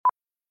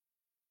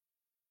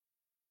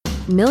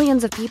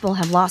Millions of people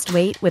have lost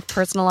weight with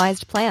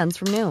personalized plans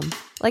from Noom.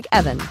 Like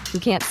Evan, who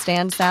can't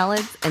stand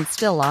salads and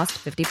still lost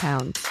 50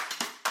 pounds.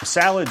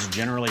 Salads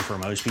generally for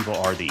most people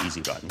are the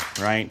easy button,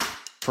 right?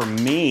 For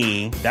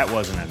me, that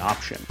wasn't an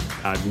option.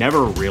 I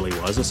never really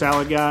was a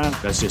salad guy.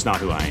 That's just not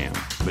who I am.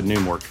 But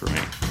Noom worked for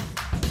me.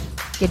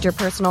 Get your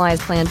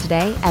personalized plan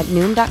today at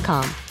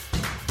Noom.com.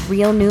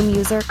 Real Noom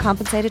user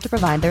compensated to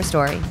provide their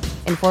story.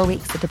 In 4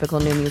 weeks, the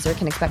typical Noom user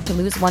can expect to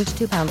lose 1 to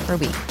 2 pounds per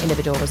week.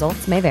 Individual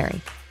results may vary.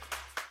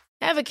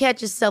 Ever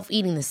catch yourself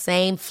eating the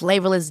same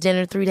flavorless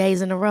dinner 3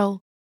 days in a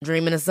row?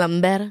 Dreaming of something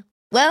better?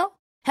 Well,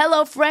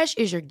 HelloFresh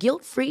is your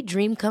guilt-free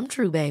dream come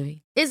true,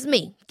 baby. It's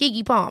me,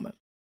 Keke Palmer.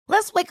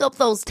 Let's wake up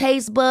those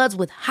taste buds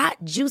with hot,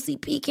 juicy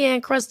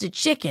pecan-crusted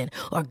chicken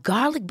or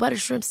garlic butter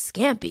shrimp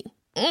scampi.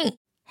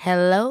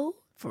 Hello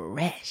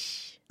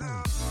Fresh.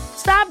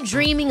 Stop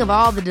dreaming of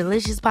all the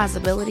delicious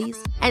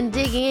possibilities and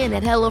dig in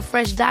at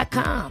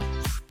HelloFresh.com.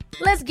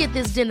 Let's get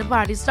this dinner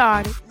party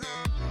started.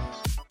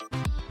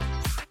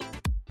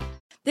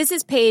 This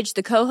is Paige,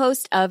 the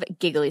co-host of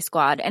Giggly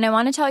Squad, and I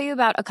want to tell you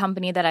about a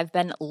company that I've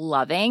been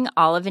loving,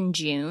 Olive &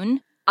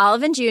 June.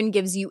 Olive & June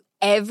gives you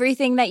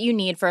everything that you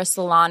need for a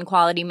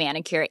salon-quality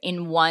manicure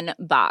in one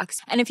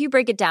box. And if you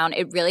break it down,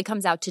 it really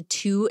comes out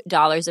to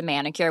 $2 a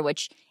manicure,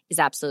 which is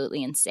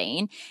absolutely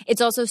insane.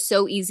 It's also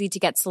so easy to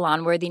get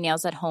salon-worthy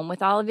nails at home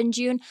with Olive &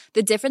 June.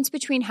 The difference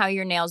between how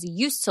your nails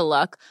used to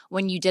look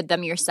when you did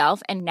them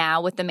yourself and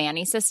now with the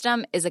Mani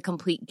system is a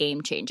complete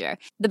game changer.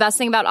 The best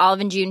thing about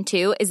Olive & June,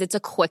 too, is it's a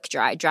quick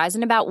dry. Dries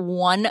in about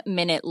 1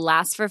 minute,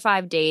 lasts for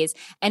 5 days,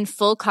 and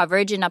full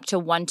coverage in up to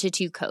 1 to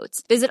 2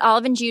 coats. Visit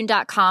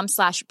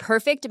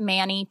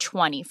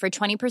oliveandjune.com/perfectmani20 for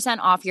 20%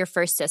 off your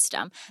first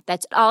system.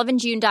 That's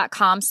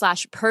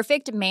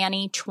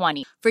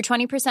oliveandjune.com/perfectmani20 for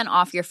 20%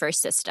 off your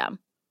first system.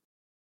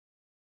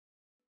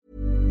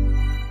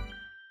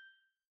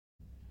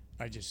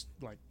 I just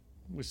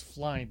was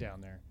flying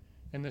down there,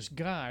 and this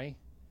guy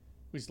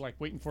was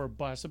waiting for a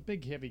bus, a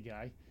big heavy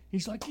guy.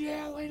 He's like,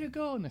 "Yeah, way to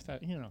go!" And I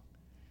thought,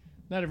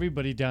 not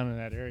everybody down in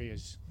that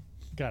area's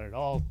got it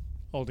all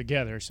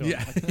together. So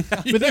yeah,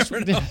 but this,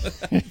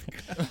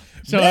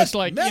 so it's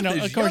like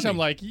of course yummy. I'm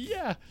like,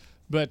 yeah,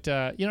 but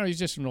he's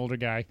just an older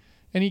guy,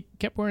 and he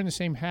kept wearing the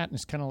same hat, and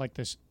it's kind of like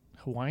this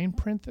Hawaiian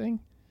print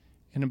thing.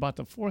 And about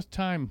the 4th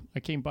time I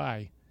came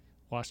by,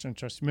 Washington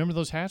Trust. Remember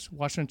those hats?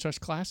 Washington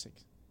Trust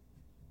Classics.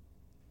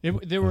 They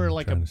were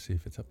I'm trying to see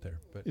if it's up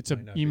there. But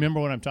you remember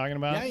what I'm talking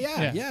about?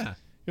 Yeah.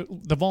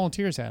 The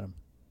volunteers had him.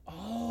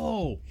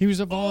 Oh. He was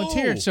a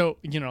volunteer. So,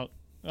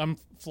 I'm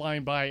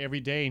flying by every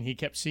day, and he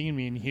kept seeing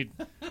me, and he'd...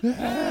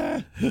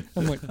 I'm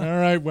like, all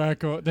right,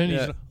 wacko. Then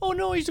he's like, oh,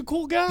 no, he's a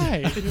cool guy.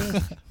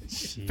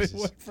 If it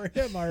weren't for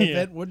him, our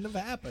event wouldn't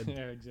have happened.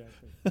 Yeah,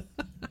 exactly.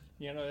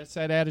 That's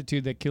that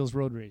attitude that kills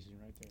road racing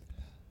right there.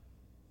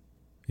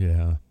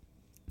 Yeah.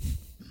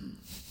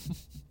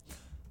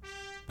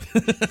 Oh,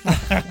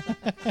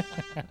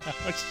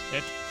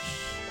 shit.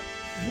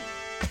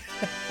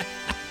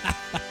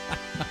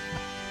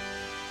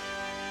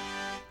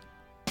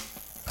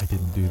 I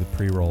didn't do the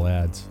pre-roll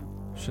ads.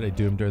 Should I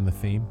do them during the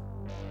theme?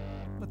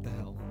 What the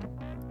hell?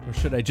 Or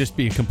should I just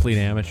be a complete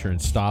amateur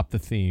and stop the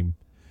theme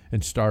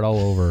and start all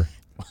over?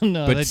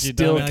 No, but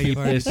still keep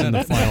this in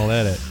the final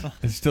edit.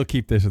 And still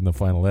keep this in the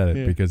final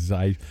edit because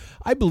I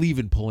believe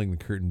in pulling the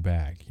curtain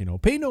back.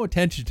 Pay no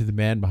attention to the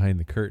man behind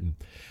the curtain.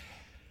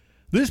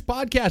 This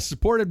podcast is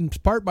supported in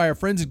part by our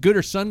friends at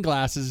Gooder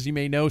Sunglasses. As you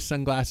may know,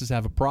 sunglasses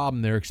have a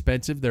problem. They're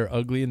expensive, they're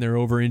ugly, and they're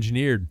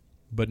over-engineered.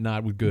 But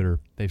not with Gooder.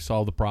 They've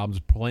solved the problems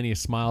with plenty of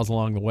smiles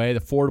along the way.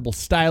 Affordable,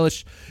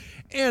 stylish,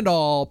 and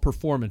all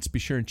performance. Be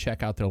sure and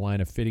check out their line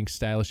of fitting,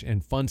 stylish,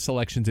 and fun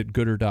selections at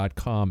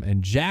Gooder.com.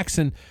 And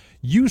Jackson,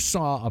 you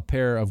saw a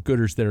pair of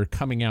Gooders that are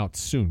coming out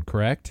soon,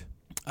 correct?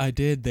 I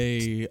did.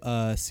 They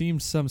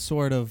seemed some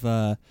sort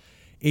of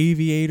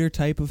aviator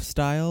type of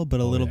style, but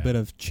a little bit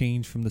of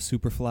change from the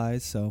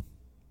Superflies. So,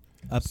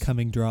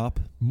 upcoming drop.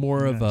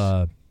 More of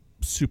a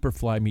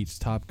Superfly meets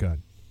Top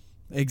Gun.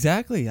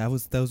 Exactly.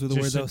 Those were the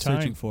words I was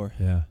searching for.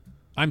 Yeah.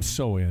 I'm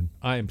so in.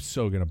 I am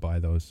so going to buy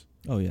those.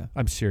 Oh, yeah.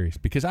 I'm serious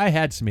because I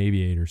had some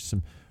aviators,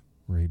 some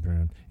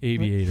Ray-Ban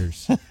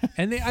aviators,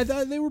 and I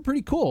thought they were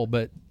pretty cool,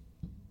 but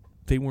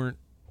they weren't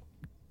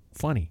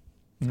funny.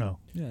 No.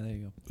 Yeah, there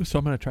you go. So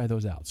I'm going to try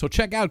those out. So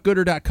check out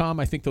Gooder.com.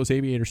 I think those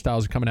aviator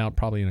styles are coming out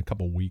probably in a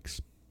couple weeks,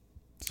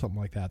 something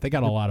like that. They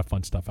got a lot of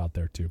fun stuff out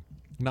there, too.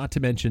 Not to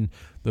mention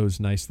those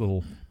nice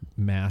little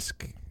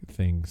mask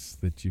things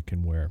that you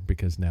can wear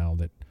because now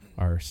that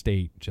our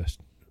state just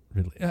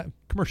really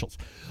commercials.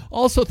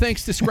 Also,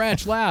 thanks to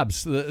Scratch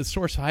Labs, the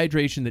source of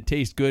hydration that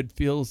tastes good,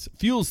 fuels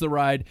the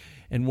ride,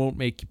 and won't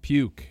make you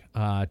puke.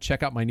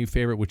 Check out my new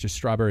favorite, which is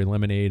strawberry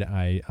lemonade.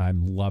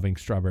 I'm loving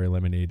strawberry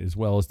lemonade, as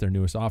well as their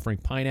newest offering,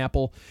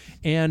 pineapple,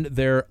 and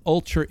their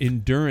ultra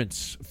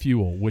endurance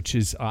fuel, which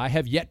is I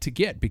have yet to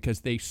get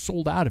because they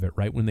sold out of it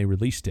right when they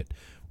released it,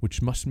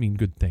 which must mean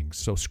good things.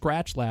 So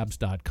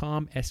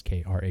scratchlabs.com,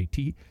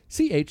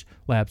 SKRATCH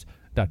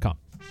labs.com.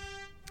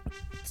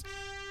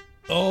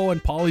 Oh,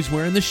 and Polly's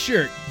wearing the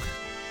shirt.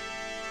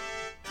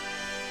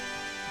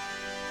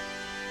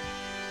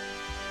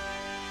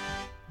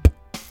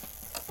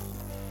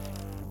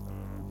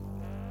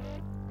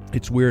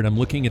 It's weird. I'm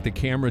looking at the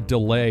camera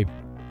delay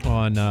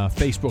on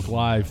Facebook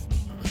Live,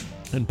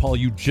 and Paul,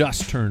 you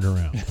just turned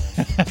around.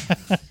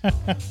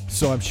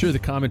 So I'm sure the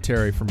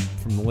commentary from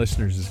the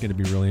listeners is going to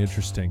be really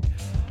interesting.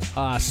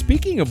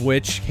 Speaking of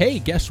which, hey,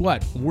 guess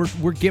what?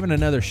 We're giving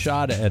another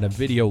shot at a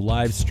video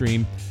live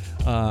stream.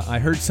 I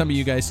heard some of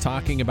you guys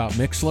talking about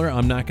Mixlr.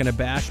 I'm not going to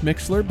bash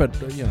Mixlr, but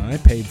I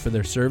paid for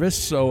their service,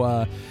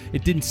 so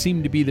it didn't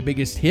seem to be the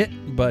biggest hit.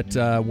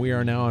 But we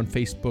are now on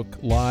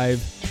Facebook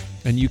Live,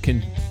 and you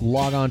can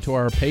log on to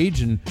our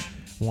page and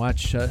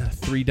watch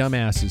three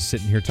dumbasses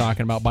sitting here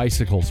talking about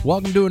bicycles.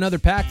 Welcome to another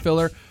pack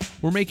filler.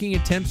 We're making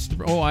attempts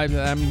to...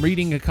 I'm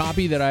reading a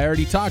copy that I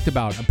already talked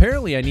about.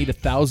 Apparently, I need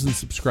 1,000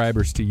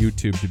 subscribers to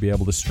YouTube to be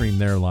able to stream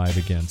there live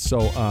again.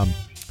 So,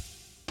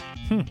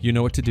 you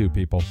know what to do,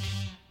 people.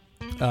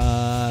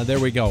 There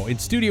we go. In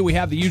studio, we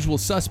have the usual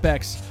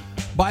suspects.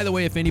 By the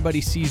way, if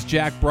anybody sees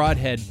Jack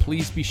Broadhead,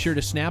 please be sure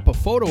to snap a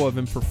photo of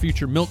him for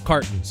future milk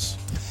cartons.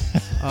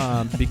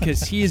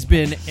 Because he has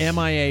been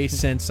MIA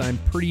since, I'm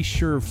pretty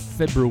sure,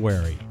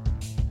 February.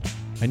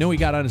 I know he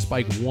got on his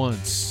bike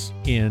once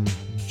in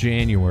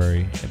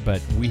January,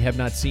 but we have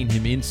not seen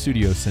him in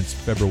studio since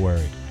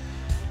February.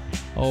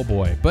 Oh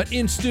boy. But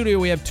in studio,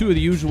 we have two of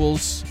the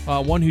usuals.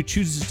 One who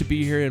chooses to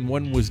be here and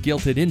one was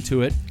guilted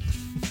into it.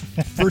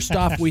 First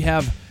off, we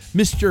have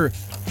Mr.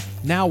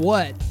 Now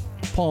What,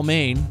 Paul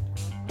Main.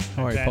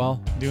 How are you,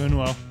 Paul? Doing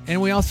well. And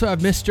we also have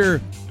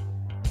Mr.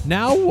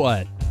 Now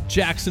What,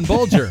 Jackson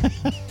Bulger.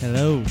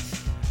 Hello.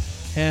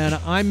 And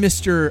I'm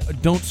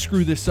Mr. Don't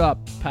Screw This Up,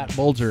 Pat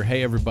Bulger.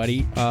 Hey,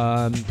 everybody.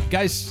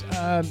 Guys,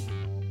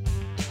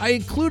 I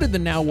included the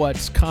Now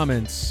What's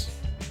comments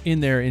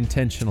in there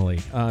intentionally.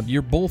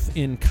 You're both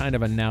in kind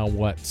of a Now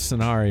What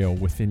scenario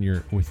within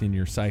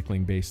your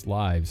cycling-based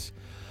lives.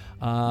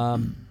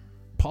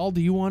 Paul,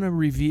 do you want to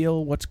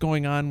reveal what's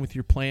going on with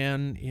your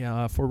plan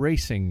for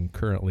racing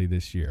currently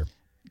this year?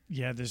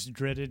 Yeah, this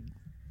dreaded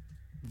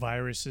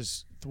virus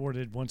is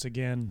thwarted once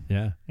again.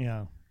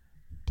 Yeah.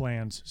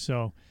 Plans.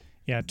 So,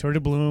 yeah, Tour de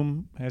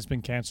Bloom has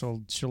been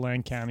canceled.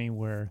 Chelan County,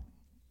 where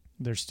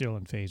they're still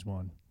in phase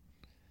 1.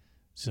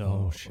 So,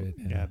 oh shit.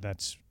 Yeah,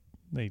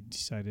 they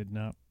decided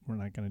no, we're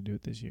not going to do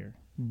it this year.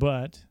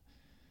 But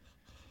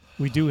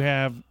we do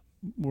have,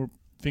 we're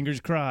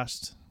fingers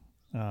crossed.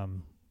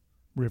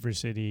 River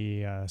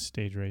City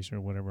stage race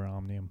or whatever,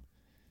 Omnium.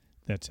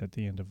 That's at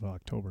the end of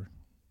October.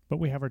 But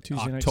we have our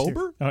Tuesday nights.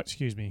 October? Oh,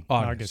 excuse me.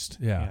 August.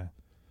 Yeah.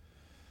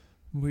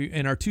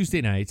 And our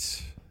Tuesday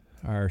nights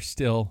are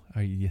still,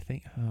 you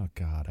think, oh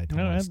God, I don't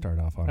want to start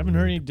off on I haven't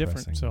really heard any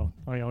depressing. different, so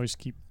I always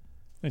keep,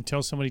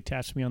 until somebody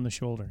taps me on the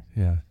shoulder.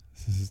 Yeah.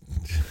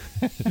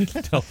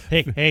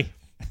 Hey.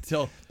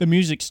 Till the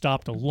music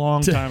stopped a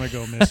long time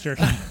ago, mister.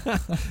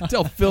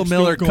 Until Phil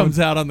Miller comes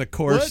out on the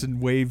course and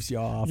waves you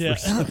off or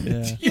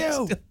something.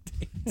 Yeah.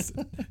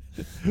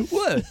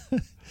 What?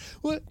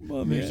 What?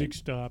 Well, music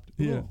stopped.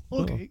 Yeah.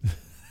 Oh, okay.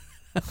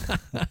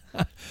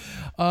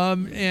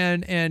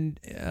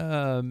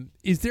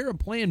 Is there a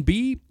plan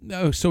B?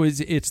 Oh, so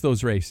it's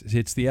those races.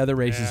 It's the other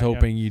races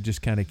you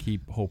just kind of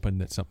keep hoping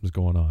that something's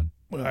going on.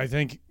 Well, I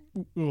think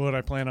what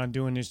I plan on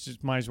doing is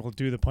just might as well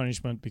do the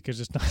punishment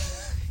because it's not.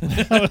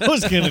 I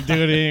was going to do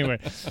it anyway.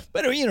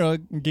 But,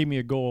 it gave me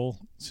a goal.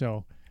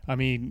 So, I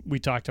mean, we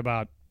talked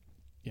about,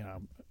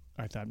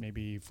 I thought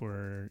maybe if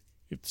the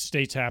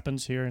States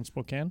happens here in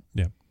Spokane,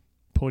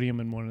 podium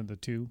in one of the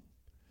two,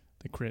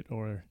 the crit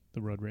or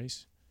the road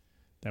race.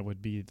 That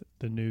would be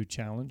the new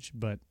challenge.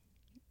 But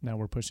now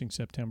we're pushing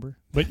September.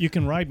 But you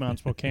can ride Mount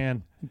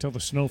Spokane until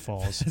the snow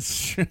falls.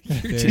 That's true.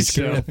 You're just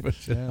going to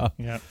push it up.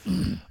 Yeah.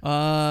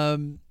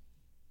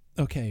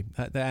 Okay,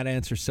 that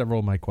answers several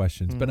of my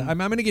questions, but I'm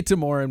going to get to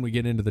more when we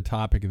get into the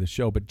topic of the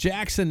show. But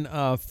Jackson,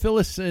 fill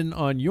us in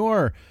on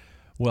your,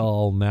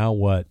 now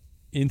what,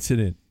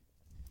 incident?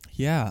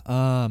 Yeah,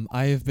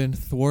 I have been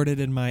thwarted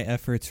in my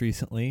efforts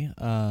recently.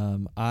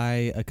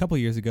 A couple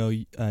years ago,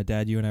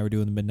 Dad, you and I were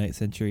doing the Midnight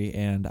Century,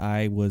 and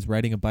I was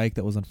riding a bike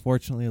that was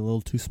unfortunately a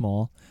little too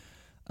small.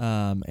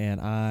 And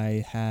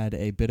I had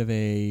a bit of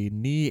a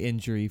knee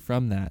injury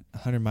from that.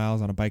 100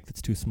 miles on a bike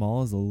that's too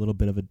small is a little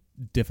bit of a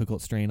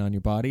difficult strain on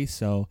your body.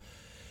 So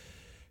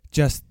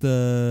just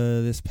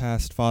this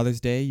past Father's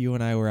Day, you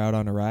and I were out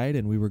on a ride,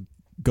 and we were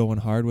going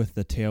hard with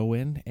the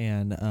tailwind.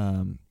 And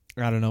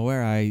out of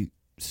nowhere, I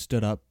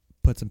stood up,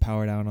 put some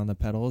power down on the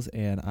pedals,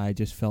 and I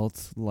just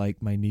felt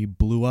like my knee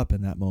blew up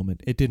in that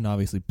moment. It didn't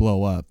obviously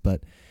blow up,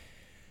 but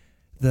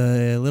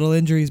the little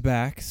injury's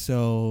back,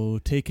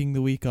 so taking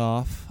the week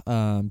off.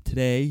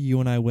 Today, you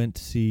and I went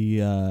to see...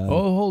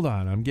 hold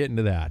on. I'm getting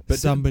to that. But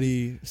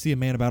see a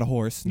man about a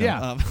horse. No,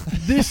 yeah.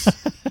 This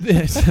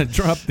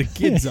drop the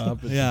kids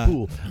off at the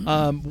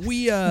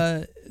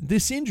pool.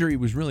 This injury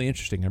was really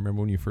interesting. I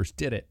remember when you first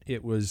did it.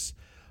 It was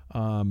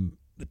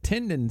the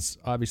tendons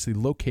obviously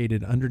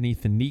located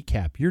underneath the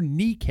kneecap. Your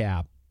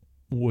kneecap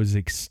was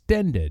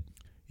extended.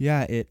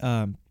 Yeah,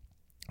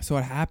 so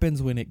what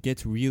happens when it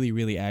gets really,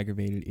 really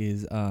aggravated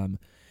is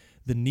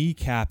the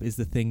kneecap is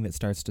the thing that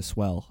starts to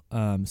swell.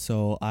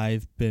 So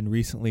I've been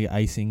recently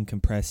icing,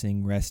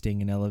 compressing,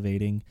 resting, and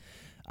elevating.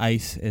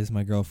 ICE, as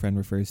my girlfriend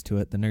refers to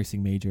it, the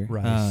nursing major.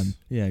 Rice.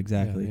 Yeah,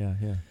 exactly.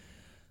 Yeah.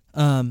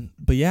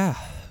 But yeah,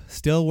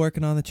 still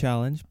working on the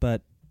challenge,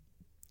 but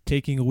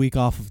taking a week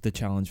off of the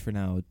challenge for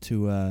now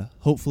to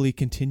hopefully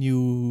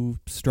continue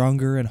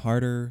stronger and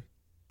harder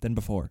than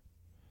before.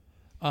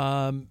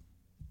 And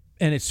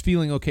it's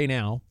feeling okay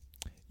now.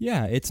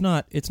 Yeah, it's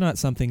not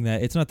something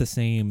that it's not the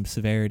same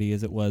severity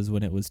as it was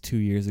when it was 2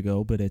 years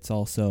ago, but it's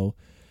also,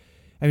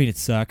 I mean, it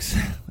sucks.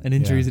 An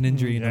injury is an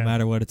injury, no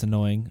matter what. It's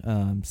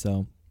annoying.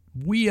 So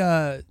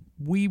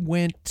we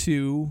went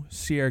to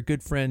see our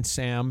good friend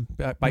Sam,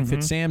 Bike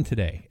Fit Sam,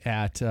 today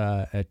at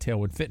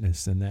Tailwind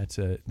Fitness, and that's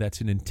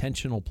an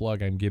intentional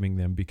plug I'm giving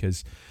them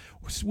because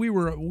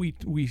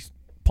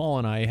Paul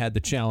and I had the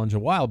challenge a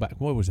while back.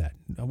 What was that?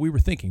 We were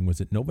thinking, was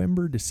it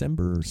November,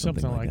 December, or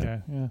something like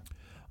that? Yeah.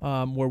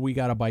 Where we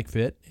got a bike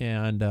fit,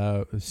 and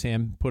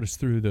Sam put us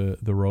through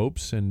the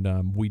ropes,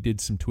 and we did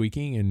some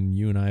tweaking, and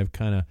you and I have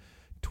kind of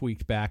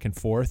tweaked back and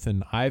forth,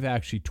 and I've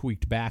actually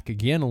tweaked back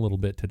again a little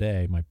bit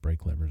today. My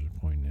brake levers are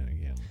pointing in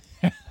again.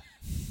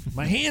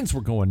 My hands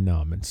were going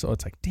numb, and so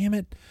it's like, damn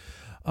it.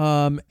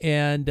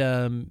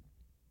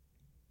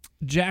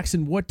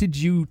 Jackson, what did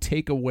you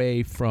take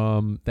away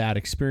from that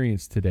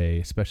experience today,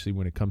 especially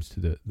when it comes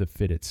to the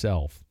fit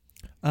itself?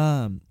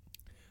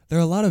 There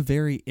are a lot of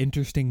very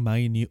interesting,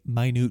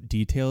 minute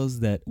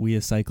details that we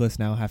as cyclists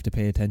now have to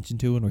pay attention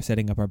to when we're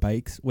setting up our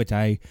bikes, which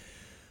I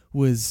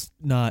was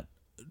not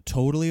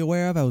totally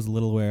aware of. I was a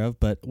little aware of,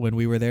 but when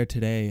we were there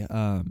today,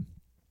 I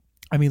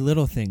mean,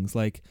 little things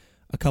like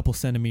a couple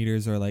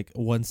centimeters or like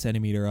 1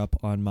 centimeter up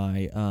on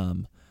my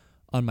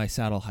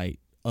saddle height,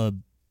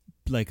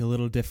 like a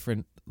little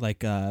different.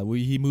 Like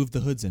he moved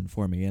the hoods in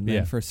for me, and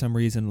then for some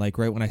reason, like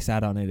right when I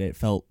sat on it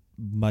felt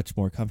much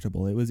more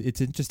comfortable.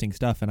 It's interesting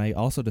stuff. And I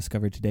also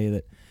discovered today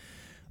that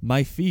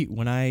my feet,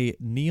 when I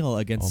kneel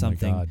against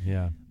something,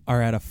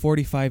 are at a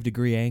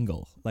 45-degree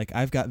angle. Like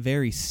I've got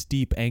very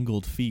steep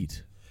angled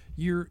feet.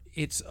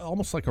 It's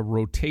almost like a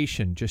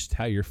rotation, just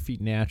how your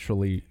feet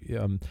naturally.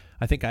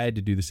 I think I had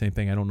to do the same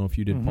thing. I don't know if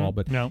you did, Paul,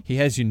 but he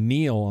has you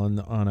kneel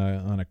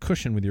on a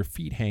cushion with your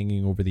feet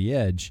hanging over the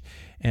edge,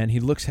 and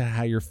he looks at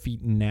how your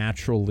feet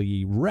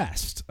naturally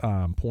rest,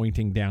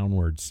 pointing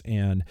downwards,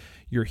 and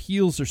your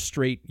heels are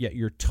straight, yet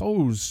your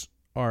toes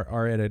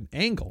are at an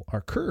angle,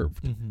 are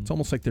curved. It's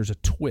almost like there's a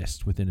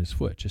twist within his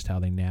foot, just how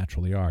they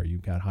naturally are.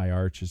 You've got high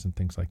arches and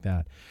things like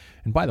that.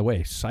 And by the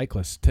way,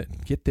 cyclists,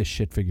 get this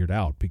shit figured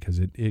out because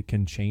it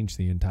can change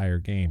the entire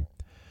game.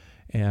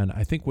 And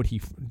I think what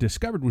he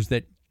discovered was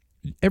that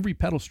every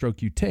pedal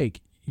stroke you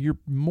take, you're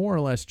more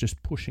or less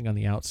just pushing on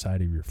the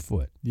outside of your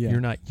foot. Yeah.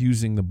 You're not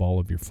using the ball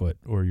of your foot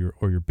or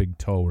your big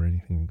toe or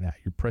anything like that.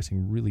 You're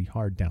pressing really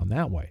hard down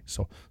that way.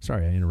 So,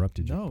 sorry, I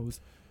interrupted you. No,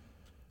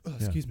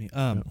 excuse me.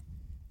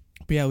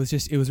 But yeah,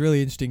 it was really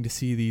interesting to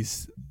see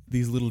these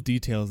little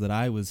details that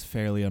I was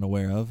fairly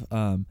unaware of.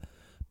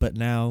 But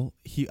now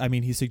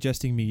he's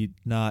suggesting me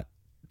not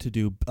to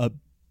do a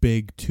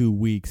big 2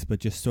 weeks, but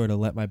just sort of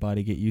let my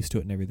body get used to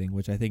it and everything,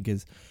 which I think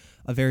is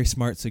a very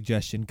smart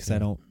suggestion because I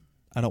don't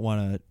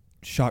want to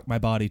shock my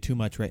body too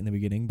much right in the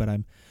beginning. But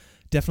I'm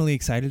definitely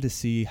excited to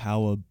see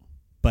how a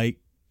bike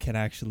can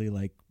actually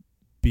like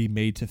be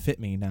made to fit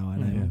me now,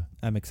 and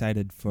I'm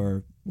excited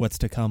for what's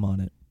to come on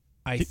it.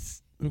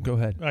 Go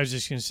ahead. I was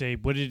just going to say,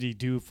 what did he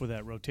do for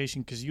that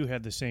rotation? Because you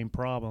had the same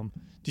problem.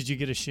 Did you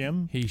get a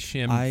shim? He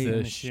shimmed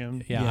the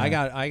shim. Yeah, I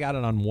got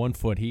it on one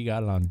foot. He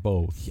got it on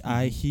both.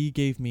 He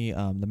gave me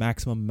the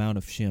maximum amount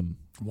of shim.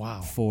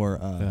 Wow.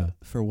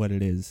 For what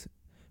it is.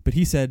 But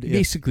he said it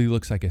basically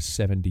looks like a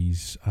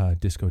 70s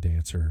disco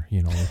dancer,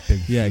 with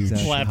big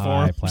exactly.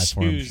 platform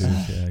shoes.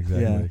 Yeah,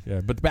 exactly.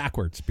 Yeah, but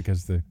backwards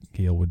because the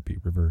heel would be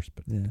reversed.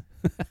 But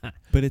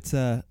but it's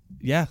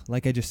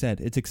like I just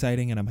said, it's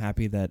exciting, and I'm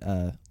happy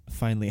that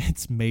finally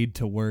it's made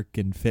to work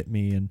and fit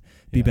me and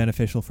be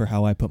beneficial for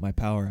how I put my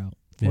power out.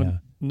 Well,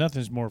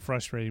 nothing's more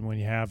frustrating when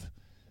you have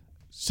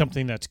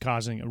something that's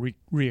causing a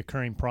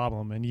reoccurring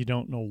problem and you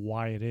don't know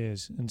why it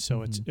is, and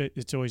so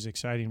it's always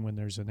exciting when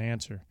there's an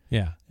answer.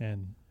 Yeah,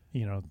 and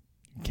you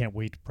can't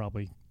wait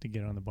probably to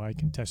get on the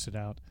bike and test it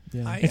out.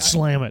 Yeah, and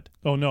slam it.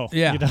 Oh no.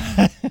 Yeah.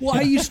 Well,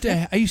 I used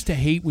to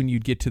hate when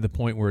you'd get to the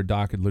point where a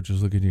doc would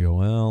just look at you and go,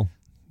 well,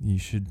 you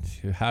should.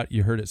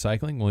 You heard it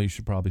cycling? Well, you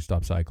should probably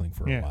stop cycling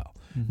for a while.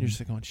 You're just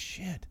like going,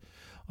 shit.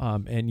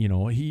 And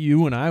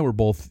you and I were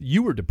both.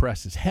 You were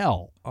depressed as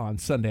hell on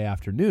Sunday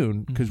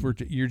afternoon because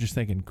you're just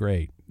thinking,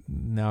 great.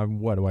 Now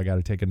what do I got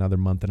to take another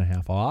month and a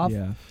half off?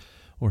 Yeah,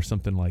 or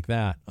something like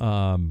that.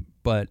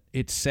 But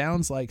it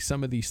sounds like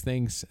some of these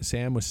things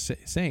Sam was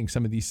saying.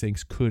 Some of these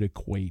things could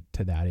equate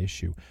to that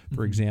issue.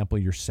 For example,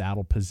 your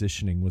saddle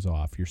positioning was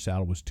off. Your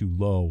saddle was too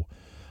low.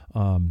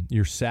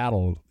 Your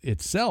saddle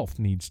itself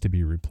needs to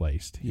be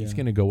replaced. He's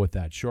going to go with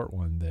that short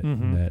one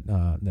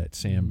that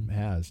Sam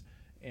has,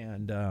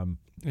 and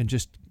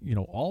just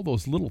all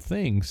those little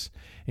things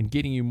and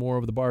getting you more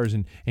over the bars,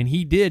 and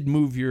he did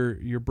move your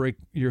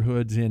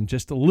hoods in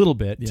just a little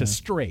bit to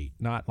straight,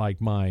 not like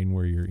mine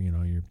where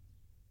you're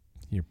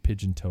you're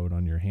pigeon-toed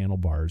on your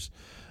handlebars.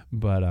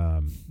 But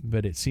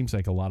it seems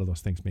like a lot of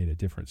those things made a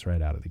difference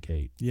right out of the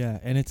gate. Yeah,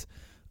 and it's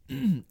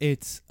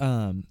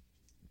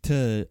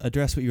to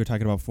address what you were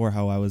talking about before,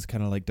 how I was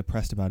kind of like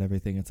depressed about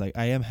everything. It's like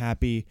I am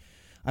happy.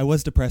 I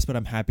was depressed, but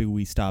I'm happy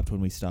we stopped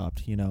when we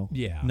stopped.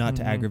 Yeah. Not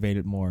to aggravate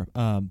it more.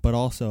 But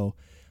also,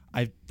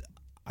 I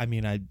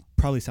mean, I'm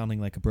probably sounding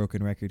like a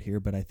broken record here,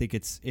 but I think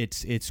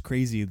it's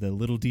crazy the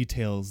little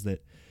details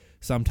that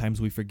sometimes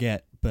we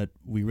forget, but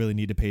we really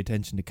need to pay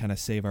attention to kind of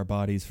save our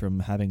bodies from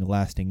having a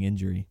lasting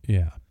injury.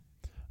 Yeah.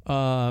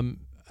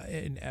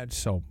 And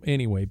so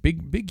anyway,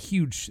 big,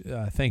 huge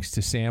thanks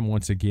to Sam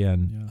once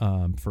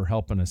again for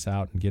helping us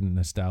out and getting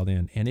us dialed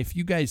in. And if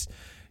you guys,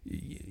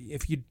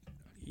 if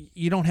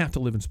you don't have to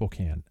live in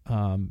Spokane,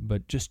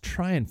 but just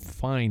try and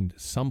find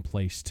some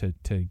place to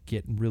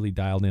get really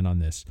dialed in on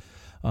this.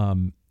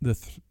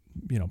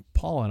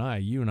 Paul and I,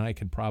 you and I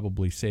can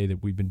probably say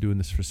that we've been doing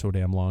this for so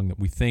damn long that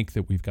we think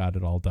that we've got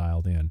it all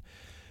dialed in.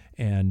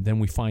 And then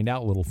we find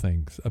out little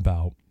things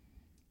about,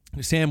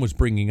 Sam was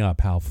bringing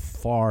up how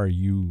far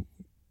you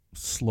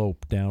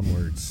slope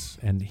downwards,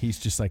 and he's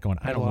just like going,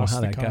 I don't know how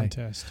that guy.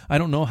 I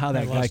don't know how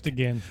that guy lost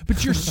again.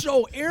 But you're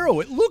so arrow.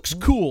 It looks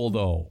cool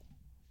though.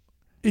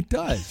 It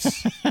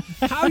does.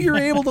 How you're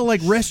able to like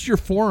rest your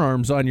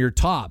forearms on your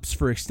tops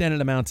for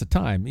extended amounts of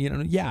time.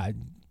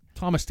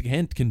 Thomas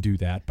Kent can do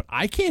that, but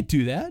I can't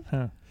do that.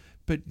 Huh.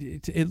 But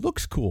it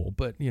looks cool,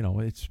 but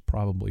it's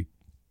probably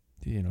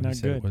he Not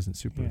said good. It wasn't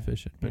super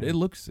efficient, but Yeah. it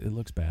looks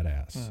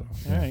badass. Oh,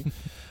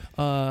 So.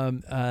 all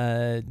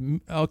right.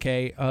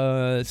 Okay.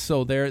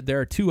 So there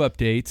are two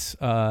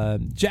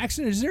updates.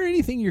 Jackson, is there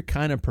anything you're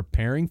kind of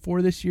preparing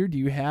for this year? Do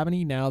you have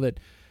any now that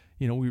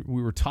we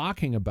were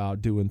talking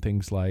about doing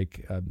things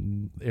like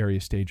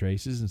area stage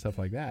races and stuff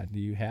like that? Do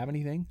you have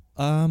anything?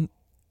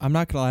 I'm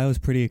not gonna lie, I was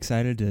pretty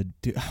excited to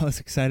do. I was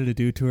excited to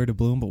do Tour de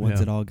Bloom, but once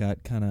it all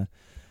got kind of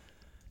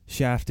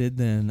shafted,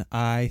 then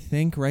I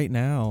think right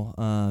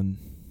now,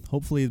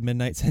 hopefully,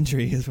 Midnight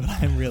Century is what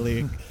I'm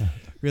really,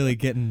 really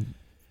getting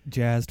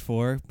jazzed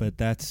for. But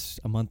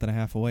that's a month and a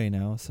half away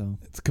now, so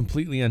it's a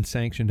completely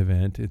unsanctioned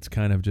event. It's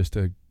kind of just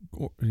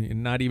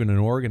not even an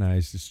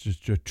organized. It's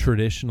just a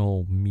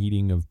traditional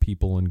meeting of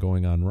people and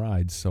going on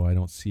rides. So I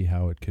don't see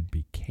how it could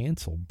be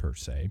canceled per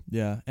se.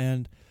 yeah,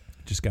 and.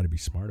 Just got to be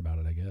smart about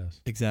it, I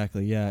guess.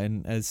 Exactly, yeah.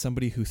 And as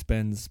somebody who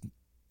spends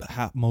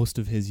most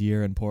of his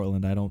year in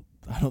Portland, I don't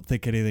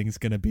think anything's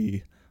gonna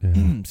be.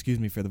 Excuse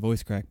me for the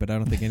voice crack, but I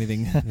don't think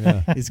anything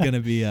is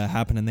gonna be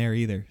happening there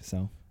either.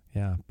 So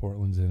yeah,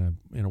 Portland's in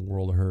a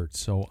world of hurt.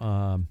 So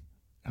how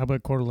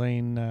about Coeur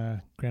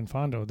d'Alene, Grand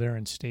Fondo? They're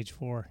in stage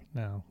 4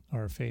 now,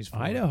 or phase 4.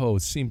 Idaho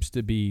seems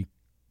to be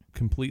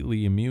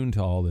completely immune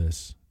to all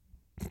this.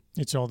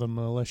 It's all the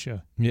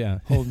militia. Yeah.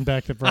 Holding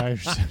back the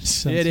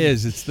virus. It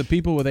is. It's the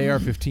people with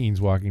AR-15s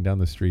walking down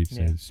the street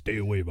saying, "Stay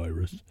away,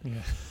 virus."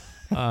 Yeah.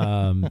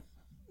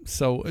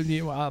 So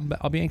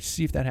I'll be anxious to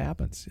see if that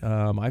happens.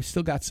 I've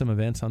still got some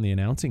events on the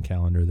announcing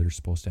calendar that are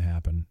supposed to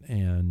happen.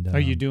 And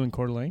are you doing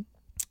Coeur d'Alene?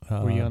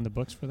 Were you on the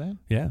books for that?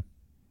 Yeah.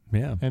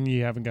 Yeah. And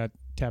you haven't got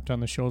tapped on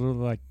the shoulder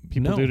like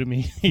people do to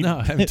me? No,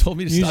 I haven't told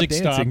me to stop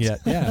dancing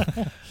stopped. yet. Yeah.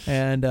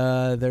 And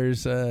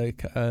there's well,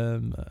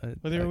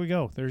 there we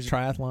go. There's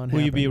triathlon. Will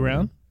you be happening.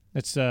 around?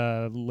 It's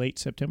late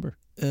September.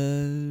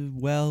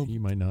 Well, You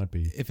might not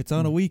be. if it's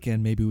on a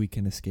weekend, maybe we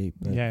can escape.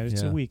 But Yeah,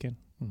 it's Yeah. a weekend.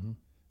 Mm-hmm.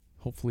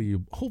 Hopefully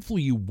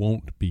you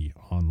won't be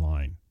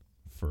online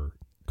for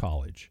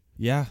college.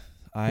 yeah,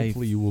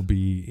 Hopefully you will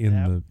be in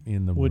That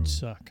the Would room.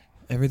 suck.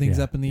 everything's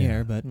Yeah, up in the yeah.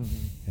 air, but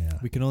Mm-hmm. Yeah.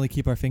 we can only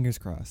keep our fingers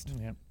crossed.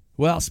 Yeah.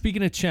 Well,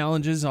 speaking of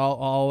challenges,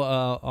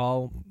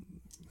 I'll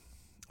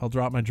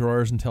drop my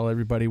drawers and tell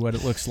everybody what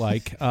it looks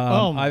like.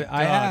 Oh my God.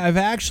 I've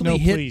actually No,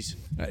 hit. please.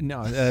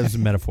 No, that was a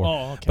metaphor.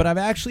 Oh, okay. But I've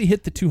actually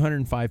hit the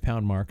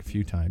 205-pound mark a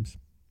few times.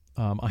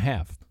 I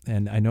have,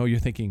 and I know you're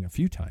thinking a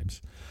few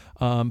times.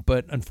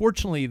 But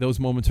unfortunately, those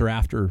moments are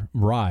after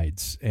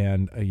rides,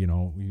 and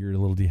you're a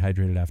little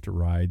dehydrated after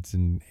rides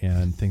and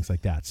things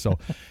like that. So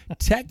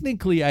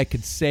technically, I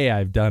could say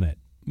I've done it,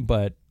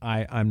 but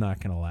I'm not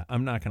gonna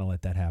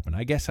let that happen.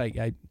 I guess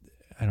I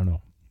don't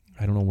know.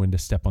 I don't know when to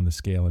step on the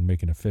scale and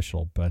make it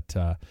official, but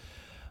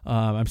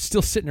I'm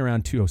still sitting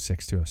around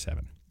 206,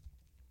 207.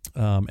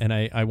 And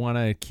I want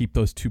to keep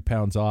those 2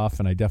 pounds off,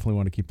 and I definitely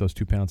want to keep those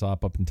 2 pounds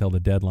off up until the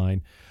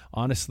deadline.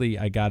 Honestly,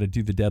 I got to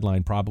do the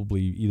deadline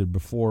probably either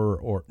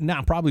before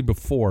probably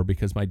before,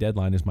 because my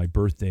deadline is my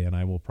birthday, and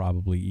I will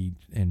probably eat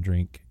and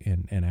drink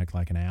and act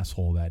like an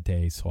asshole that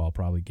day, so I'll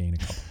probably gain a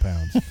couple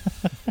pounds.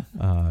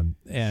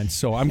 And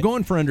so I'm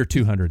going for under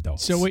 200, though.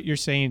 So what you're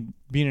saying,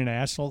 being an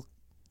asshole,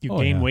 you Oh,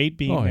 gain yeah. weight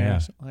being Oh, an yeah.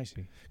 asshole. I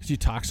see. Because you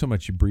talk so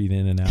much, you breathe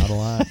in and out a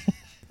lot,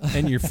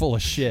 and you're full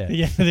of shit.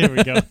 Yeah, there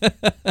we go.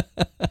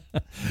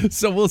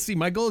 So we'll see.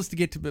 My goal is to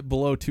get to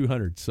below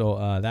 200.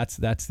 So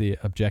that's the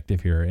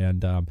objective here.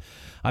 And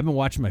I've been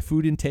watching my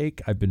food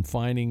intake. I've been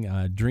finding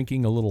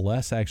drinking a little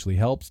less actually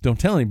helps. Don't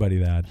tell anybody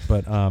that.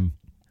 But and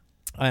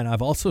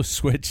I've also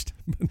switched.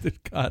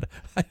 God,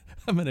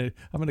 I'm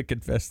gonna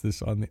confess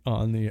this on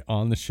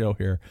the show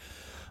here.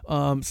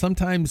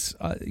 Sometimes,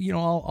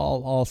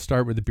 I'll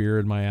start with a beer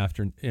in my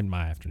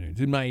afternoons,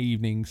 in my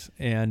evenings,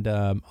 and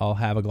I'll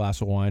have a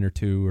glass of wine or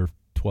 2 or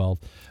 12.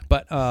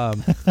 But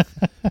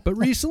but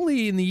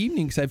recently in the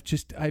evenings,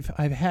 I've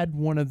had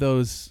one of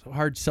those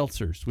hard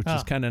seltzers, which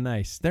is kind of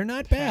nice. They're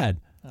not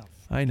bad. Oh.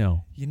 I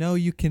know.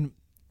 You can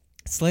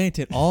slant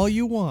it all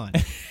you want.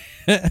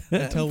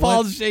 Until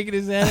Paul's shaking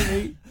his head at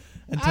me.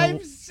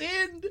 I've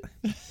sinned.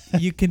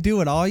 You can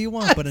do it all you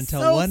want, but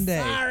until so one day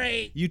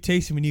sorry. you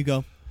taste them and you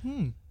go,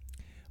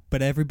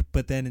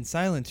 But then in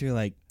silence you're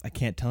like, I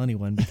can't tell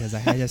anyone because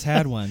I just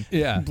had one.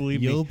 Yeah,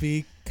 believe You'll me.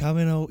 be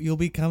coming to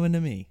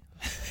me.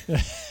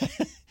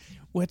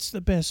 What's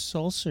the best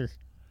seltzer?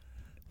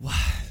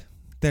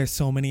 There's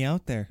so many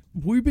out there.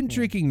 We've been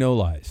drinking No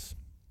Lies.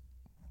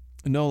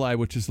 No Lie,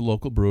 which is a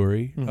local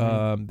brewery.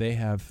 Mm-hmm. They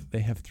have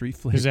 3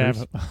 flavors.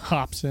 Does it have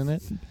hops in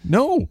it?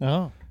 No.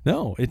 Oh.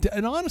 No, it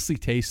honestly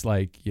tastes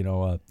like,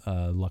 a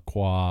La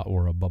Croix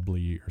or a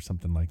bubbly or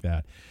something like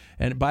that.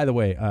 And by the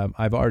way,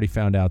 I've already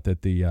found out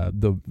that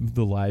the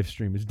live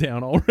stream is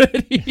down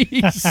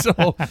already.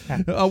 So,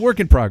 work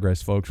in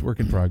progress, folks. Work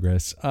in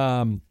progress.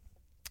 And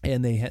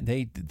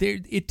you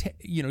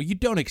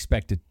don't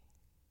expect it.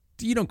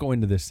 You don't go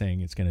into this saying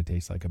it's going to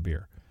taste like a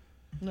beer.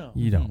 No,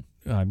 you don't.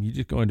 You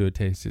just go into a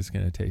taste. It's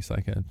going to taste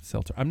like a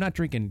seltzer. I'm not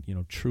drinking,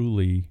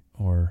 Truly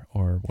or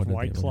what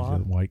White Claw,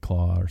 White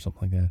Claw or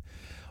something like that.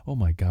 Oh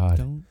my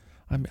God!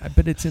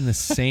 But it's in the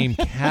same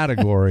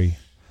category.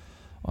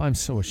 Oh, I'm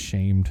so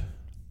ashamed.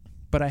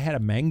 But I had a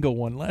mango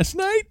one last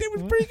night. It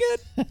was pretty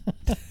good.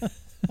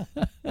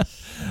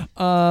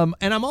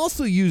 And I'm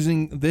also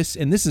using this,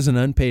 and this is an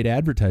unpaid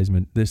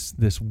advertisement.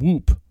 This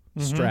Whoop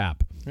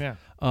strap,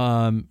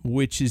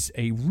 which is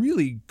a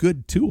really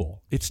good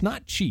tool. It's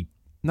not cheap.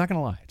 I'm not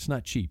gonna lie, it's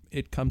not cheap.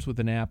 It comes with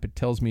an app. It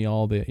tells me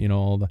all the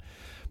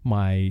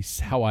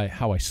how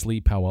I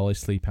sleep, how well I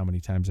sleep, how many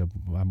times I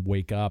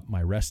wake up,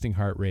 my resting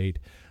heart rate,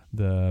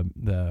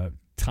 the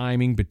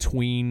timing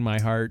between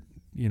my heart,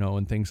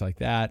 and things like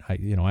that. I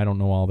don't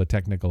know all the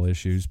technical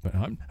issues, but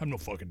I'm no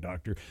fucking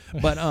doctor.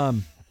 But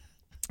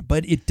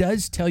it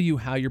does tell you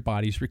how your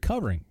body's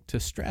recovering to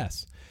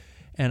stress.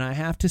 And I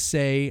have to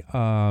say,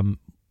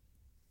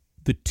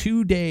 the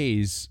 2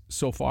 days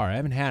so far, I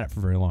haven't had it for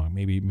very long,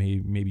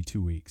 maybe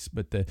 2 weeks,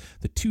 but the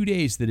 2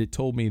 days that it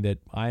told me that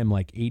I am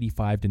like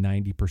 85 to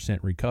 90%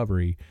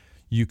 recovery,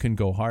 you can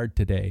go hard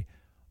today,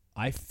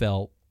 I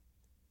felt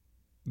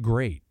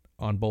great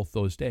on both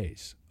those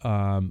days.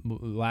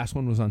 Last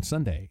one was on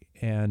Sunday,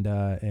 and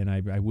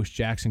I wish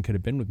Jackson could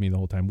have been with me the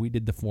whole time. We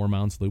did the 4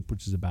 Mounds loop,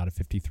 which is about a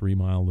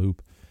 53-mile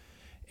loop,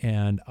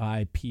 and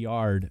I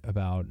PR'd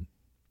about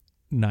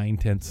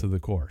 9/10 of the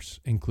course,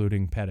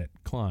 including Pettit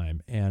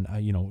climb. And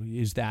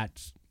is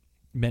that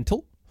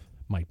mental?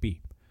 Might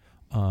be.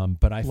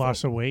 But I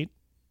loss of weight.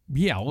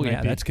 Yeah. Oh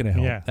yeah. That's going to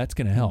help. Yeah. That's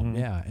going to help. Mm-hmm.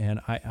 Yeah. And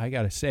I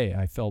got to say,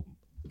 I felt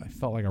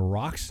like a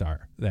rock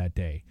star that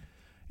day.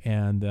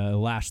 And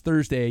last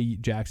Thursday,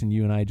 Jackson,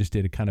 you and I just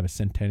did a kind of a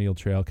Centennial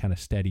Trail, kind of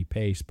steady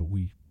pace, but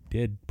we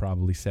did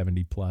probably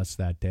 70 plus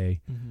that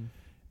day. Mm-hmm.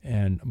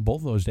 And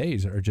both of those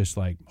days are just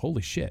like,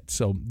 holy shit.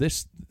 So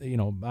this,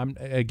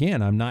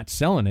 I'm not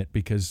selling it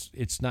because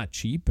it's not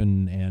cheap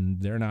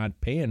and they're not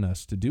paying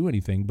us to do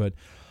anything. But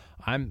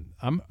I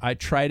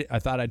tried it. I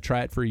thought I'd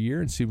try it for a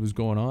year and see what was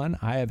going on.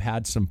 I have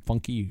had some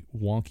funky,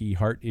 wonky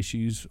heart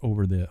issues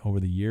over the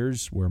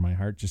years where my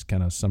heart just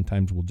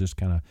sometimes will just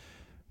kind of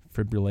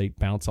fibrillate,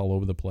 bounce all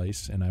over the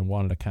place. And I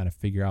wanted to kind of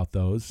figure out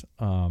those.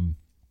 And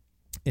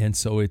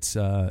so it's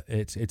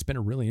been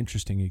a really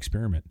interesting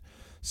experiment.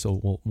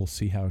 So we'll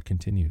see how it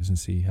continues and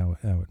see how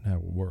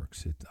it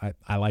works.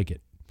 I like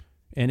it,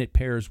 and it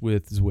pairs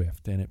with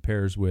Zwift, and it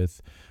pairs with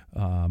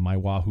my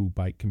Wahoo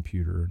bike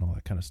computer and all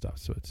that kind of stuff.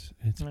 So it's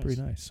nice.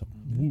 Pretty nice. So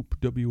Whoop,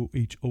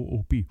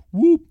 WHOOP,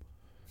 Whoop.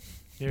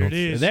 There it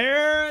is.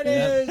 There it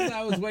is.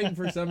 I was waiting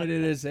for somebody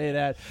to say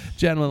that.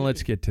 Gentlemen,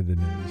 let's get to the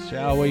news,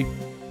 shall we?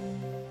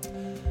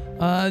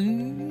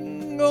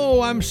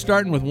 I'm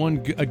starting with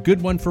a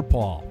good one for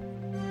Paul.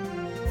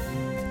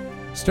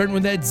 Starting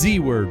with that Z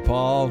word,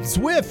 Paul.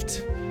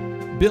 Zwift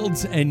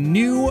builds a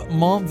new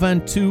Mont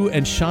Ventoux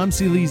and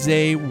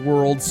Champs-Élysées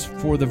worlds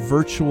for the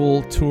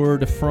virtual Tour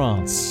de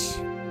France.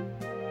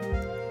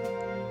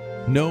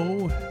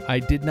 No, I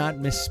did not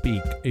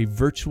misspeak. A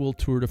virtual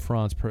Tour de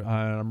France.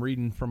 I'm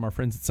reading from our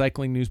friends at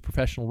Cycling News.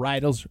 Professional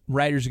riders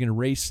are going to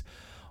race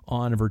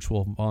on a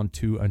virtual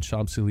Ventoux and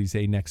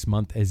Champs-Élysées next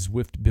month as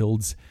Zwift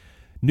builds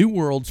new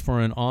worlds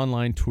for an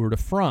online Tour de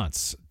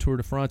France. Tour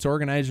de France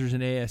organizers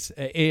and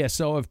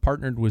ASO have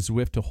partnered with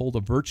Zwift to hold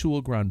a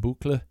virtual Grand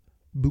Boucle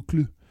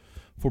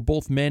for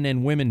both men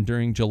and women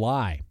during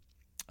July.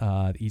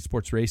 The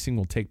esports racing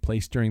will take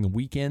place during the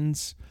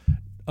weekends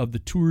of the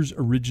Tour's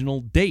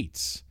original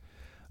dates.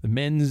 The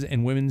men's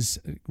and women's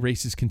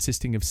races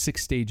consisting of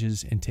 6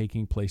 stages and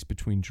taking place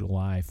between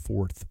July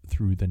 4th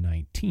through the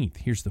 19th.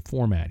 Here's the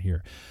format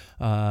here.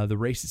 The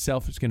race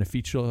itself is going to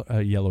feature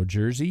a yellow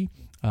jersey.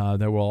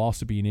 There will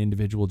also be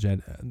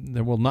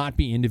there will not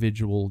be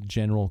individual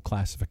general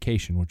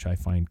classification, which I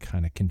find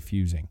kind of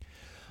confusing.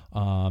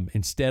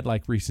 Instead,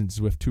 like recent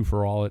Zwift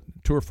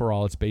Tour for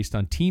All, it's based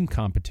on team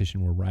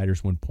competition where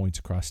riders win points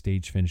across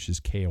stage finishes,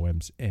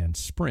 KOMs, and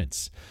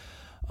sprints.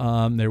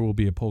 There will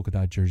be a polka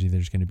dot jersey.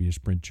 There's going to be a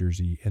sprint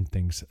jersey and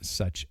things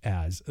such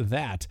as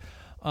that.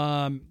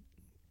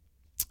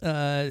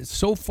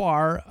 So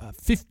far,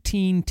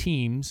 15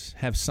 teams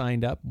have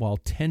signed up, while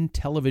 10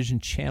 television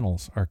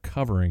channels are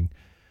covering.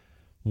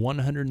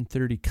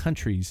 130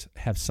 countries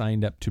have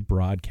signed up to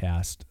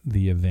broadcast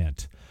the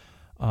event.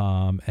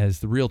 As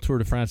the real Tour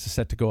de France is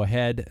set to go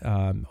ahead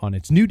on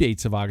its new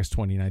dates of August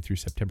 29th through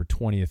September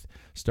 20th,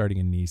 starting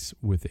in Nice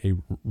with a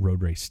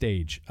road race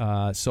stage.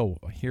 So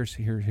here's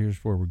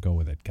where we go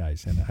with it,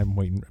 guys. And I'm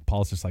waiting.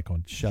 Paul's just like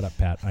going, "Shut up,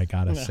 Pat. I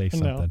gotta say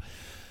something."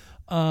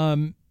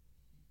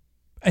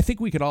 I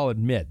think we could all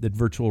admit that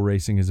virtual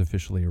racing has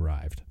officially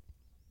arrived.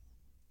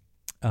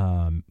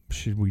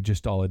 Should we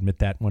just all admit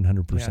that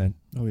 100%?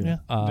 Oh, yeah.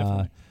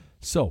 Definitely.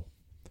 So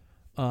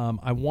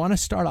I want to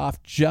start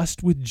off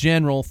just with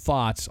general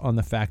thoughts on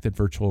the fact that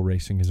virtual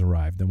racing has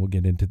arrived. Then we'll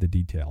get into the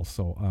details.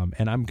 So,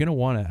 and I'm going to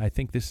want to, I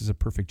think this is a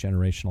perfect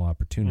generational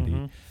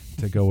opportunity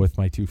to go with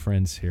my two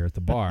friends here at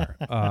the bar.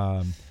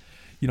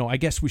 I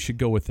guess we should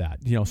go with that.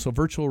 So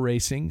virtual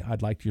racing,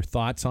 I'd like your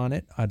thoughts on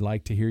it. I'd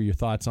like to hear your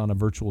thoughts on a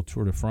virtual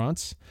Tour de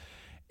France,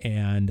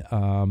 and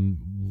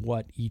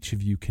what each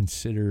of you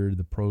consider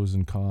the pros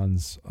and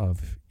cons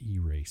of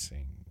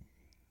e-racing.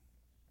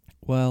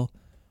 Well,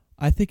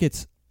 I think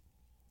it's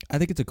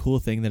a cool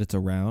thing that it's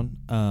around.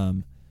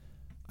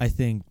 I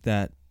think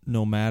that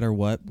no matter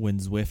what, when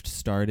Zwift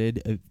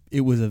started,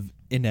 it was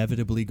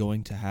inevitably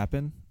going to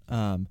happen.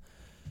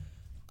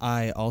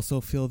 I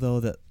also feel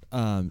though that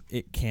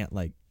it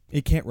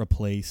can't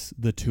replace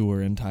the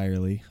tour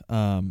entirely.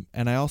 And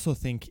I also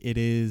think it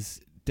is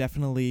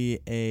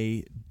definitely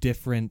it's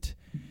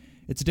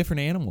a different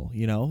animal,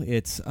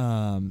 It's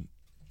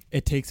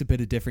it takes a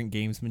bit of different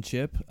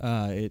gamesmanship.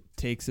 It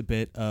takes a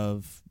bit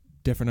of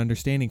different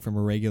understanding from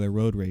a regular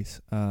road race.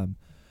 I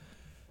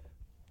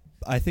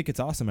think it's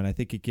awesome, and I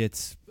think it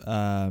gets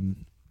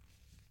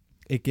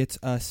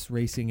us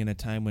racing in a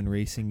time when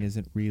racing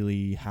isn't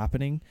really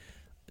happening.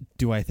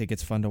 Do I think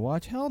it's fun to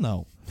watch? Hell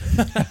no.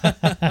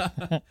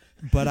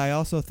 But I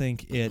also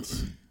think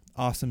it's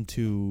awesome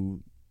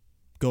to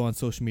go on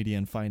social media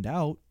and find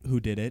out who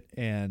did it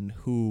and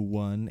who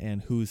won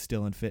and who's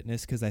still in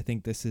fitness, because I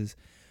think this is,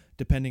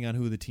 depending on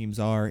who the teams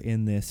are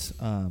in this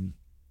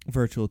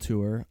virtual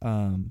tour,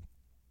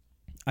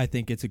 I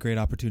think it's a great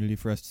opportunity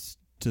for us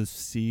to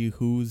see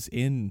who's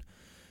in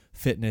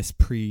fitness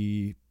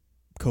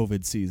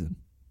pre-COVID season.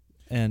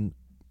 And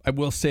I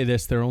will say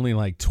this, they're only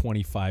like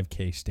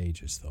 25K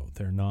stages, though.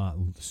 They're not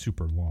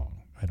super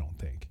long, I don't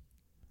think.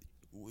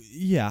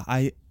 Yeah,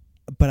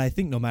 but I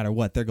think no matter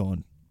what, they're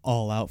going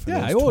all out for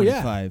those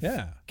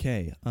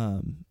 25K.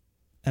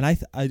 And I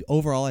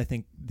overall, I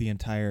think the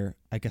entire,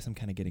 I guess I'm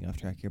kind of getting off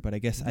track here, but I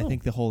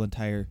think the whole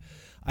entire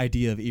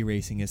idea of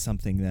e-racing is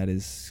something that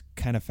is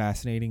kind of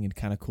fascinating and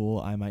kind of cool.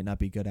 I might not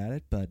be good at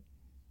it, but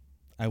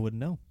I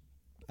wouldn't know.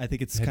 I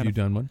think it's Have you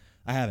done one?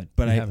 I haven't,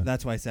 but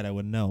that's why I said I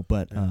wouldn't know.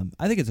 But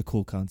I think it's a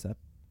cool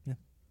concept. Yeah.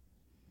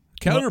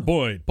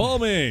 Counterpoint,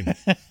 Balmain.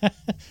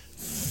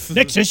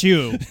 Next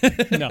issue.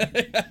 No.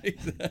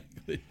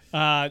 Exactly.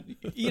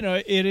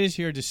 It is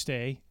here to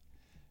stay.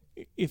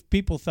 If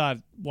people thought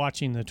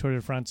watching the Tour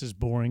de France is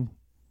boring,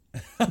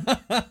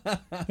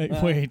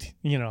 wait,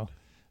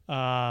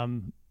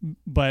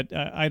 but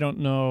I don't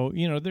know.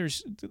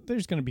 There's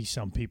going to be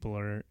some people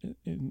are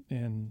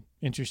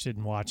interested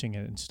in watching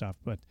it and stuff,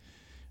 but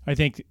I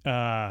think,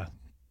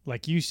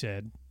 like you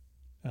said,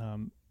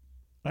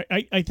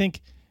 I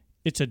think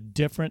it's a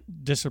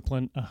different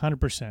discipline,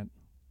 100%.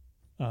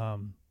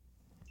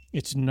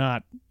 It's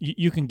not.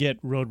 You can get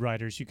road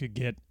riders. You could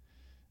get,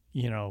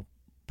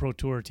 pro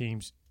tour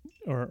teams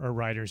or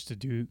riders to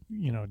do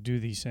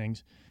these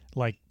things.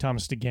 Like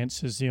Thomas de Gent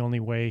says, the only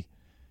way.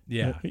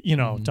 Yeah.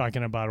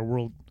 Talking about a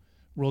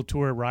world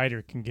tour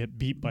rider can get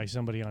beat by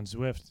somebody on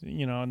Zwift.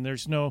 And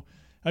there's no.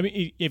 I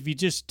mean, if you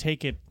just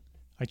take it.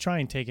 I try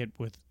and take it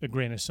with a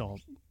grain of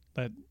salt.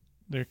 That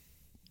they're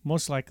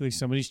most likely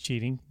somebody's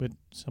cheating, but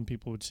some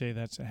people would say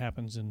that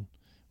happens in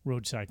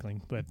road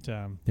cycling. But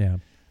I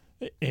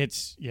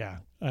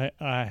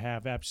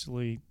have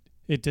absolutely.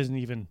 It doesn't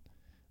even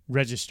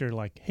register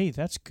like, hey,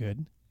 that's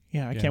good.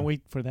 Yeah, I can't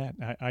wait for that.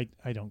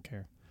 I don't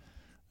care.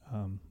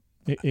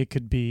 It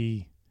could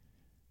be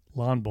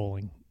lawn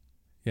bowling.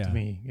 Yeah. To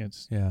me,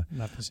 it's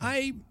not the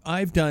same.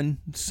 I've done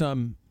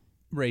some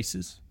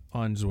races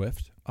on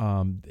Zwift.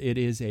 It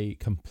is a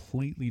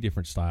completely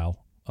different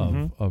style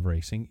of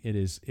racing. It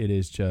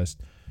is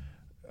just,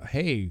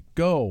 hey,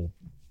 go.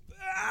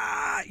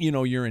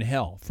 You're in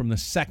hell from the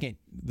second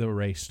the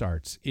race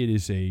starts. It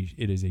is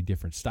a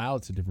different style.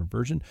 It's a different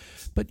version.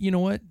 But you know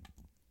what?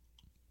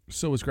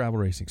 So is gravel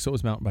racing. So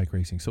is mountain bike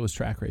racing. So is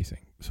track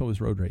racing. So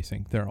is road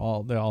racing. They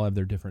all have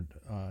their different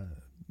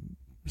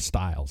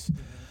styles.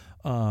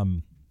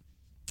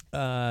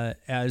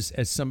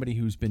 As somebody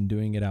who's been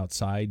doing it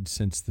outside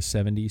since the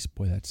 70s,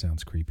 boy, that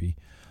sounds creepy.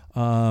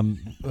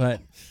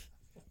 But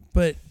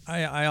But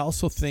I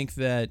also think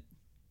that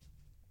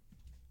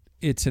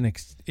it's going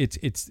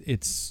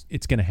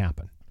to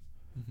happen.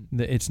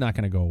 Mm-hmm. It's not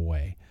going to go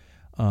away.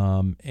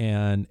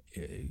 And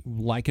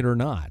like it or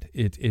not,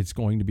 it's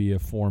going to be a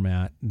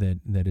format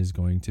that is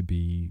going to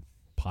be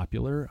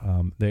popular.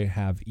 They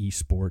have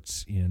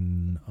esports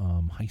in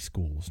high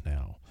schools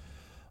now.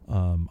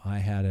 I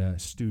had a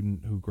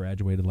student who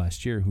graduated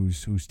last year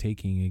who's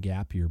taking a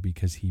gap year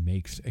because he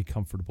makes a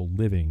comfortable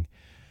living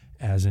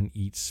as an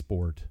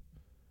esport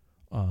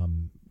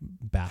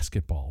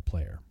basketball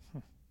player.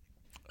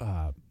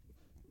 At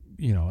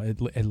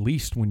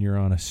least when you're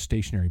on a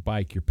stationary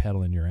bike, you're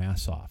pedaling your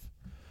ass off.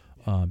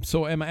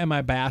 So am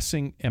I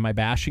bashing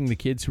the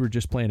kids who are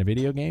just playing a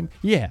video game?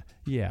 Yeah,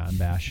 I'm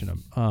bashing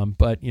them.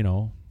 But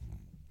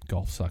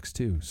golf sucks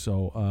too.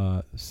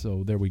 So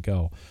there we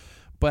go.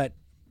 But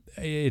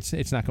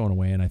it's not going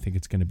away, and I think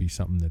it's going to be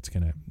something that's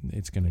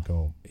going to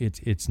go.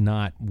 It's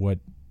not what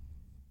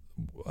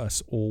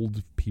us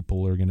old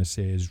people are going to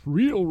say is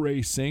real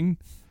racing,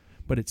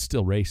 but it's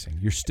still racing.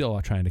 You're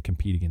still trying to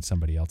compete against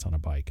somebody else on a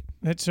bike.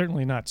 That's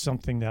certainly not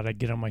something that I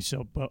get on my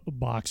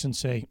soapbox and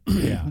say,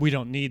 we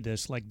don't need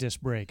this, like disc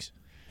brakes,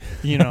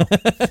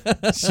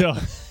 So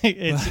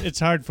it's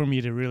hard for me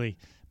to really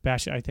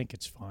bash it. I think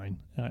it's fine,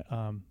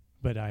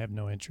 but I have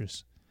no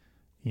interest,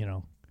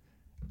 Yeah.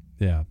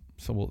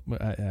 So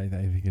I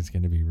think it's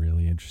going to be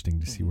really interesting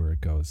to see where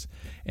it goes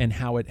and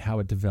how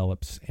it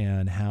develops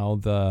and how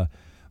the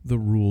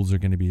rules are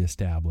going to be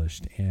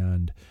established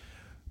and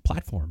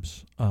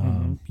platforms.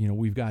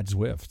 We've got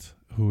Zwift,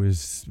 who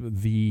is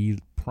the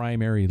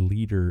primary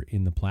leader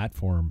in the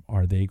platform.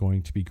 Are they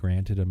going to be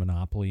granted a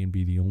monopoly and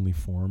be the only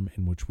form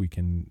in which we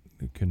can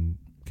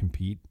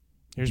compete?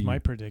 Here's my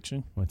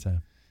prediction. What's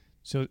that?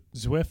 So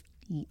Zwift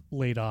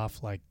laid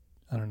off I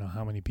don't know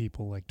how many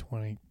people, like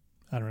 20.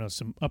 I don't know,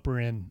 some upper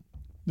end.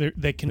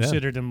 They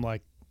considered them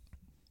like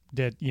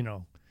dead,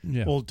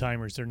 old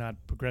timers. They're not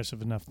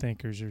progressive enough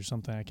thinkers or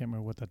something. I can't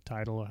remember what the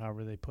title or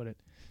however they put it.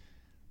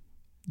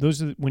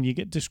 Those are when you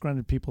get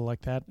disgruntled people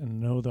like that and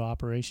know the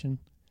operation,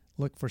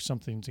 look for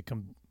something to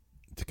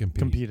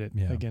compete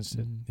against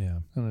it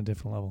on a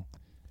different level.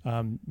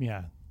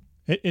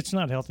 It's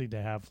not healthy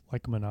to have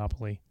like a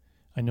monopoly.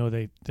 I know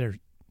they've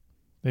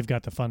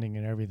got the funding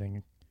and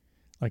everything,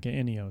 like an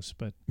Ineos,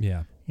 but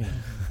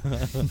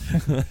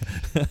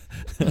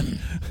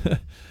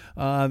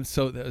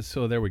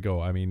So there we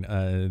go. I mean,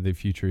 the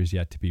future is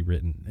yet to be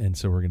written, and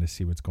so we're going to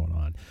see what's going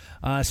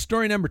on.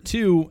 Story number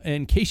 2,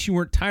 in case you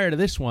weren't tired of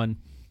this one,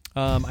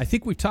 I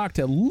think we've talked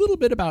a little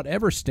bit about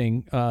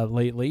Everesting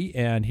lately,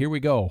 and here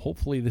we go.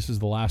 Hopefully this is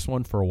the last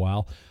one for a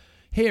while.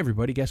 Hey,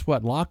 everybody, guess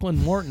what?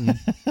 Lachlan Morton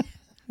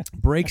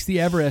breaks the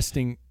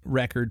Everesting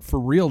record for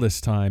real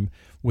this time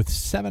with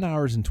 7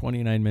 hours and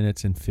 29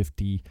 minutes and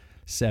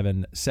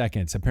 57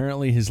 seconds.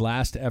 Apparently his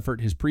last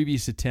effort, his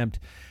previous attempt,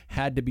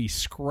 had to be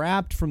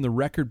scrapped from the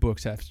record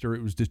books after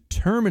it was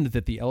determined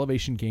that the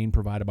elevation gain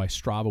provided by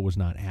Strava was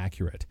not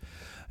accurate.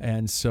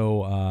 And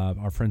so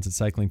our friends at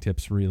Cycling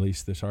Tips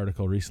released this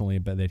article recently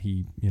about that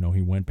he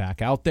went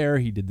back out there,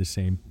 he did the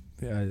same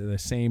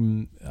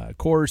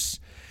course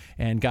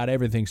and got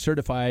everything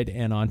certified,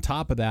 and on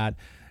top of that,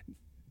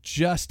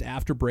 just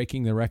after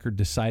breaking the record,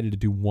 decided to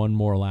do one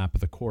more lap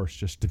of the course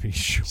just to be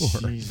sure.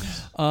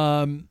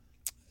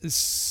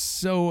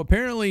 So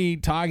apparently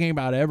talking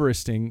about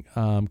Everesting,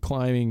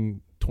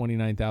 climbing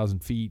 29,000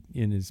 feet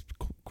in as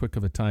quick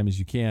of a time as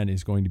you can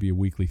is going to be a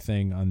weekly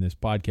thing on this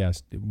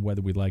podcast,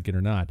 whether we like it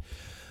or not.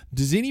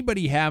 Does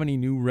anybody have any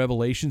new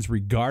revelations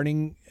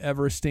regarding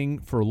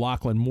Everesting for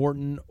Lachlan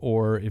Morton,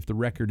 or if the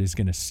record is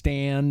going to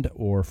stand,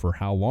 or for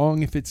how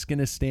long, if it's going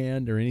to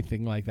stand, or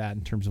anything like that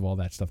in terms of all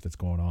that stuff that's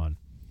going on?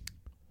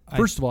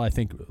 First of all, I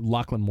think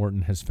Lachlan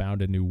Morton has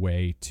found a new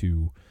way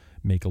to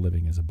make a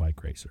living as a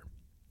bike racer.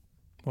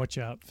 Watch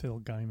out, Phil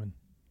Gaiman.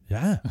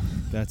 Yeah.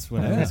 That's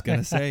what I was going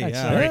to say.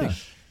 Yeah.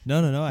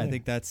 No. I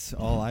think that's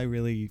all I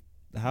really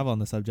have on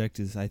the subject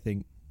is I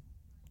think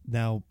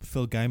now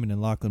Phil Gaiman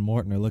and Lachlan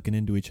Morton are looking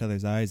into each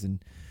other's eyes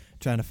and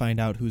trying to find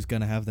out who's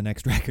going to have the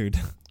next record.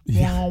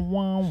 Yeah.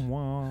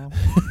 Wah.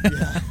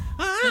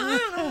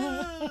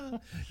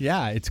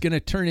 Yeah, it's going to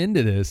turn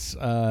into this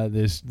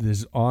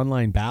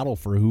online battle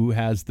for who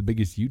has the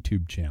biggest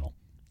YouTube channel.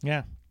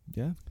 Yeah.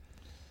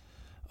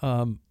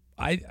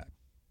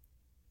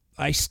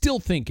 I still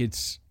think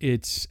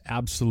it's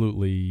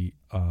absolutely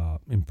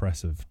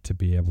impressive to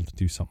be able to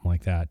do something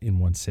like that in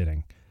one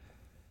sitting.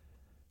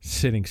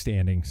 Sitting,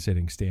 standing,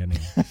 sitting, standing,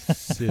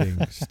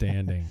 sitting,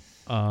 standing.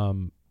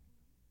 I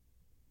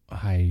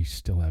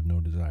still have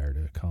no desire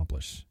to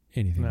accomplish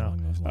anything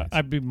along those lines.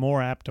 I'd be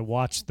more apt to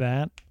watch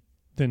that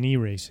than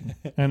e-racing,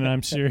 and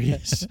I'm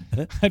serious.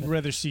 I'd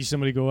rather see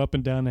somebody go up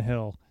and down a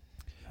hill.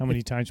 How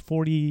many times?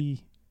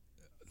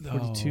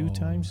 42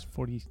 times?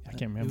 40? I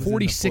can't remember.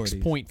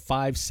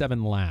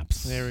 46.57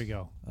 laps. There we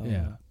go.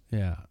 Yeah.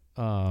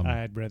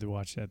 I'd rather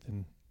watch that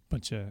than a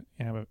bunch of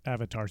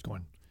avatars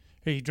going,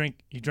 hey, you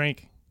drank.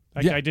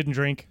 That guy didn't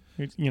drink.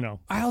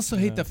 I also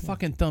hate the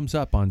fucking thumbs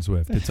up on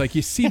Zwift. It's like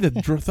you see the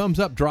thumbs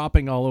up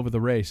dropping all over the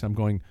race. I'm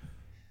going,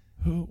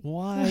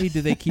 Why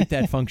do they keep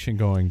that function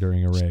going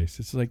during a race?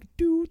 It's like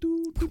do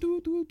do do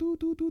do do do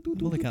do do do.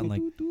 Well, they got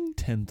like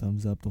 10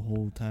 thumbs up the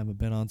whole time I've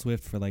been on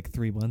Zwift for like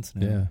 3 months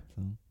now. Yeah.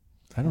 So.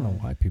 I don't know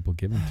why people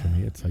give them to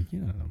me. It's like, you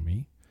don't know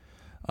me.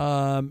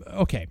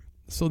 Okay.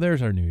 So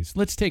there's our news.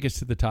 Let's take us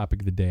to the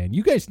topic of the day. And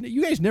you guys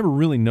never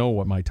really know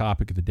what my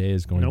topic of the day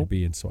is going to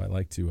be, and so I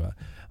like to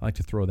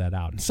throw that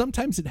out. And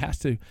sometimes it has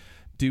to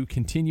do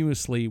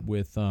continuously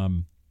with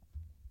you.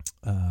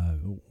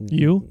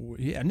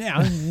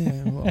 Yeah,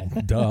 well,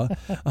 duh.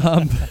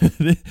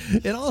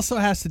 It also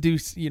has to do,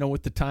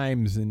 with the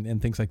times and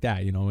things like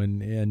that,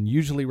 and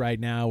usually right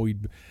now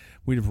we'd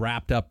have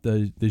wrapped up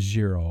the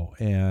Giro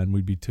and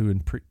we'd be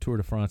doing Tour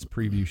de France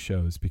preview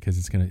shows because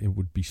it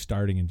would be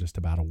starting in just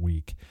about a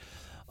week.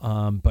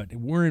 But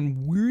we're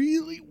in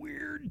really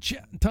weird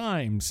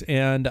times,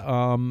 and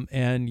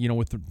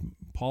with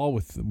Paul,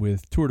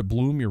 with Tour de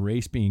Bloom, your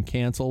race being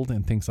canceled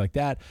and things like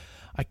that,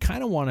 I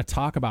kind of want to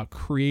talk about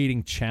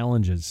creating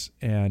challenges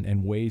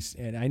and ways.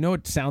 And I know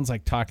it sounds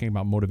like talking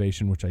about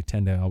motivation, which I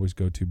tend to always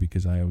go to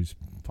because I always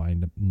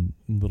find a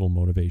little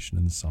motivation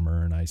in the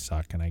summer, and I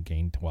suck and I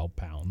gained 12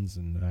 pounds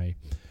and I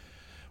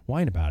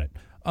whine about it.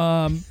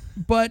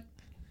 But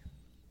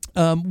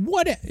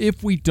what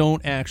if we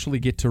don't actually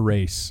get to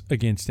race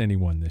against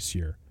anyone this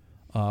year?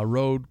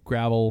 Road,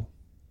 gravel,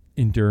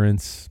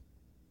 endurance,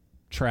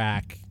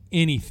 track,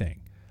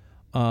 anything.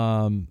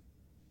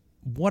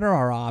 What are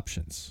our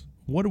options?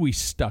 What are we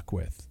stuck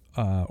with?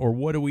 Or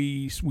what do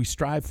we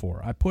strive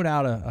for? I put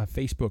out a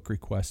Facebook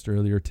request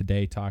earlier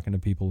today talking to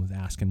people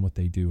asking what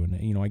they do.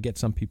 And, I get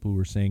some people who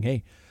are saying,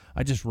 hey,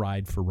 I just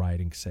ride for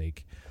riding's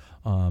sake.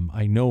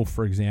 I know,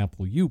 for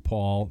example, you,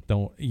 Paul,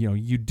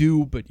 you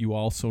do, but you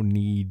also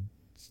need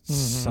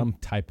some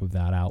type of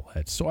that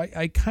outlet. So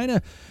I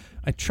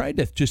tried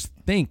to just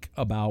think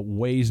about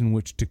ways in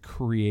which to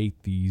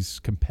create these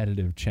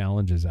competitive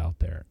challenges out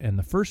there. And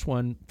the first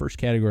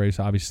category is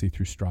obviously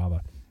through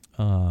Strava.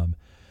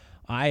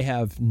 I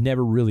have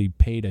never really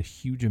paid a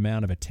huge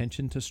amount of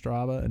attention to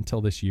Strava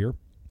until this year.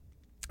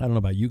 I don't know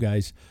about you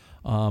guys.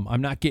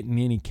 I'm not getting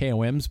any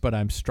KOMs, but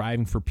I'm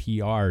striving for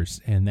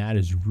PRs, and that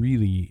is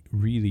really,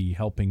 really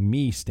helping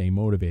me stay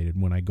motivated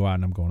when I go out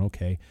and I'm going,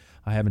 okay,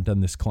 I haven't done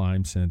this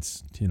climb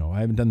since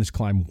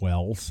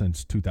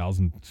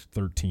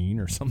 2013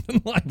 or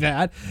something like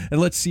that, and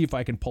let's see if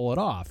I can pull it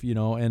off,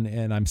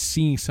 and I'm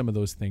seeing some of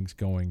those things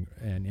going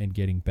and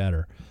getting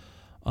better.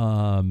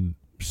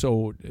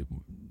 So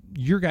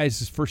your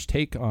guys' first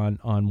take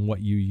on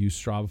what you use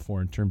Strava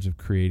for in terms of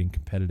creating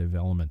competitive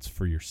elements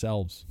for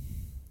yourselves?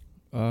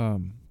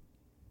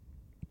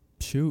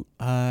 Shoot,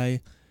 I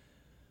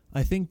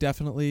think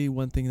definitely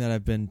one thing that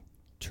I've been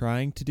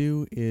trying to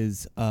do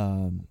is,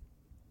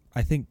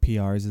 I think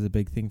PRs is a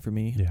big thing for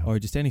me, or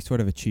just any sort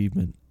of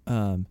achievement.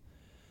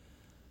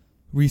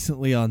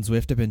 Recently on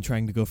Zwift, I've been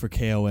trying to go for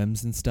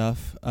KOMs and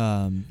stuff.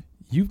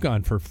 You've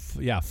gone for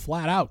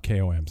flat out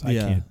KOMs. I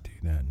can't do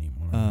that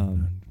anymore.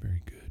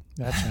 Very good.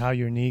 That's how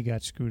your knee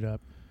got screwed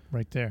up.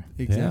 Right there.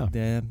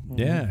 Exactly.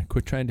 Yeah.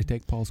 Quit trying to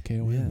take Paul's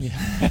KOMs.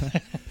 Yeah.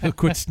 He'll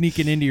quit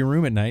sneaking into your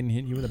room at night and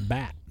hitting you with a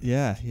bat.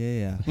 Yeah.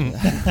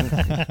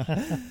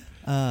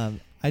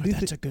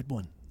 That's a good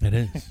one. It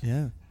is.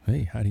 Yeah.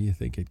 Hey, how do you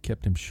think it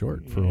kept him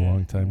short for a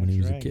long time when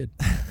he was a kid?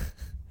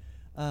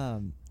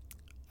 I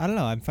don't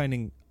know. I'm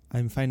finding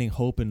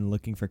hope in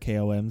looking for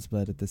KOMs,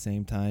 but at the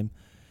same time,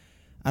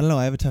 I don't know.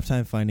 I have a tough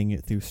time finding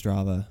it through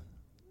Strava.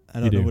 I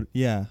don't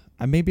know.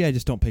 Maybe I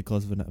just don't pay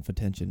close enough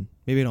attention.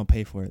 Maybe I don't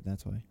pay for it.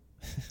 That's why.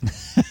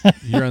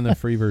 You're on the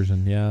free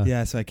version, yeah.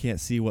 Yeah, so I can't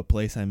see what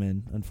place I'm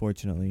in,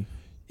 unfortunately.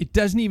 It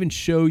doesn't even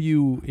show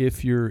you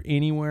if you're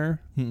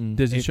anywhere.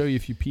 Does it show you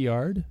if you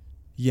PR'd?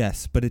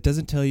 Yes, but it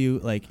doesn't tell you,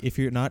 like, if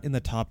you're not in the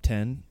top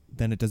 10,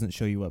 then it doesn't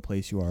show you what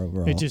place you are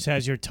overall. It just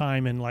has your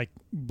time and, like,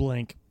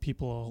 blank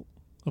people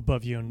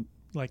above you, and,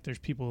 like, there's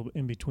people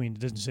in between. It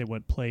doesn't say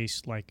what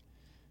place, like,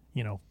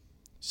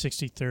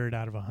 63rd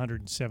out of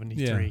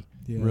 173.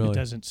 Yeah. Really? It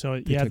doesn't. So,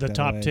 the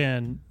top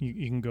 10,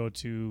 you can go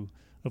to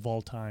of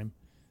all time,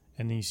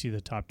 and then you see the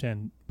top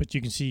 10. But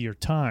you can see your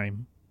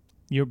time,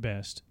 your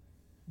best,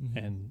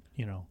 and,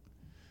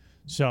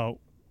 So,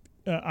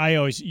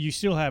 you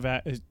still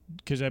have,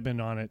 because I've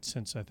been on it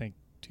since, I think,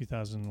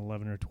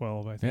 2011 or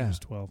 12. I think it was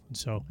 12. And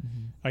so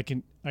I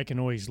can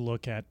always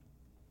look at,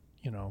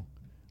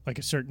 like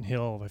a certain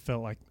hill. If I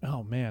felt like,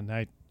 oh, man,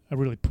 I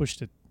really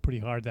pushed it pretty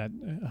hard.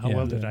 How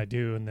well did I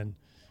do? And then,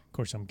 of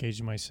course, I'm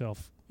gauging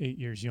myself 8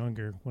 years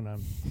younger when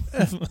I'm,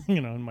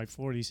 in my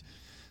 40s.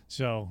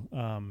 So,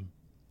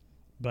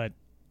 but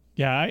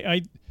yeah,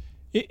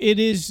 it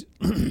is.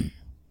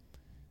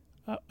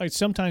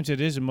 Sometimes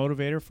it is a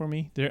motivator for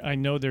me. I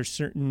know there's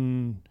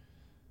certain,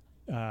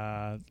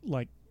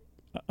 like,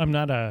 I'm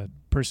not a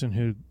person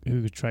who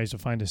tries to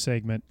find a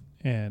segment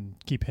and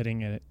keep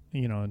hitting it,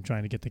 and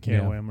trying to get the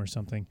KOM or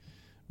something.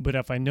 But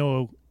if I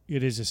know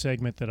it is a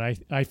segment that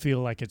I feel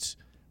like it's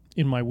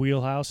in my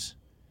wheelhouse,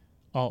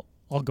 I'll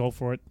go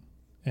for it,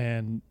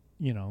 and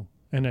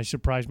and I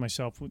surprised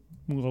myself.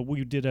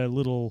 We did a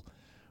little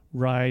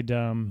ride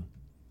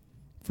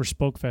for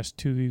Spokefest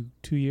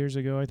two years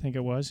ago, I think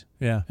it was.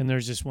 Yeah. And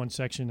there's this one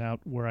section out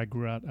where I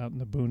grew out in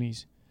the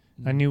boonies.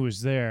 I knew it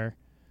was there,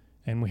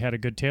 and we had a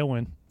good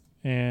tailwind,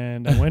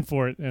 and I went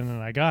for it, and then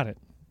I got it.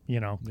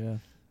 Yeah.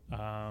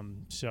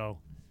 So,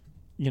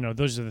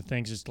 those are the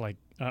things. It's like,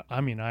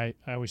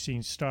 I was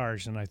seeing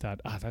stars, and I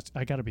thought,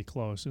 I got to be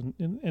close,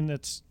 and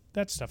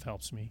that stuff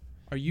helps me.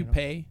 Are you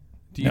pay?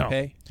 Do you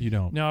pay? You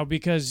don't. No,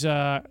 because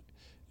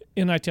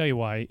and I tell you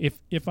why.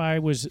 If I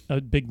was a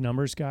big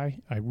numbers guy,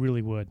 I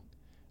really would.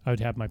 I would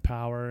have my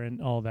power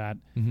and all that.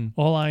 Mm-hmm.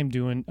 All I'm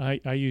doing,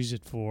 I use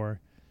it for,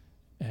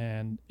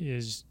 and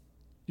is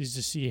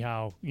to see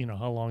how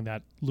how long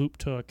that loop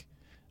took.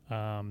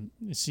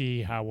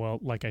 See how well,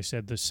 like I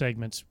said, the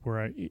segments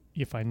where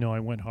if I know I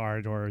went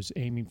hard or I was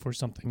aiming for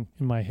something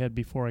in my head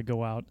before I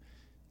go out,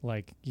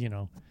 like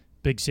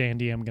Big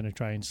Sandy, I'm going to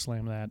try and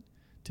slam that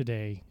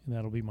today, and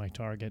that'll be my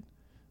target,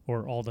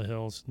 or all the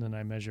hills, and then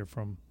I measure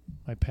from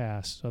my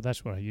pass. So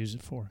that's what I use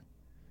it for.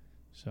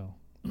 So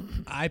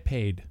I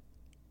paid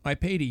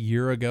a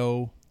year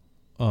ago,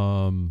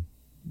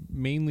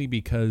 mainly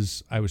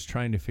because I was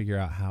trying to figure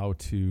out how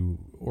to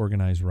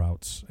organize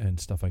routes and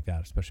stuff like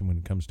that, especially when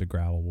it comes to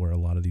gravel, where a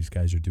lot of these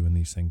guys are doing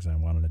these things, and I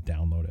wanted to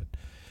download it.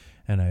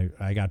 And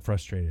I got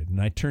frustrated, and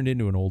I turned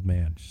into an old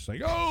man. Just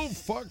like, oh,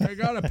 fuck, I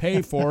got to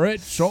pay for it.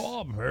 So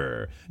I'm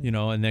here.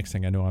 And next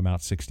thing I know, I'm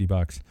out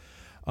 $60.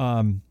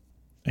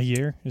 A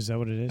year? Is that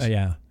what it is?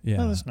 Yeah.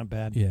 Oh, that's not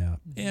bad. Yeah.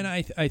 And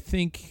I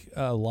think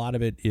a lot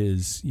of it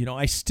is,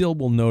 I still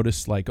will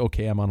notice, like,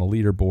 okay, I'm on a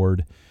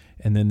leaderboard,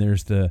 and then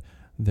there's the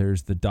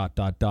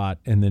dot,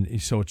 and then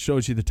so it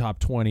shows you the top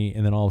 20,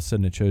 and then all of a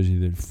sudden it shows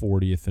you the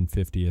 40th and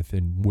 50th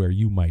and where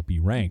you might be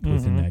ranked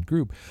within that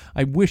group.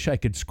 I wish I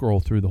could scroll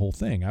through the whole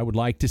thing. I would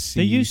like to see.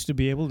 They used to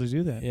be able to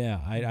do that.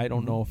 Yeah, I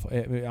don't know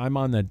if I'm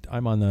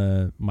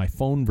on my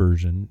phone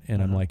version,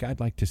 and I'm like, I'd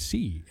like to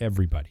see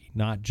everybody,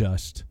 not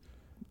just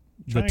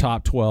the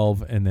top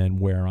 12 and then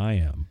where I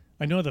am.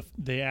 I know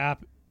the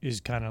app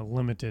is kind of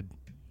limited.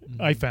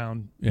 I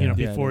found,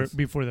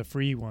 before the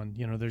free one,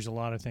 there's a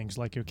lot of things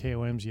like your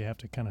KOMs, you have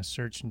to kind of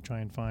search and try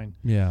and find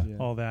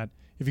all that.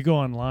 If you go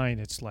online,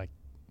 it's like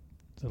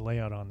the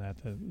layout on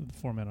that, the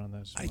format on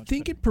that. I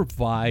think it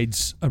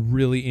provides a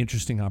really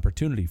interesting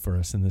opportunity for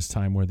us in this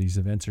time where these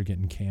events are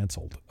getting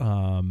canceled.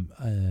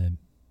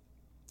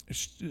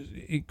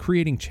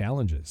 Creating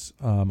challenges.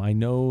 I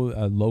know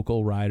a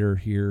local rider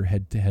here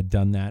had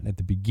done that at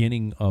the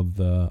beginning of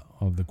the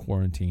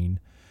quarantine,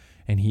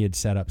 and he had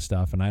set up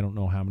stuff, and I don't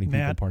know how many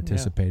people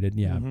participated.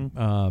 Yeah.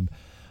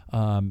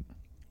 Mm-hmm.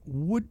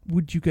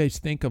 Would you guys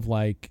think of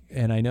like,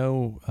 and I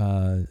know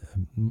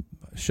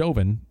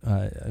Chauvin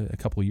a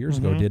couple of years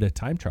ago did a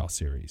time trial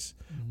series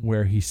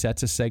where he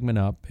sets a segment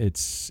up.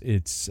 It's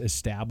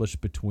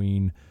established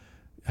between,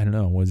 I don't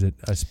know, was it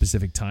a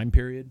specific time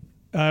period?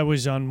 It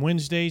was on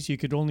Wednesdays. You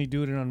could only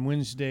do it on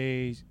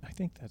Wednesdays. I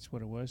think that's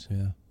what it was.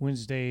 Yeah.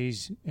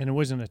 Wednesdays, and it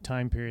wasn't a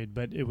time period,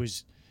 but it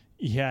was.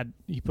 You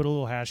put a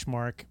little hash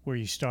mark where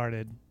you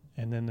started,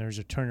 and then there's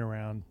a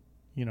turnaround,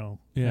 and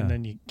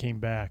then you came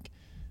back.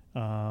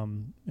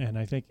 And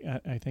I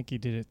think he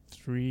did it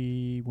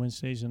 3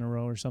 Wednesdays in a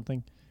row or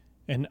something.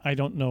 And I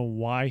don't know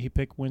why he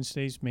picked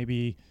Wednesdays.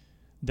 Maybe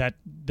that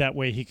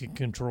way he could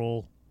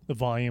control the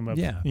volume of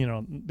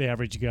the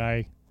average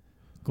guy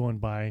going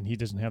by, and he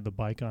doesn't have the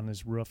bike on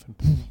his roof and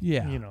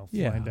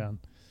flying down.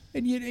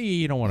 And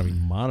you don't want to be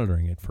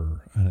monitoring it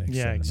for an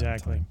extended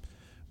amount of time.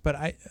 But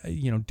I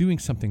doing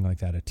something like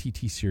that, a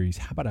TT series,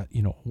 how about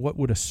what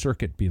would a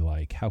circuit be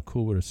like? How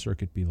cool would a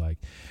circuit be like?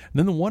 And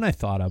then the one I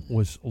thought of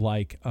was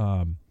like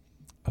a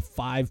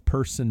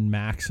 5-person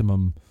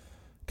maximum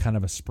kind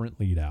of a sprint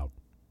lead out.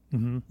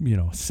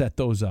 Mm-hmm. Set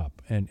those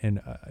up and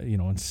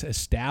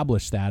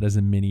establish that as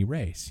a mini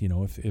race.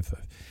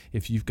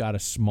 If you've got a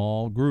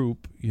small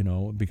group,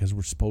 because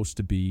we're supposed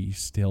to be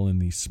still in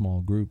these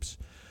small groups.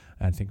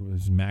 I think it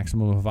was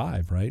maximum of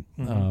 5, right?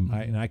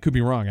 Mm-hmm. I could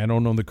be wrong. I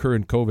don't know the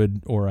current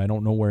COVID, or I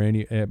don't know where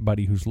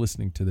anybody who's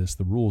listening to this,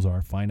 the rules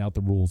are. Find out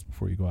the rules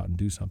before you go out and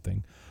do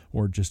something,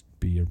 or just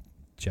be a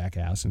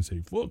jackass and say,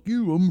 fuck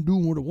you, I'm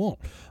doing what I want.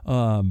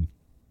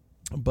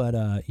 But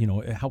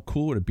how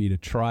cool would it be to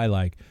try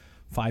like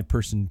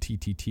 5-person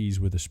TTTs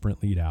with a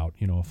sprint lead out,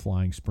 a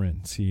flying sprint,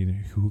 and see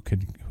who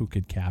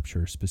could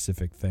capture a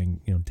specific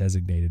thing,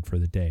 designated for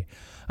the day.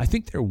 I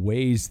think there are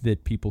ways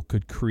that people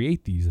could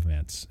create these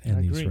events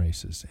and these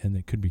races, and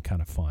it could be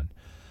kind of fun.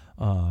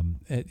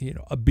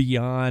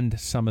 Beyond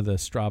some of the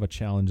Strava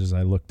challenges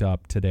I looked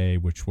up today,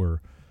 which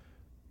were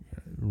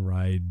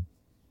ride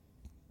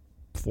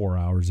 4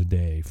 hours a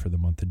day for the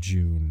month of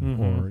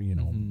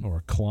June,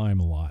 or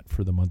climb a lot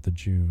for the month of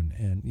June.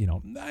 And,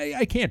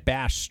 I can't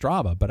bash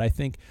Strava, but I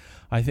think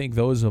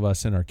those of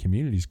us in our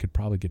communities could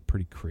probably get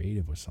pretty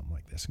creative with something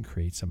like this and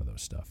create some of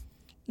those stuff.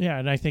 Yeah.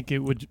 And I think it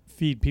would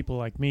feed people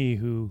like me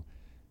who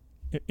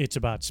it's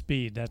about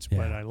speed. That's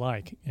what I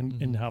like,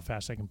 and how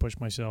fast I can push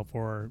myself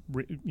or,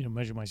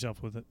 measure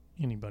myself with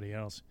anybody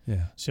else.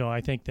 Yeah. So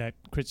I think that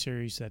crit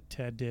series that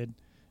Ted did,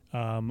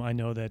 I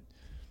know that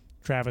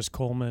Travis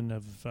Coleman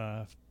of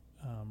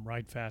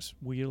Ride Fast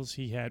wheels.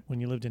 He had, when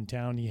you lived in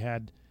town, he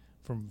had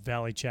from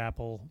Valley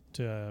Chapel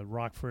to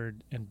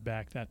Rockford and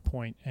back that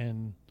point,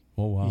 and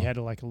he had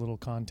a little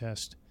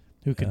contest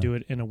who could do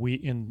it in a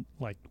week,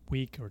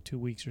 week or 2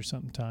 weeks or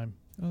something time.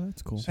 Oh,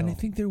 that's cool. So, and I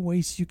think there are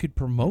ways you could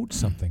promote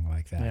something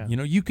like that. Yeah. You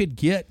know, you could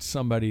get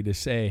somebody to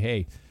say,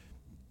 hey,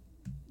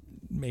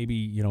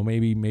 maybe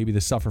the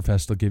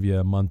Sufferfest will give you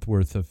a month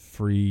worth of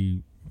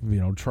free,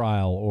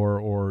 trial,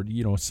 or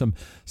some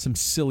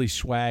silly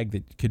swag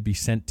that could be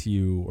sent to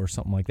you or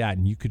something like that,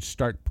 and you could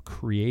start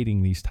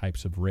creating these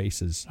types of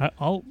races.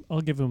 I'll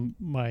give him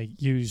my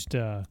used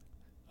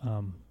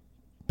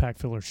pack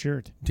filler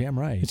shirt. Damn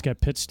right. It's got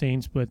pit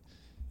stains, but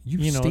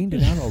you've stained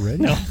it out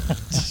already. No,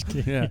 just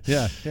kidding.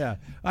 Yeah.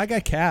 I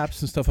got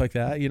caps and stuff like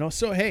that.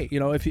 So hey,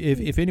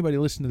 if anybody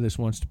listening to this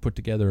wants to put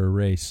together a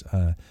race,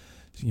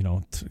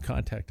 to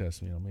contact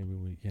us.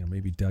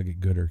 Maybe Doug at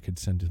Gooder could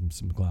send him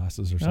some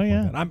glasses or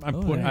something like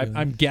that.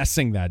 I'm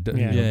guessing that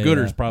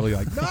Gooder's probably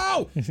like,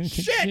 no,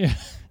 shit. Yeah.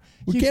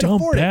 We you can't dumb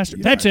afford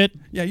bastard. it. That's it.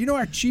 Yeah,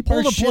 our cheap.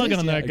 Pull the shit plug is.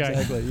 on that guy.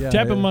 Exactly. Yeah,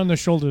 Tap him on the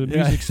shoulder. The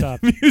music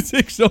stopped.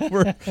 Music's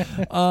over.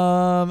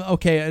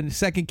 Okay, and the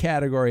second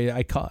category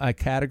I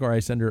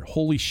categorized under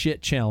holy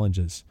shit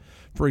challenges.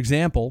 For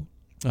example,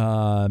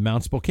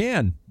 Mount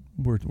Spokane.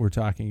 We're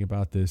talking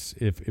about this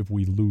if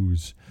we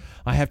lose.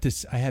 I have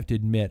to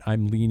admit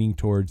I'm leaning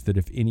towards that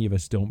if any of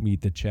us don't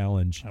meet the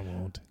challenge. I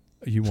won't.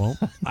 You won't?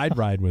 I'd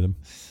ride with him.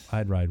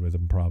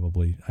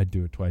 Probably. I'd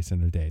do it twice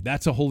in a day.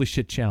 That's a holy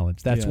shit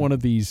challenge. That's one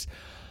of these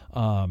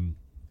Ted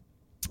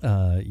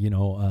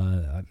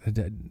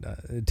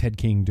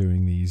King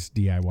doing these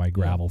DIY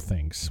gravel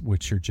things,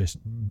 which are just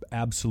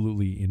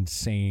absolutely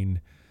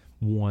insane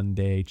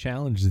one-day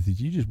challenges that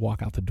you just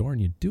walk out the door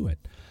and you do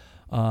it.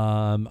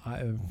 Like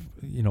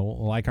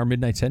our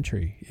Midnight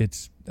Century,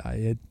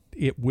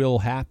 it will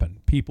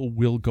happen. People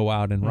will go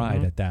out and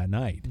ride at that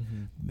night,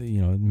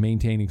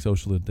 maintaining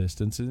social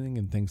distancing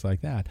and things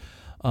like that.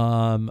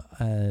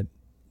 A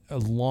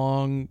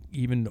long,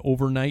 even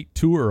overnight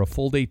tour, a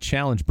full day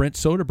challenge. Brent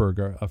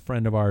Soderberg, a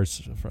friend of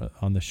ours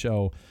on the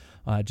show,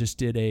 just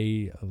did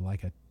a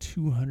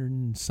 200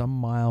 and some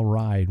mile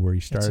ride where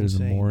he started in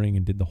the morning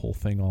and did the whole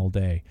thing all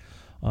day.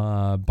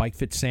 Bike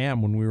Fit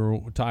Sam, when we were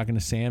talking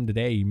to Sam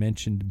today, he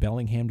mentioned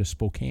Bellingham to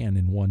Spokane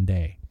in one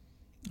day.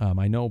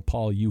 I know,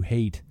 Paul, you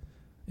hate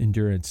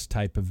endurance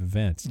type of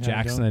events.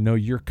 Jackson, I know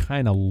you're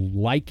kind of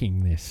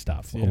liking this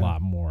stuff a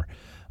lot more.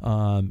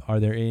 Are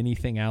there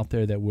anything out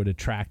there that would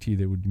attract you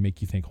that would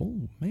make you think,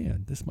 oh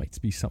man, this might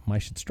be something I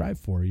should strive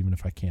for, even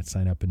if I can't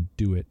sign up and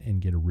do it and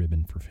get a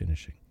ribbon for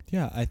finishing?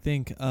 Yeah, I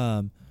think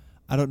I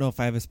don't know if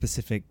I have a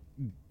specific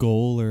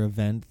goal or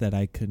event that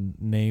I can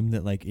name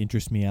that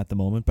interests me at the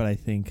moment, but I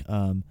think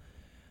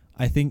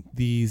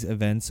these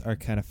events are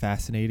kind of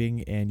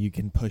fascinating, and you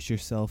can push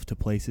yourself to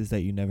places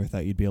that you never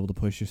thought you'd be able to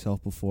push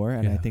yourself before,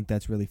 and I think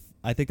that's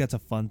a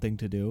fun thing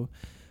to do.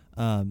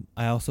 I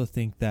also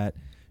think that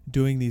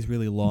doing these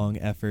really long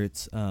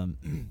efforts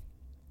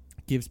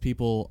gives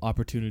people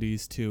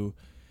opportunities to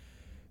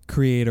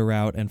create a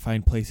route and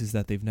find places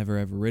that they've never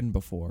ever ridden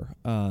before.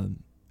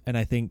 And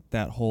I think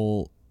that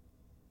whole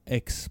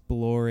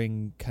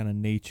exploring kind of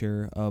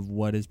nature of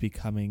what is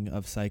becoming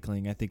of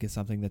cycling, I think is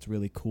something that's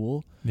really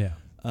cool. Yeah.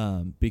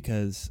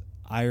 Because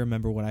I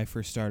remember when I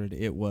first started,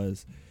 it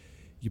was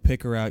you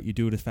pick a route, you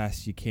do it as fast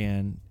as you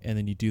can, and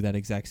then you do that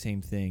exact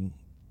same thing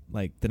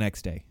the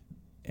next day.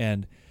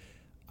 And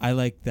I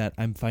like that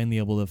I'm finally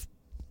able to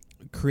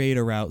create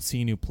a route,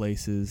 see new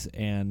places,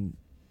 and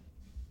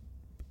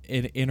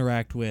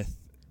interact with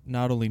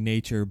not only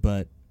nature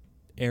but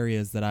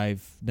areas that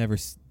I've never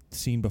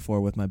seen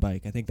before with my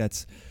bike. I think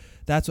that's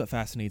what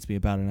fascinates me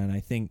about it, and I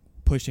think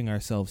pushing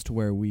ourselves to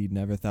where we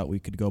never thought we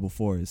could go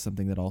before is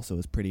something that also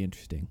is pretty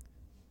interesting.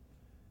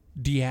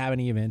 Do you have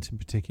any events in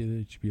particular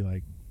that you'd be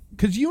like?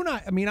 Because you and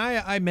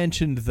I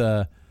mentioned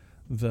the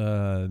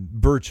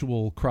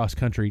virtual cross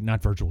country,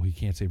 not virtual. You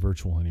can't say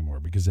virtual anymore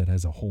because that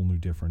has a whole new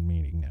different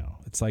meaning now.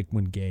 It's like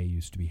when gay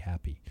used to be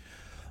happy.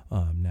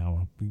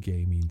 Now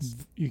gay means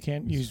you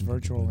can't use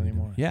virtual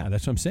anymore. Yeah,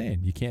 that's what I'm saying.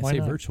 You can't say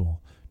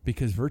virtual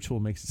because virtual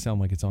makes it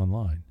sound like it's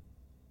online.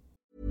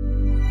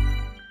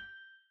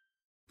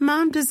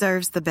 Mom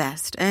deserves the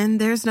best, and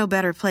there's no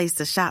better place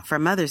to shop for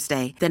Mother's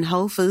Day than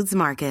Whole Foods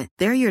Market.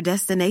 They're your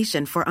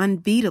destination for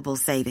unbeatable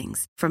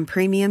savings, from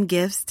premium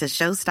gifts to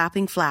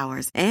show-stopping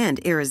flowers and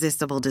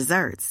irresistible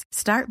desserts.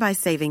 Start by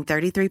saving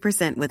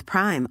 33% with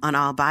Prime on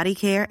all body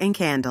care and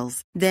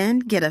candles. Then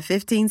get a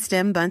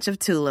 15-stem bunch of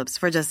tulips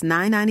for just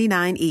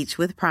 $9.99 each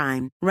with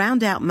Prime.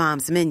 Round out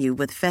Mom's menu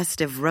with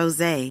festive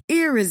rosé,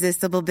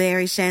 irresistible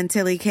berry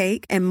chantilly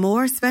cake, and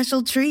more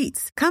special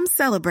treats. Come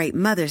celebrate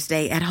Mother's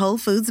Day at Whole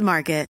Foods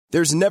Market.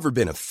 There's never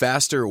been a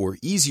faster or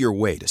easier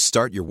way to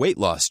start your weight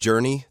loss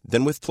journey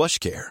than with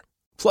PlushCare.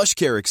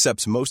 PlushCare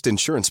accepts most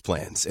insurance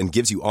plans and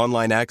gives you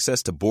online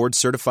access to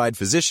board-certified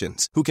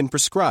physicians who can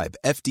prescribe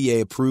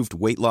FDA-approved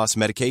weight loss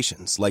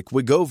medications like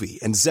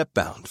Wegovy and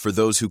Zepbound for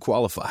those who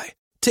qualify.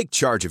 Take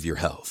charge of your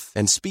health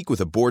and speak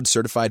with a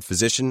board-certified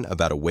physician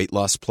about a weight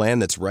loss plan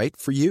that's right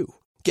for you.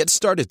 Get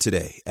started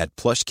today at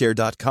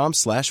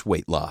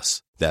plushcare.com/weight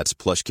loss. That's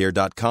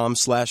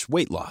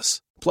plushcare.com/weight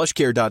loss.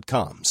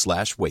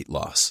 plushcare.com/weight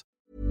loss.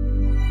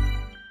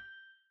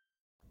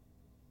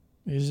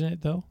 Isn't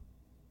it, though?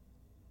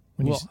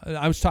 Well,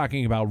 I was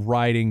talking about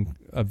riding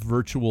a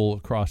virtual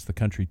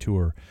across-the-country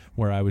tour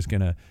where I was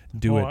going to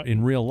do it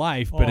in real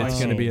life, but it's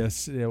going to be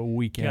a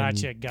weekend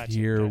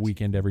here,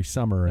 weekend every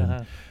summer.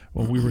 And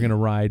we were going to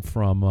ride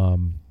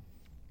from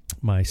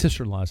my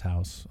sister-in-law's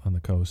house on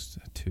the coast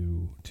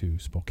to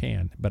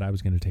Spokane, but I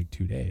was going to take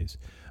 2 days.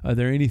 Are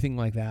there anything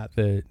like that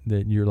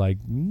you're like,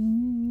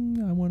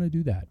 I want to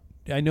do that?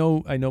 I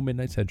know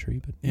Midnight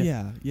Century, but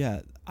yeah.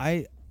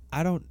 I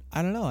don't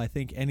know. I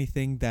think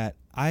anything that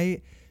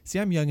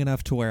I'm young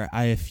enough to where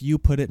if you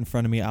put it in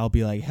front of me, I'll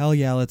be like, hell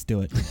yeah, let's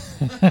do it.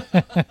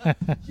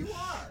 You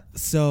are.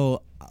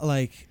 So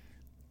like,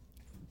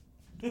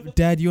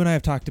 Dad, you and I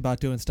have talked about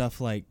doing stuff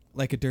like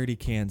a Dirty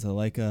Kansas,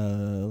 like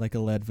a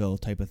Leadville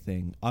type of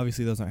thing.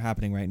 Obviously, those aren't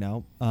happening right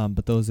now,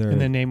 but those are.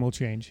 And the name will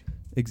change.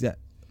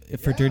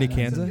 For Dirty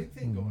Kansas. That's a big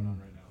thing going on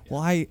right now.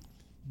 Well, I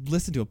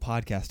listened to a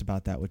podcast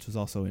about that, which was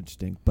also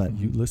interesting. But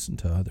you listen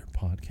to other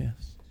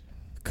podcasts?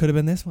 Could have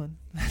been this one.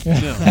 No,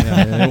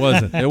 it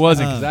wasn't. It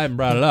wasn't because I haven't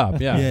brought it up.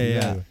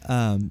 Yeah.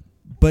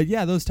 But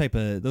yeah, those type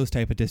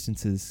of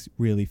distances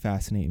really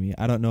fascinate me.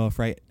 I don't know if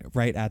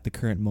right at the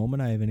current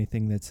moment I have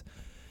anything that's.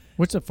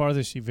 What's the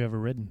farthest you've ever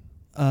ridden?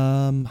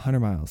 100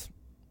 miles.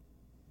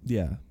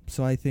 Yeah.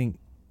 So I think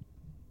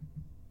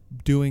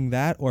doing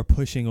that or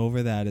pushing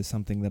over that is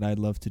something that I'd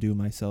love to do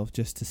myself,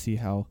 just to see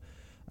how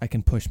I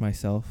can push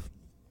myself.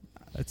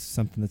 It's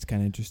something that's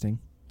kind of interesting.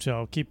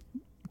 So keep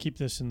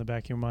this in the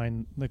back of your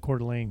mind. The Coeur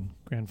d'Alene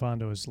Grand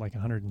Fondo is like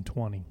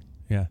 120.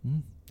 Yeah.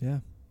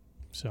 Yeah.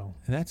 So.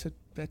 And that's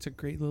a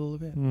great little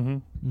event. Mm-hmm.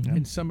 Mm-hmm.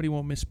 And somebody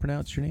won't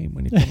mispronounce your name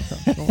when you come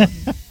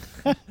across.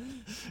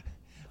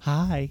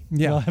 Hi.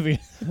 Yeah. We'll have a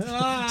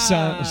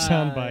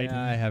sound bite.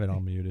 I have it all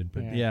muted,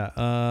 but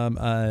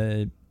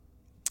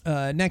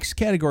next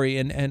category,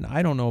 and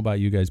I don't know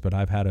about you guys, but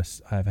I've had a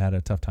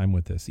tough time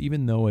with this,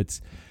 even though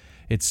it's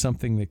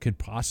something that could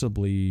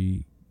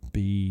possibly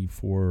be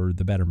for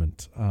the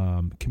betterment,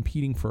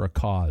 competing for a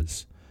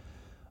cause,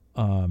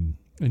 and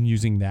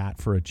using that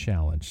for a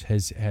challenge.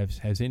 Has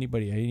any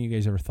of you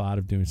guys ever thought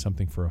of doing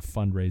something for a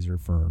fundraiser,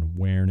 for an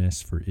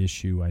awareness, for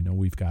issue? I know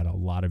we've got a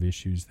lot of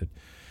issues that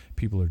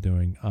people are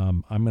doing.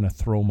 I'm going to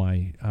throw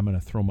my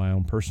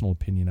own personal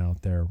opinion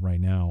out there right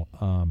now.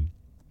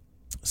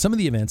 Some of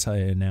the events I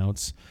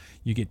announce,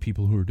 you get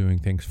people who are doing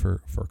things for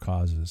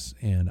causes,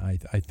 and I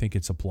think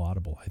it's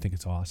applaudable. I think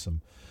it's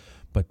awesome.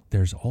 But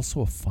there's also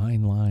a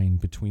fine line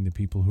between the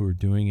people who are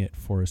doing it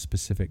for a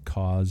specific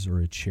cause or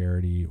a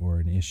charity or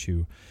an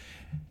issue.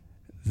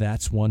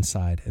 That's one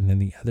side. And then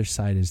the other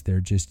side is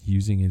they're just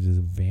using it as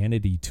a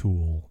vanity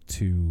tool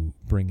to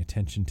bring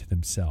attention to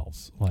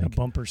themselves. Like a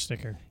bumper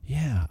sticker.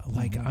 Yeah.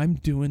 Like I'm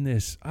doing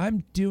this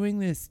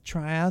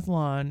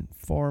triathlon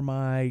for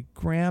my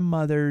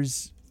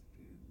grandmother's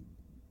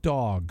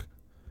dog.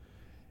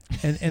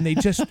 And they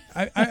just,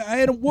 I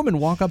had a woman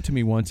walk up to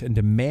me once and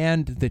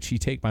demand that she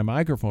take my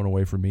microphone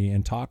away from me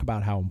and talk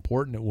about how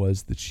important it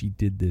was that she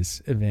did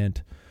this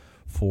event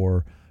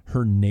for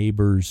her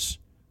neighbor's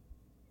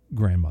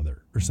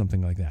grandmother or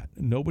something like that.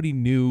 Nobody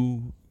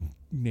knew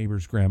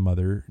neighbor's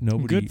grandmother.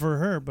 Nobody. Good for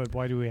her, but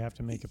why do we have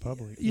to make it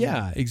public?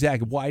 Yeah,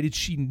 exactly. Why did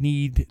she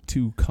need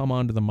to come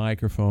onto the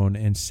microphone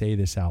and say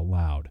this out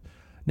loud?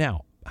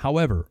 Now,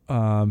 however,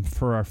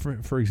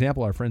 for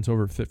example, our friends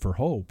over at Fit for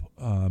Hope,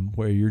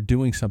 where you're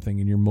doing something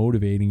and you're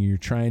motivating, you're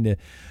trying to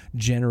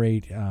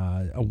generate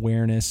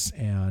awareness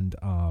and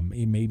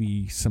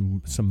maybe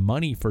some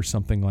money for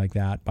something like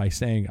that by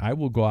saying, I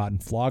will go out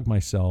and flog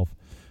myself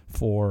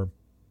for,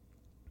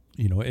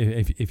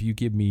 if you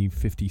give me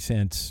 50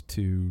 cents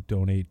to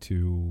donate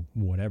to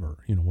whatever,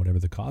 whatever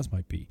the cause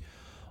might be.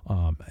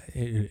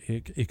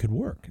 It could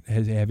work.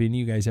 Have any of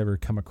you guys ever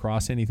come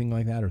across anything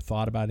like that or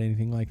thought about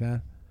anything like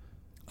that?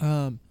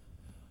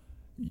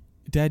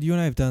 Dad, you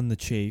and I have done the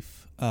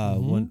Chafe,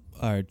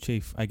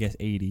 Chafe, I guess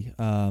 80,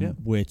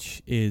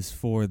 which is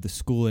for the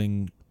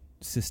schooling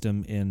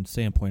system in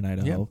Sandpoint,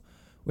 Idaho,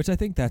 which I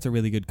think that's a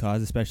really good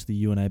cause, especially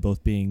you and I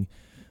both being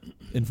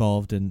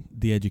involved in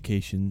the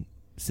education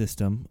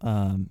system.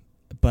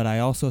 But I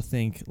also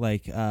think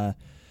at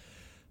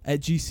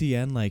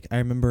GCN, I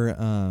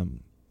remember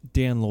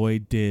Dan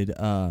Lloyd did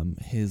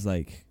his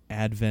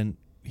Advent.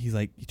 He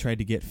tried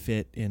to get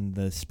fit in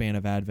the span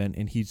of Advent,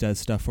 and he does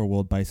stuff for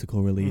World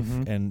Bicycle Relief.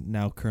 And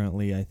now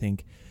currently, I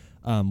think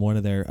another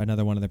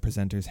one of the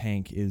presenters,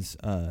 Hank, is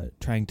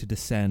trying to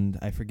descend.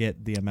 I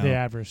forget the amount.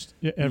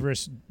 The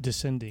Everest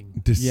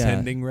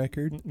descending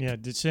record. Yeah,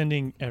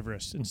 descending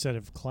Everest instead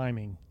of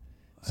climbing.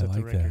 I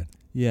like that.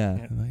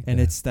 Yeah, and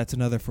that's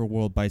another for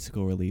World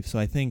Bicycle Relief. So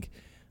I think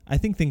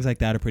things like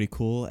that are pretty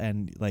cool,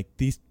 and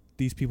these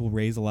people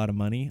raise a lot of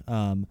money.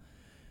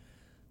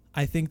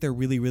 I think they're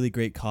really, really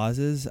great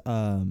causes.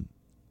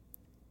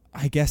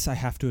 I guess I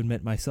have to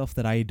admit myself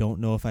that I don't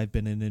know if I've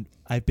been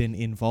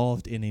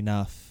involved in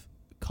enough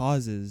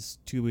causes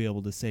to be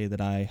able to say that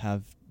I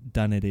have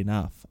done it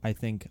enough. I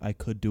think I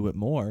could do it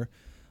more,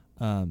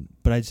 but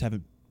I just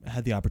haven't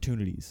had the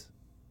opportunities.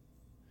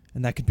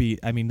 And that could be,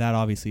 I mean, that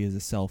obviously is a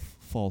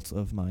self-fault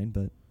of mine,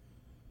 but...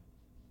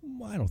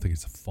 I don't think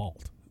it's a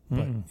fault,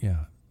 but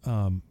yeah.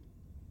 I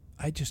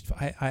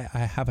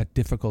have a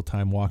difficult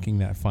time walking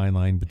that fine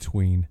line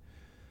between,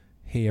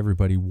 hey,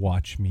 everybody,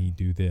 watch me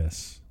do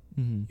this,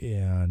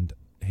 and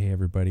hey,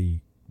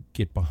 everybody,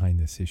 get behind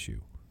this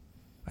issue.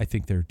 I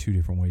think there are two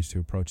different ways to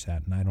approach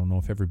that, and I don't know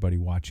if everybody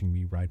watching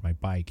me ride my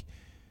bike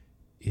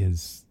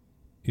is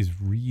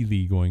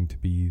really going to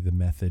be the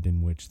method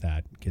in which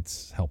that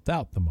gets helped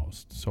out the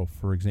most. So,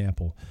 for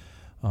example,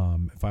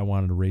 if I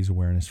wanted to raise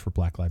awareness for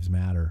Black Lives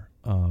Matter,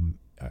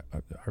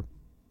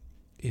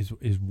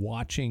 is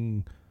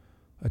watching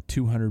a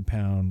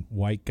 200-pound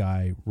white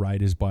guy ride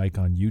his bike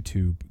on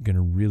YouTube going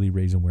to really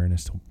raise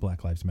awareness to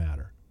Black Lives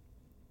Matter?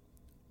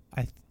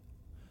 I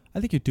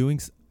think you're doing.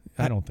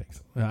 I don't think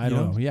so. I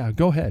don't know. Yeah,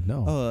 go ahead.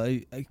 No. Oh,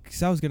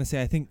 because I was gonna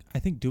say I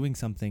think doing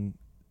something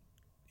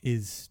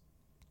is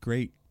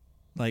great.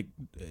 Like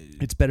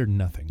it's better than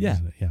nothing. Yeah.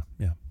 Isn't it?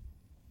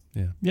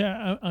 Yeah.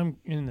 Yeah, I'm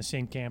in the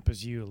same camp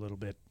as you a little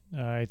bit.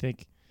 I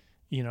think,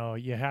 you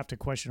have to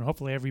question.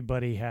 Hopefully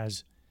everybody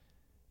has,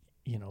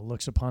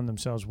 looks upon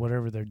themselves,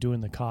 whatever they're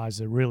doing, the cause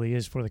that really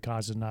is for the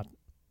cause and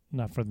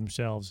not for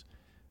themselves.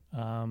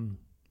 And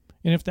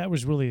if that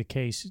was really the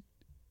case,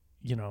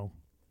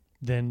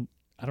 then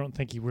I don't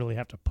think you really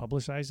have to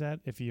publicize that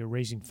if you're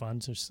raising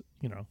funds, or,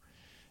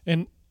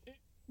 And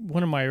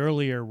one of my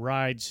earlier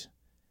rides,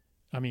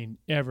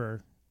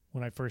 ever,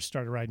 when I first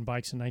started riding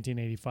bikes in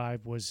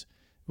 1985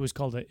 it was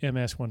called a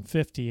MS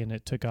 150, and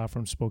it took off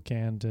from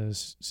Spokane to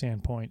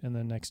Sandpoint, and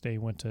the next day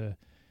went to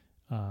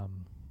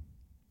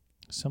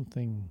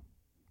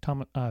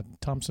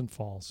Thompson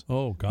Falls.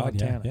 Oh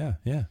God, Montana.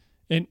 yeah.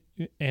 And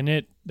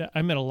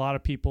I met a lot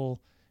of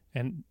people,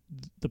 and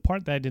the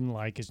part that I didn't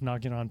like is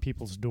knocking on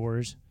people's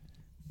doors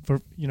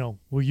for,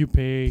 will you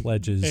pay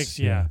pledges? X?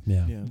 Yeah.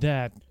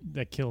 That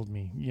killed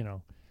me,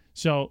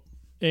 So.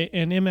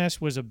 And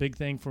MS was a big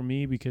thing for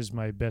me because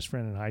my best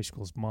friend in high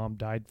school's mom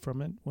died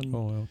from it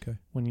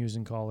when he was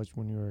in college,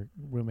 when we were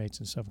roommates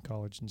and stuff in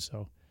college. And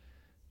so,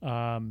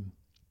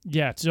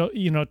 so,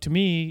 to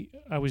me,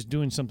 I was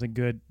doing something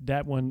good.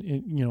 That one,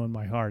 in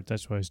my heart,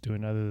 that's what I was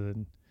doing, other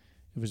than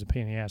it was a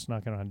pain in the ass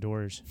knocking on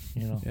doors,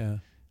 Yeah.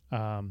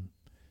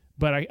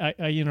 But I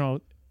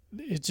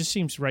it just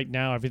seems right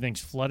now everything's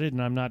flooded, and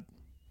I'm not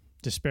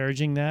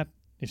disparaging that.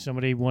 If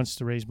somebody wants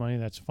to raise money,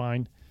 that's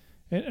fine.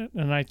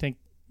 And I think,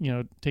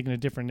 taking a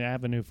different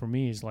avenue for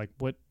me is like,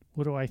 what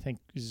do I think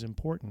is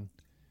important,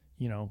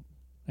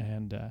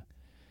 and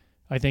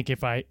I think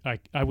if I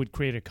would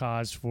create a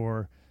cause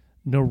for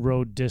no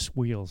road disc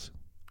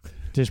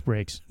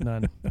brakes,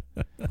 none.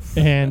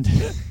 And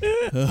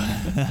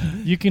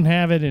you can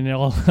have it in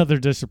all other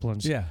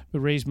disciplines. Yeah.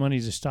 But raise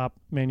money to stop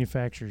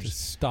manufacturers.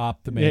 Just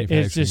stop the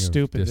manufacturing. It's just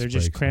stupid. They're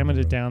just cramming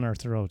it down our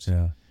throats.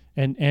 Yeah.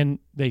 And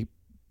they,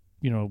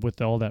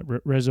 with all that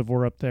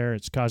reservoir up there,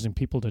 it's causing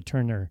people to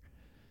turn their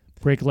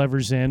brake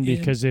levers in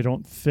because they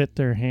don't fit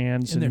their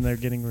hands and they're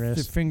getting wrist.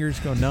 Their fingers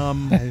go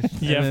numb. And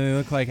they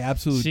look like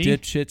absolute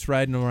dipshits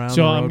riding around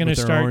the road with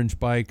their orange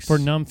bikes. For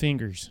numb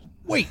fingers.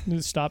 Wait.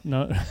 Stop.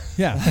 No.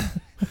 Yeah.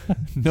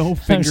 No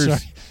fingers. I'm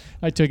sorry.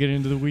 I took it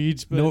into the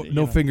weeds. But,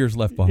 no fingers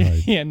left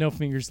behind. Yeah, no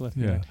fingers left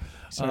behind.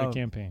 Start a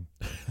campaign.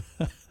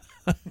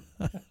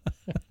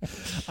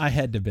 I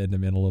had to bend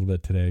them in a little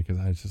bit today because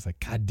I was just like,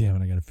 God damn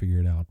it, I got to figure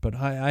it out. But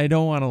I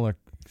don't want to look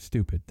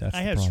stupid. That's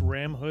I the have problem.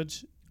 SRAM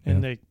hoods,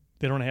 and they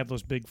don't have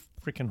those big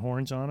freaking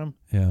horns on them.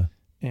 Yeah.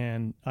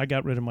 And I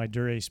got rid of my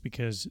Dura-Ace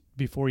because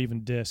before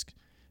even disc,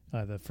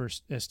 the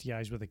first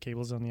STIs with the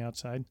cables on the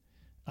outside,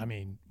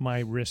 my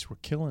wrists were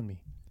killing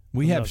me.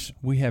 We have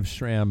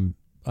SRAM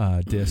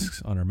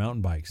discs on our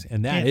mountain bikes,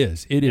 and it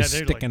is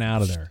sticking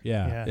out of there.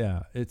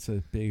 Yeah. It's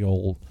a big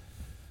old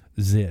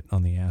zit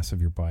on the ass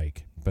of your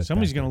bike. But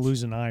somebody's going to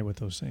lose an eye with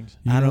those things.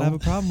 I don't have a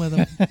problem with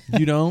them.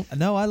 You don't?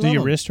 No, I love them. Do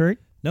your them. wrist hurt?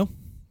 No.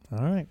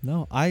 All right.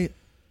 No, I'm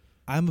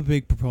a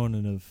big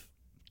proponent of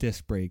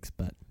disc brakes,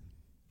 but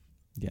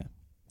yeah.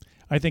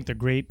 I think they're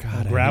great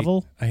on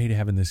gravel. I hate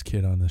having this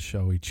kid on the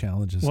show. He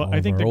challenges all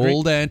of our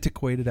old,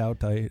 antiquated,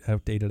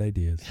 outdated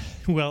ideas.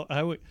 Well,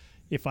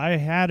 if I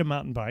had a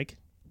mountain bike,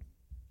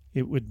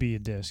 it would be a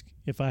disc.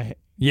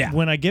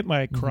 When I get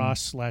my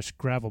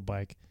cross/gravel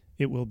bike,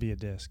 it will be a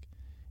disc.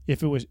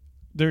 If it was,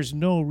 there's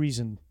no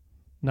reason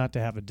not to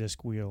have a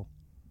disc wheel,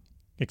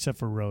 except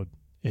for road.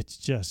 It's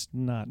just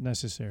not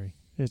necessary.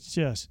 It's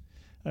just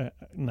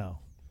no.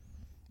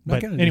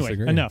 But anyway,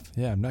 disagree. Enough.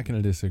 Yeah, I'm not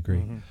going to disagree.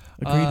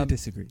 Mm-hmm. Agree to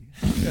disagree.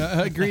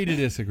 Agree to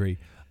disagree.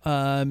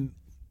 How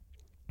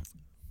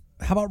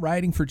about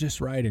riding for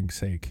just riding's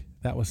sake?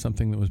 That was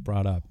something that was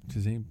brought up.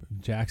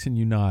 Jackson,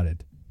 you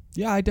nodded.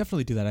 Yeah, I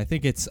definitely do that. I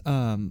think it's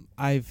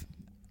I've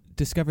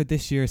discovered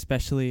this year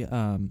especially,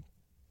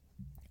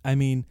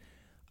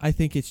 I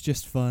think it's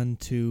just fun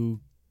to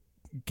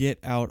get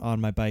out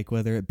on my bike,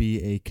 whether it be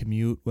a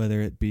commute,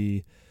 whether it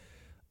be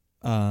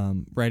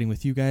riding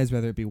with you guys,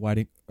 whether it be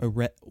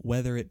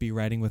whether it be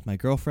riding with my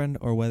girlfriend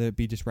or whether it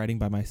be just riding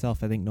by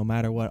myself. I think no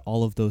matter what,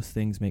 all of those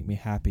things make me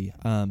happy.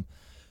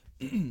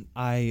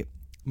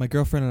 My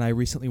girlfriend and I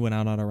recently went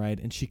out on a ride,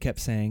 and she kept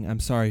saying, "I'm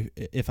sorry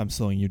if I'm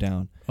slowing you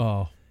down."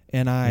 Oh,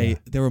 and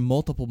there were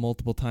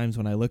multiple times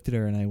when I looked at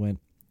her and I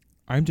went,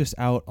 "I'm just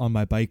out on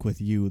my bike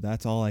with you.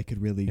 That's all I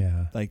could really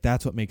like.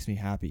 That's what makes me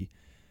happy."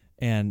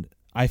 And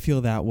I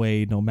feel that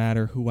way no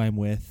matter who I'm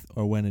with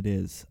or when it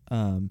is.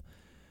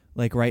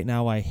 Like right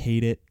now, I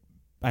hate it.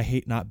 I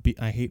hate not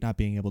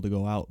being able to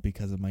go out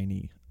because of my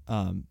knee.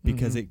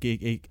 Because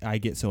I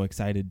get so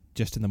excited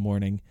just in the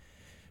morning,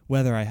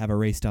 whether I have a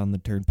race down the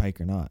turnpike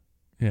or not.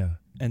 Yeah.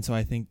 And so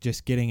I think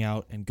just getting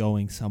out and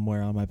going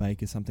somewhere on my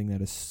bike is something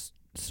that is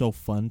so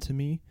fun to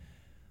me.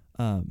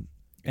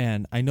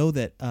 And I know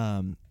that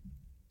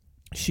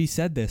she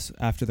said this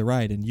after the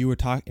ride, and you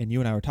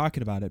and I were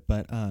talking about it.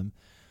 But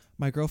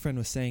my girlfriend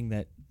was saying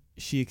that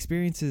she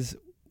experiences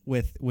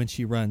when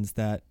she runs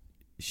that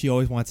she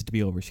always wants it to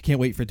be over. She can't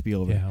wait for it to be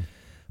over. Yeah.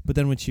 But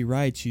then when she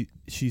rides,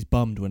 she's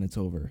bummed when it's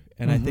over.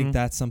 And I think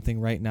that's something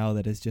right now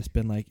that has just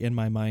been like in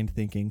my mind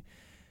thinking,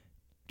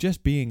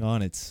 just being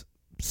on it's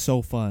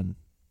so fun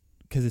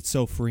because it's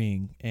so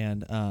freeing.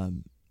 And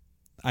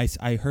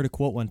I heard a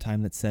quote one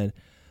time that said,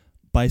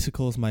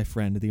 "Bicycle is my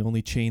friend, the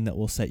only chain that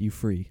will set you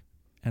free."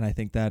 And I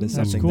think that is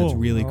something that's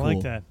really cool. I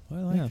like that. I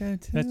like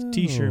that too. That's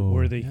T-shirt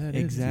worthy.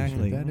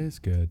 Exactly. That is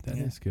good. That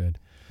is good.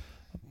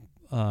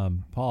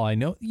 Paul, I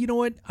know. You know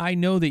what? I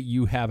know that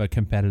you have a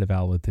competitive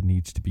outlet that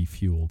needs to be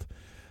fueled.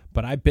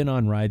 But I've been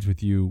on rides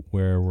with you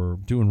where we're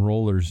doing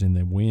rollers in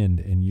the wind,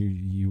 and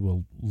you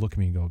will look at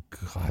me and go,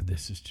 "God,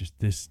 this is just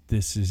this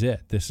is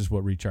it. This is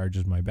what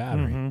recharges my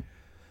battery."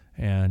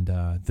 And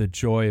the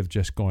joy of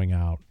just going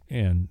out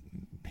and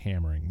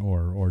hammering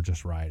or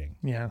just riding.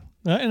 Yeah,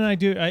 and I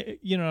do.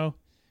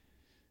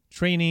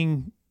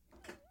 Training.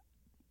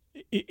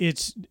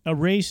 It's a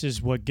race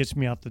is what gets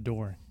me out the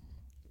door.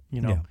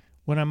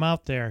 When I'm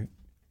out there,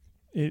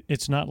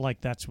 it's not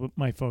like that's what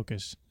my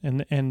focus.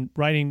 And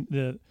riding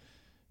the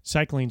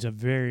cycling's a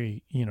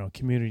very,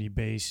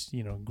 community-based,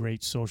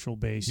 great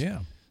social-based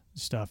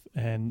stuff.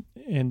 And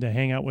to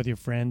hang out with your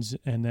friends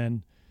and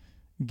then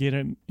get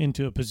them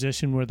into a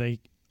position where they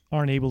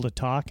aren't able to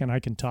talk and I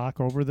can talk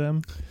over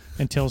them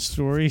and tell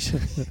stories,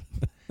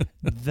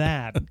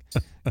 that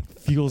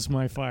fuels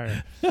my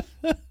fire.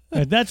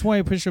 And that's why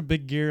I push a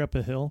big gear up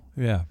a hill.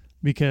 Yeah.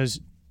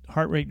 Because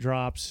heart rate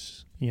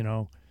drops,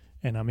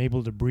 and I'm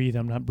able to breathe.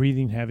 I'm not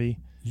breathing heavy.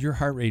 Your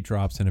heart rate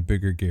drops in a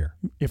bigger gear.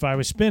 If I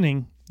was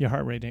spinning, your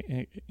heart rate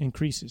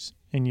increases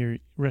and your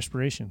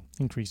respiration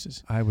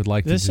increases. I would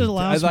like this to.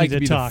 Allows I'd like me to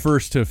be talk. the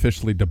first to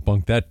officially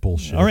debunk that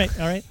bullshit. All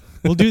right.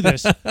 We'll do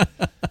this.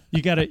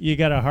 You got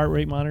a heart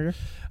rate monitor?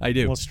 I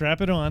do. Well,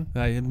 strap it on.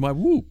 My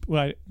whoop.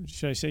 Well,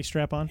 should I say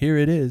strap on? Here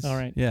it is. All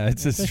right. Yeah,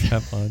 it's a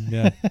strap on.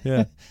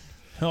 Yeah.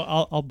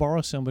 I'll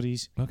borrow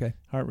somebody's okay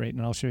heart rate,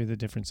 and I'll show you the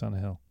difference on a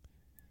hill.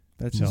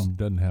 That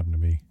doesn't happen to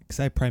me.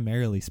 Because I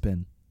primarily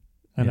spin.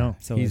 I know.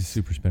 So he's a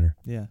super spinner.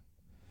 Yeah.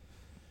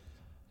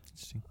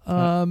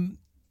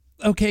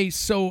 Okay,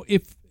 so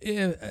if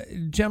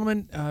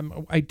gentlemen,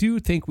 I do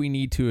think we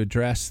need to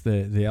address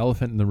the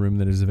elephant in the room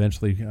that is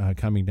eventually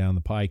coming down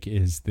the pike.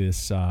 Is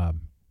this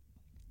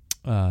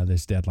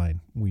this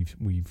deadline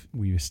we've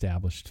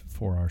established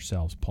for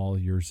ourselves? Paul,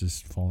 yours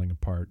is falling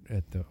apart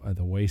at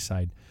the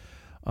wayside.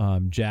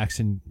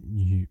 Jackson,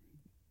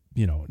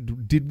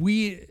 did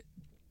we?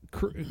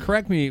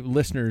 Correct me,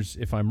 listeners,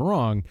 if I'm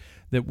wrong,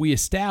 that we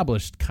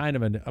established kind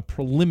of a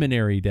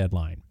preliminary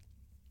deadline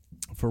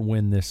for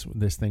when this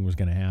thing was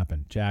going to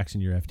happen.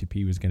 Jackson, your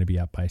FTP was going to be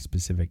up by a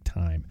specific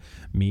time.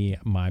 Me,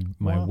 my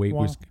weight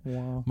was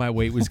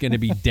going to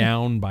be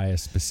down by a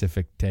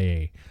specific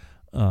day.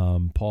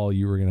 Paul,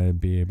 you were going to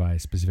be by a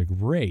specific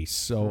race.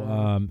 So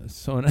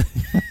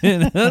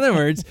in other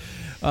words,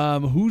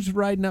 who's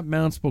riding up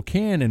Mount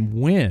Spokane and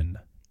when?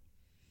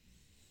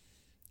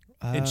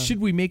 And should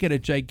we make it a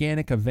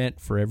gigantic event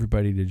for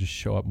everybody to just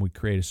show up, and we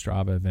create a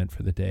Strava event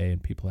for the day,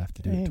 and people have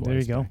to do it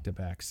twice back to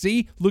back?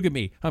 See, look at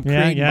me. I'm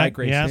creating bike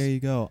races. There you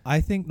go.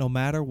 I think no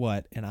matter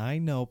what, and I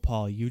know,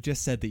 Paul, you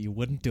just said that you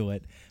wouldn't do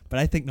it, but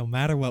I think no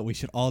matter what, we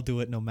should all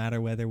do it, no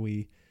matter whether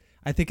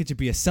I think it should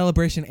be a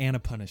celebration and a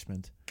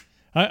punishment.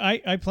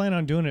 I plan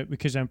on doing it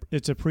because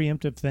it's a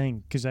preemptive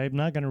thing, because I'm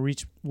not going to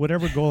reach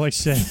whatever goal I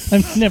set.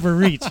 I've never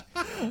reached.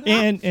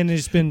 And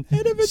it's been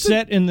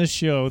set in the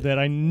show that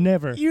I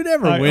never. You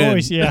never win.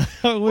 I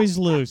always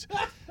lose.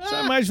 So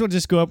I might as well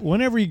just go up.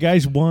 Whenever you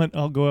guys want,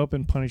 I'll go up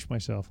and punish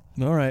myself.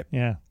 All right.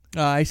 Yeah.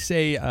 I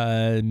say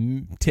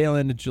tail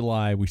end of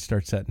July we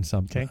start setting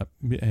something up,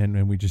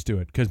 and we just do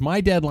it. Because my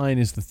deadline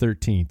is the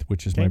 13th,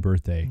 which is my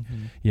birthday.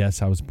 Mm-hmm.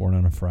 Yes, I was born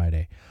on a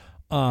Friday.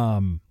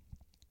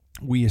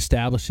 We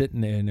establish it,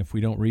 and if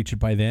we don't reach it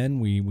by then,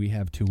 we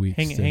have 2 weeks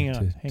hang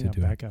on,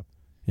 do back it. up.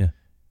 Yeah.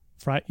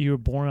 You were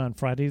born on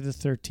Friday the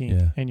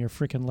 13th, and you're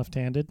freaking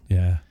left-handed?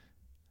 Yeah.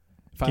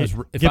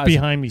 Get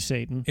behind me,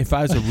 Satan. If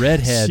I was a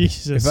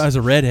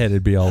redhead,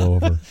 it'd be all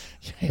over.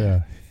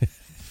 Yeah.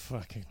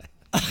 Fucking.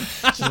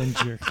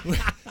 Ginger.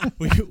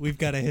 We've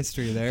got a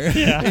history there.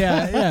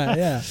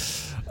 yeah.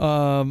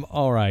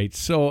 All right.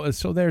 So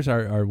there's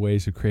our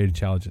ways of creating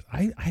challenges.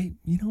 I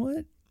you know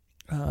what?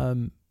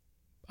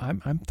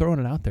 I'm throwing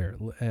it out there.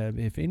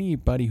 If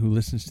anybody who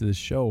listens to this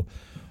show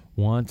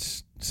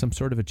wants some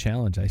sort of a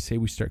challenge, I say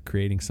we start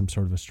creating some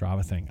sort of a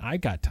Strava thing. I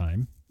got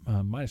time.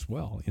 Might as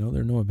well. You know,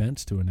 there are no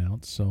events to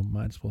announce, so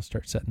might as well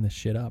start setting this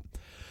shit up.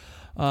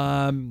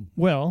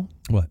 Well,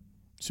 what?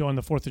 So on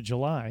the 4th of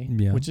July,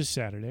 which is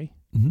Saturday,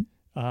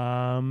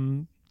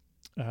 Sean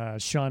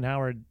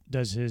Howard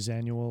does his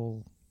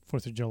annual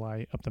 4th of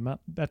July up the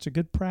mountain. That's a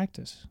good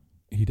practice.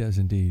 He does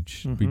indeed.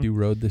 We do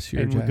road this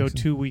year, and Jackson? we'll go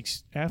 2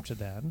 weeks after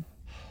that.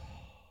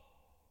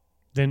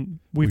 Then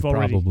we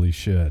probably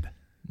should.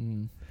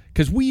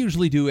 Because we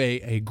usually do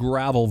a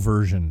gravel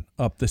version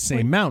up the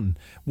same mountain,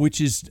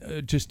 which is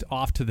just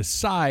off to the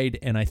side,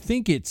 and I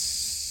think it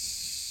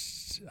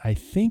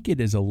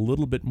is a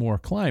little bit more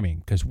climbing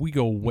because we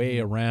go way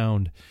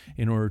around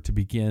in order to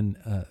begin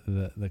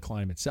the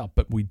climb itself,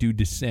 but we do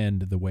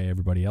descend the way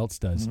everybody else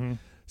does.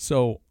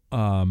 So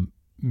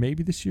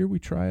maybe this year we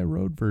try a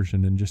road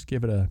version and just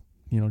give it a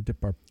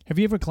dip our. Have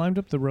you ever climbed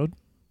up the road?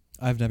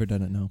 I've never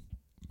done it. No,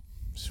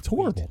 it's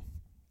horrible.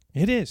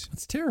 It is.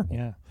 It's terrible.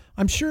 Yeah.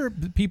 I'm sure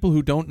the people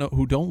who don't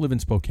live in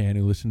Spokane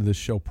who listen to this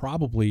show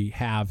probably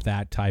have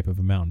that type of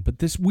a mountain. But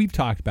this, we've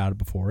talked about it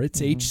before.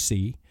 It's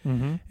HC.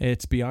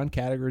 It's beyond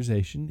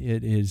categorization.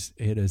 It is.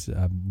 It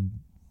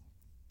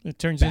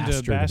turns into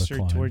a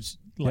bastard towards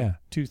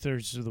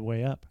 2/3 of the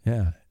way up.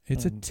 Yeah,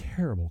 it's a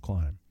terrible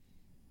climb.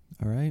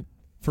 All right,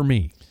 for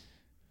me.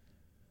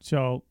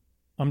 So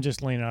I'm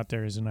just laying out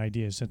there as an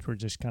idea since we're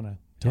just kind of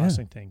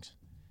tossing things.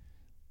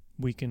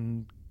 We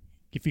can,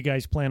 if you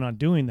guys plan on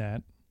doing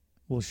that,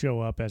 we'll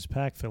show up as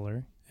pack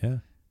filler. Yeah.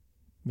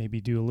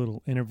 Maybe do a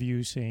little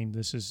interview saying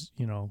this is,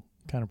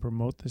 kind of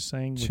promote this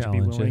thing. Would Challenge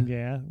you be willing? it.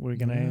 Yeah. We're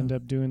going to end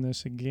up doing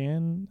this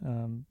again.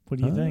 What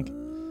do you think?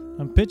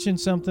 I'm pitching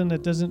something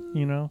that doesn't,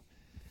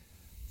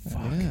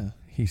 Fuck. Yeah.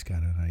 He's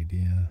got an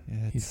idea.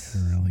 Yeah, he's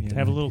got a really good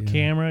have a little idea.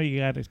 camera. You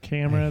got a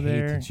camera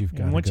there.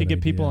 And once you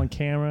get people on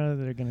camera,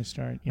 they're going to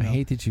start, I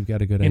hate that you've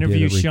got a good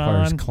interview idea that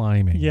requires Sean.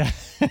 climbing. Yeah.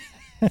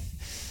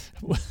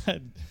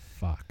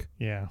 Fuck.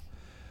 Yeah.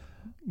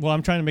 Well,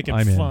 I'm trying to make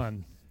it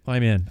fun.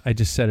 I'm in. I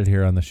just said it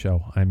here on the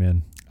show. I'm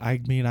in. I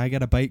mean, I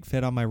got a bike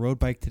fit on my road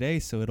bike today,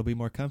 so it'll be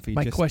more comfy.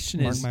 My Just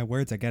question mark is, my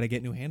words, I got to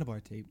get new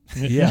handlebar tape.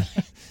 Yeah.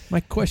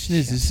 My question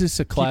is this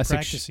a classic?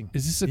 practicing.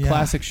 Is this a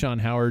classic Sean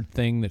Howard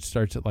thing that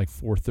starts at like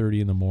 4:30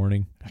 in the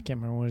morning? I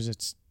can't remember what is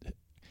it.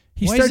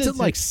 He starts at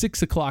like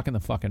 6 o'clock in the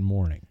fucking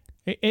morning.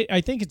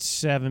 I think it's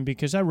 7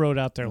 because I rode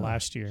out there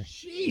last year.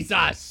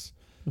 Jesus.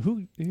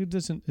 Who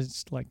doesn't?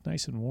 It's like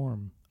nice and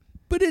warm.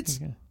 But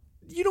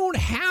you don't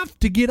have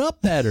to get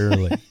up that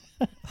early.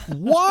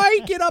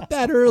 Why get up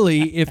that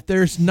early if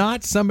there's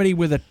not somebody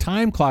with a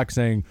time clock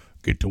saying,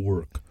 get to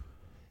work?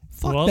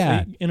 Fuck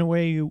that. In a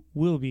way, you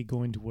will be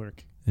going to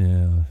work.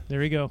 Yeah.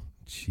 There you go.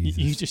 Jesus.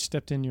 You just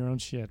stepped in your own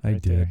shit. I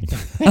Right did.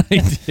 There.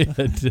 I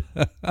did.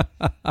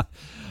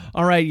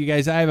 All right, you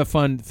guys, I have a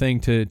fun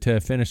thing to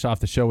finish off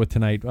the show with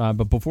tonight.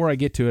 But before I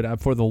get to it,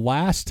 for the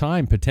last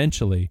time,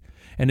 potentially,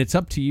 and it's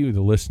up to you,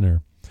 the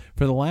listener,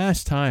 for the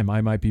last time,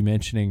 I might be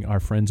mentioning our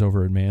friends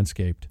over at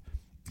Manscaped.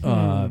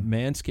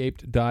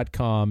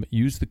 Manscaped.com.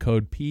 Use the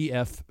code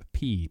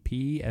PFP.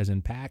 P as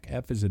in pack,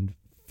 F as in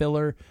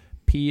filler,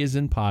 P as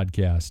in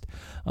podcast.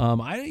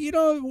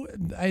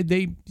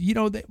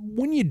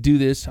 When you do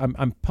this,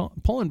 I'm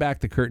pulling back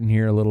the curtain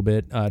here a little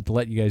bit to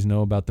let you guys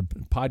know about the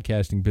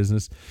podcasting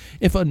business.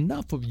 If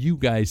enough of you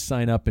guys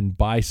sign up and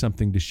buy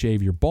something to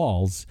shave your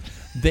balls,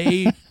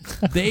 they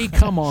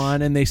come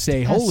on and they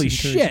say, "Holy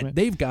shit,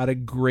 they've got a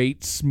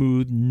great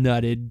smooth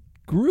nutted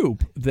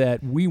group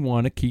that we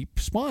want to keep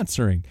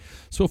sponsoring."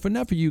 So if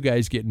enough of you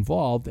guys get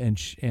involved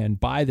and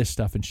buy this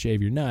stuff and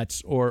shave your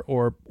nuts,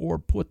 or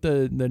put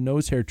the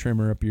nose hair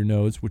trimmer up your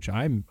nose, which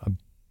I'm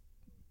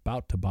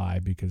about to buy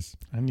because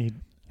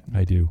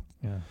I do.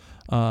 Yeah.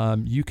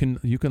 You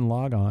can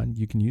log on.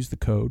 You can use the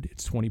code.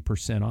 It's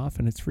 20% off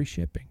and it's free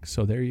shipping.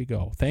 So there you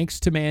go. Thanks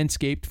to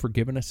Manscaped for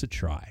giving us a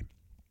try.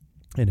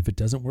 And if it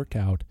doesn't work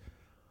out,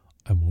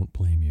 I won't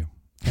blame you.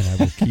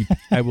 And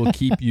I will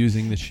keep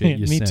using the shit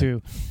you sent. Me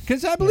too.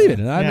 Because I believe it.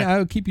 And I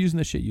will keep using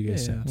the shit you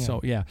guys sent.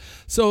 Yeah.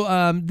 So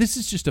this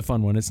is just a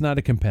fun one. It's not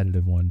a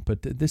competitive one,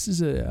 but this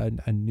is a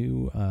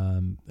new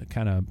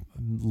kind of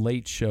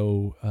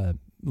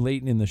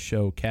late in the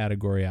show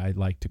category I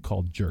like to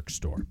call Jerk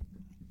Store.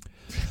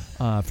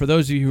 For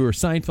those of you who are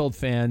Seinfeld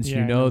fans,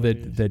 you know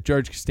that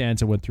George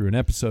Costanza went through an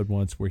episode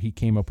once where he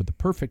came up with the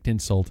perfect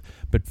insult,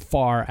 but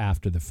far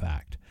after the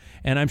fact.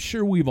 And I'm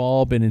sure we've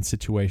all been in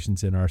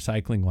situations in our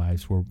cycling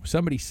lives where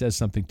somebody says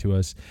something to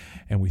us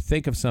and we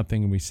think of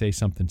something and we say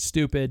something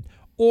stupid,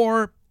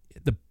 or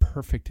the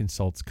perfect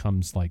insult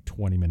comes like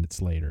 20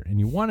 minutes later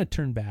and you want to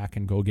turn back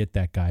and go get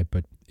that guy,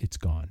 but it's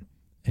gone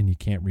and you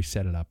can't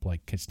reset it up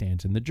like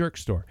Costanza in the Jerk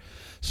Store.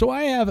 So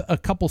I have a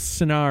couple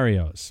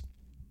scenarios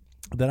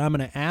that I'm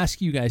going to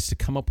ask you guys to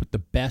come up with the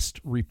best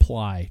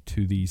reply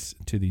to these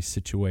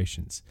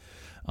situations.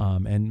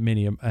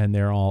 and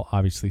they're all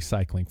obviously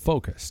cycling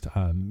focused.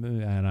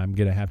 And I'm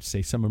gonna have to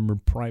say some of them are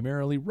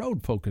primarily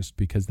road focused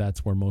because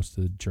that's where most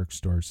of the jerk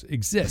stores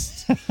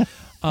exist.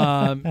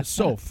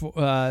 To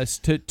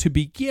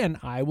begin,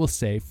 I will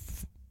say,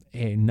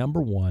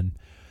 number one,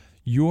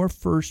 your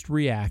first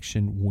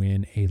reaction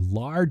when a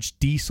large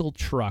diesel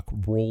truck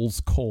rolls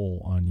coal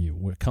on you.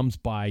 When it comes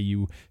by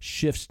you,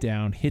 shifts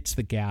down, hits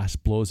the gas,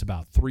 blows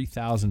about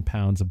 3,000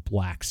 pounds of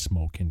black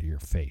smoke into your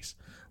face.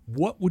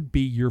 What would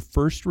be your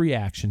first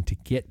reaction to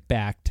get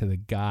back to the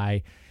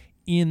guy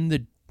in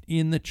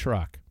the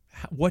truck?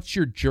 What's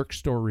your jerk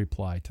store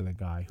reply to the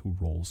guy who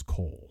rolls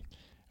coal?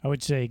 I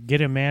would say,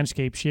 get a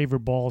Manscaped, shave your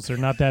balls. They're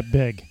not that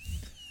big.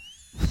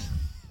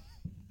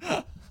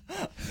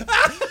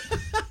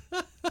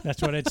 That's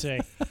what I'd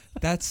say.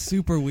 That's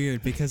super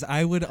weird because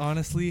I would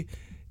honestly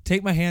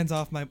take my hands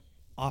off my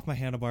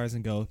handlebars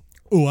and go,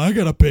 "Oh, I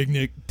got a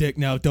big dick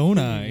now, don't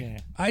I?"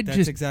 Yeah.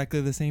 That's exactly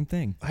the same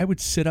thing. I would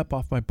sit up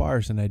off my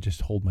bars and I'd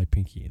just hold my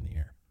pinky in the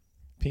air.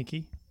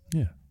 Pinky?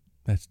 Yeah,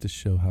 that's to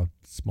show how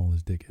small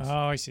his dick is. Oh,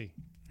 I see.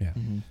 Yeah.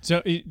 Mm-hmm.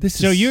 So,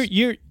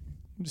 you're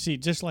see,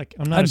 just like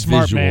I'm a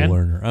smart visual man.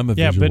 learner. I'm a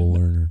visual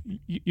learner.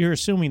 You're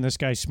assuming this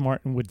guy's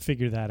smart and would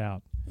figure that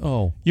out.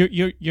 Oh,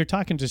 you're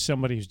talking to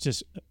somebody who's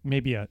just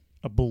maybe a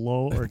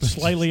below or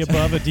slightly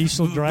above a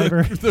diesel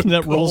driver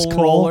that rolls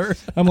coal.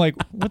 I'm like,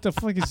 what the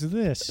fuck is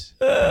this?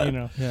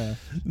 Yeah.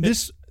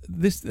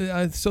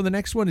 So the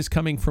next one is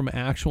coming from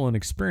actual and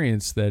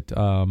experience that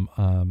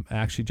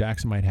actually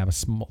Jackson might have a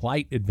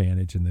slight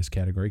advantage in this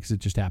category because it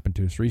just happened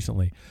to us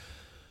recently.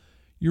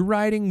 You're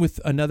riding with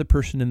another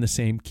person in the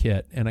same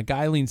kit, and a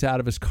guy leans out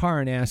of his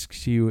car and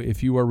asks you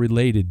if you are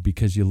related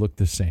because you look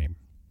the same.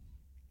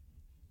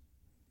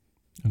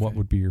 Okay. What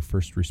would be your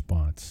first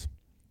response?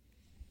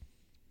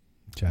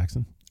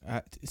 Jackson?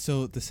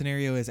 So the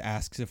scenario is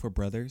asks if we're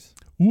brothers.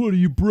 What are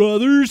you,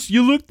 brothers?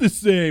 You look the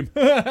same.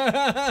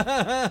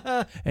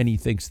 And he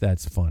thinks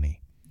that's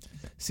funny.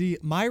 See,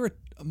 my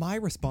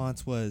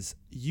response was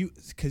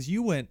because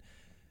you went.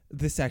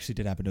 This actually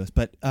did happen to us,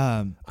 but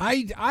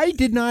I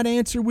did not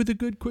answer with a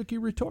good quickie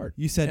retort.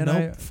 You said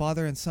no,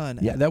 father and son.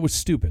 Yeah, that was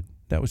stupid.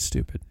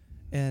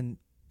 And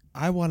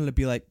I wanted to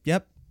be like,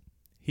 "Yep,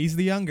 he's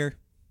the younger."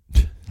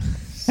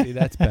 See,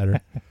 that's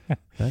better.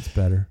 That's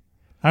better.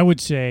 I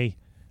would say,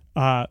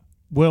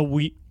 well,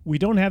 we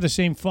don't have the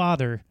same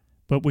father,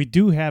 but we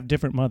do have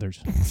different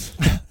mothers.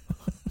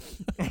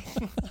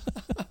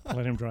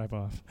 Let him drive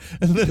off.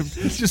 And let him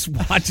just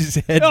watch his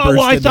head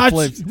burst into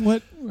flames.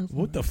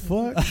 What the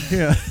fuck?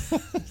 Yeah.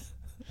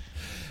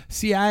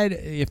 See,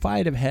 if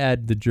I'd have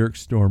had the jerk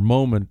store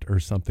moment or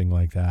something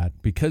like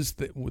that, because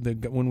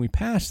when we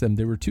passed them,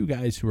 there were two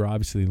guys who were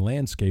obviously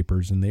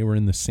landscapers, and they were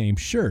in the same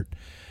shirt.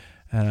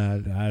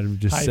 And I'd have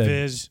just said,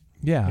 Viz.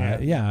 Yeah.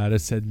 I'd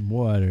have said,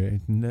 "What?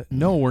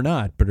 No, we're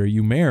not. But are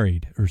you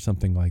married?" or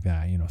something like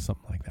that.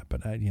 Something like that.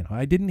 But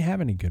I didn't have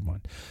any good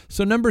one.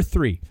 So number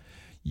 3,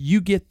 you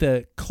get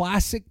the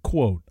classic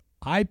quote: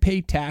 "I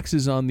pay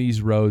taxes on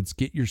these roads.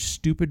 Get your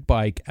stupid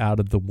bike out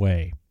of the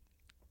way."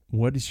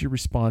 What is your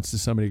response to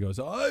somebody who goes,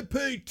 "I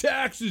pay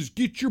taxes.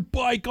 Get your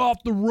bike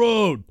off the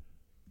road"?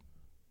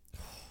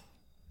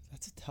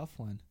 That's a tough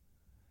one.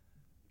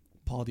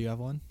 Paul, do you have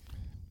one?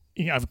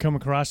 Yeah, I've come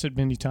across it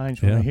many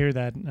times when I hear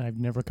that, and I've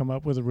never come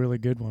up with a really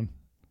good one.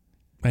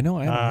 I know.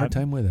 I have a hard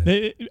time with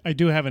it. I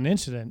do have an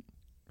incident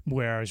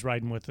where I was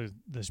riding with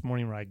this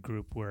morning ride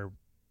group where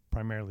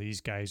primarily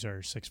these guys are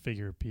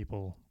 6-figure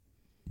people,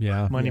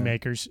 money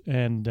makers,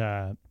 and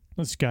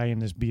this guy in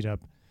this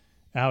beat-up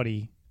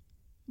Audi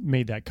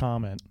made that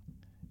comment,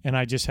 and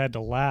I just had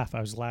to laugh.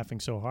 I was laughing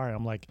so hard.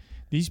 I'm like,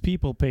 these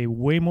people pay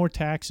way more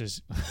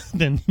taxes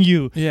than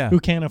you, who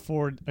can't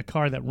afford a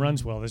car that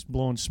runs well, that's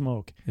blowing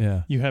smoke.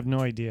 Yeah, you have no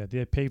idea.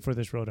 They paid for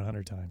this road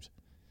 100 times.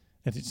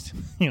 And it's,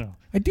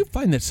 I do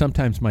find that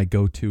sometimes my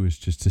go-to is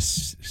just to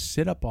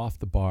sit up off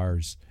the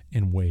bars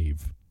and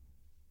wave.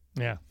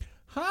 Yeah.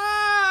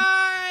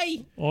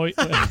 Hi.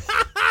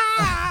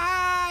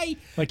 Hi.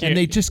 And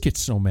they just get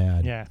so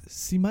mad. Yeah.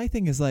 See, my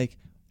thing is like,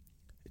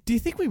 do you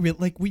think we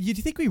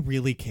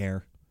really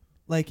care?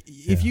 Like,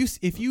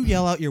 if you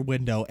yell out your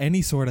window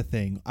any sort of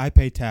thing, "I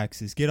pay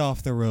taxes, get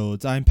off the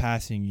roads, I'm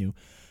passing you,"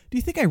 do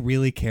you think I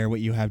really care what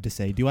you have to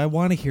say? Do I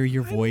want to hear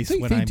your voice?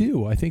 I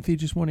do. I think they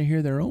just want to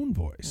hear their own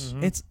voice.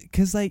 Mm-hmm. It's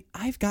because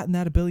I've gotten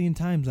that a billion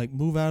times. Like,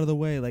 move out of the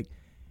way. Like,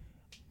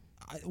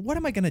 what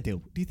am I gonna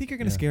do? Do you think you're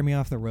gonna scare me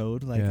off the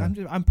road? Like,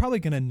 I'm probably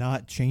gonna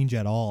not change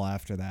at all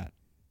after that.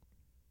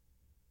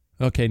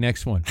 Okay,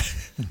 next one.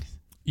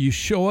 You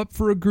show up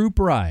for a group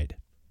ride,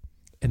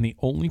 and the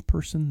only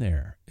person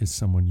there is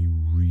someone you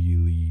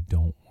really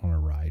don't want to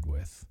ride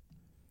with.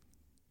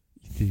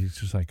 It's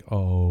just like,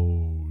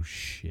 oh,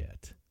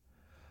 shit.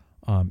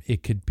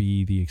 It could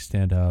be the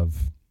extent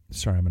of,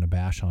 sorry, I'm going to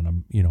bash on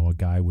him, a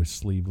guy with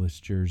sleeveless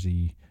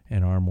jersey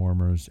and arm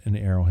warmers, an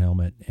aero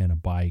helmet, and a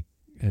bike,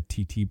 a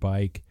TT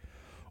bike.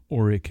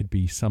 Or it could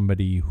be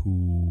somebody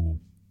who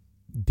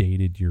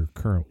dated your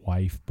current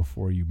wife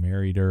before you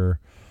married her.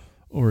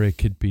 or it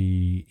could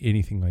be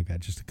anything like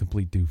that, just a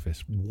complete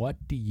doofus.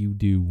 What do you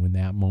do when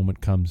that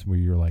moment comes where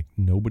you're like,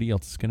 nobody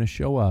else is going to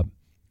show up,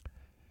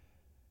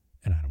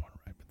 and I don't want to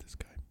ride with this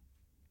guy?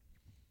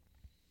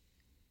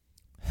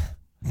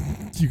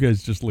 You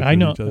guys just look at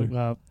each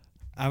other.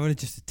 I would have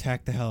just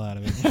attacked the hell out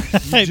of it.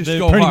 Just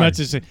go pretty hard. much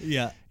is it.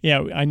 Yeah.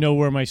 Yeah, I know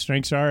where my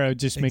strengths are. I would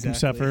just make him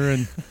suffer,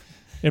 and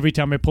every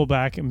time I pull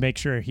back and make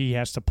sure he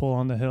has to pull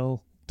on the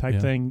hill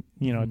type thing,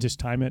 just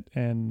time it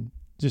and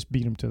just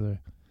beat him to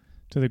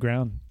the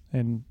ground,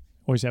 and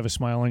always have a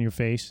smile on your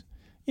face.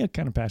 Yeah,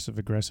 kind of passive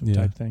aggressive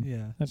type thing.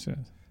 Yeah, that's it.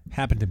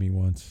 Happened to me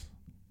once.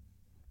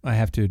 I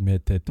have to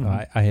admit that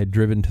I had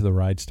driven to the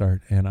ride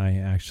start, and I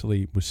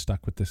actually was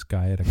stuck with this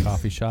guy at a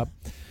coffee shop.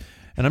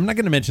 And I'm not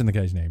going to mention the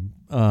guy's name,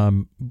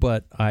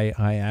 but I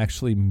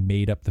actually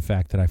made up the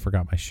fact that I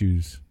forgot my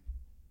shoes.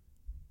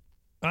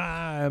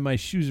 My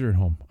shoes are at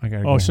home. I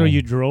gotta go so home.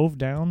 you drove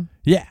down?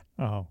 Yeah.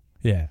 Oh.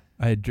 Yeah.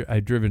 I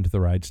had driven to the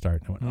ride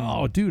start. And I went,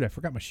 oh, dude, I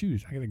forgot my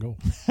shoes. I got to go.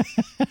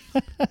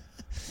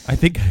 I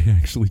think I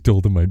actually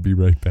told him I'd be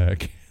right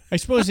back. I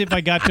suppose if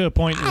I got to a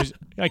point,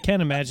 I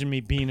can't imagine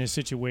me being in a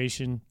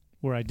situation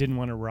where I didn't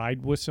want to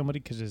ride with somebody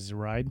because it's a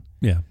ride.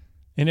 Yeah.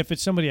 And if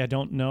it's somebody I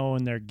don't know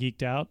and they're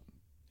geeked out,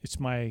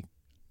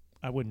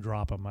 I wouldn't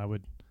drop them. I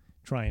would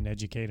try and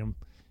educate them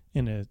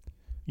in a,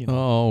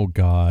 Oh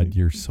God,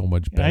 you're so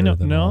much better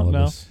than all of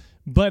us.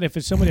 But if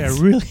it's somebody I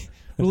really,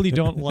 really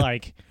don't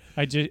like,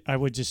 I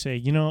would just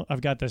say,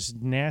 I've got this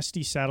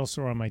nasty saddle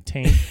sore on my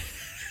taint.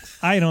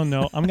 I don't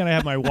know. I'm gonna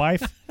have my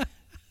wife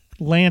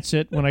lance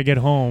it when I get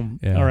home.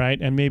 Yeah. All right,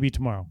 and maybe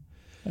tomorrow,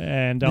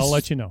 and I'll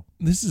let you know.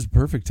 This is a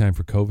perfect time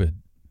for COVID.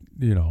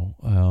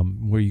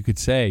 Where you could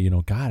say,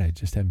 God, I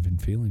just haven't been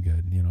feeling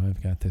good.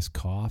 I've got this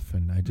cough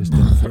and I just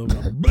don't feel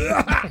good.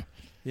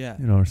 Yeah.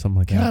 Or something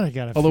like that. I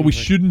got Although we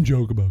shouldn't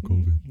joke about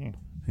COVID.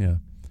 Yeah.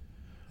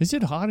 Is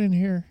it hot in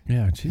here?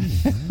 Yeah,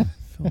 geez. I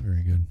feel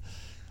very good.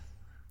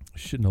 I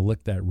shouldn't have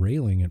licked that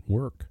railing at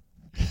work.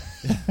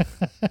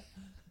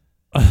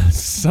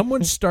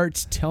 Someone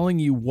starts telling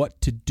you what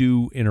to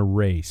do in a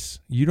race.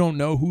 You don't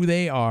know who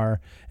they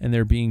are, and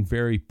they're being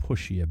very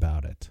pushy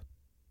about it.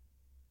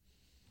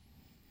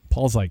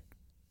 Paul's like,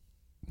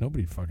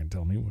 nobody fucking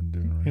tell me what to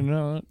do.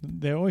 Right?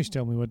 They always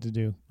tell me what to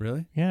do.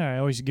 Really? Yeah, I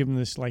always give them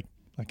this like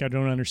I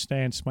don't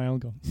understand smile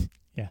and go,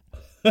 yeah.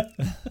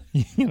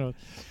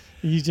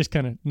 You just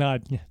kind of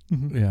nod. Yeah.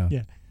 Yeah.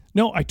 Yeah.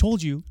 No, I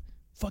told you,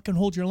 fucking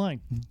hold your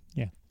line.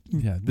 Yeah.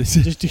 Yeah.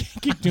 Just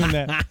keep doing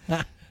that.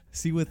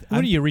 See, what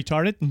are you,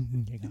 retarded?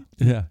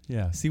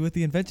 Yeah. See, with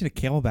the invention of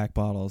Camelback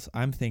bottles,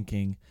 I'm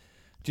thinking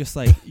just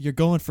like you're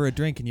going for a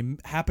drink and you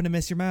happen to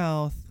miss your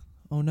mouth.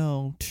 Oh,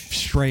 no.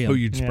 Spray him. Oh,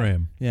 you'd spray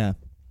him. Yeah.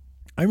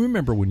 I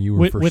remember when you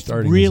were first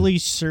starting. With really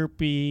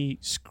syrupy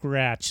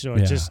scratch, so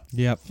it just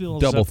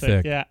fills double up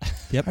thick. Yeah.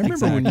 Yep. I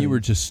remember when you were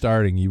just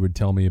starting, you would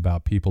tell me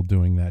about people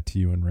doing that to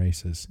you in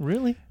races.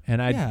 Really?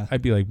 And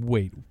I'd be like,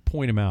 wait,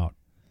 point them out.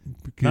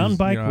 Because, mountain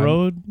bike,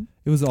 road?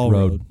 It was all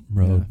road.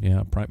 Road,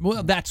 yeah.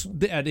 Well,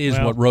 that is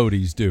what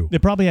roadies do. They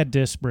probably had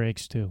disc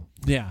brakes, too.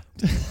 Yeah.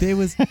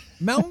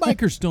 Mountain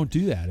bikers don't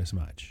do that as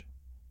much.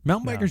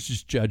 Mountain bikers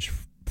just judge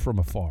from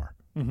afar.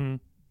 Mm-hmm.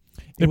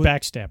 They're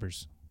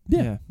backstabbers.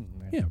 Yeah.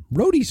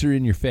 Roadies are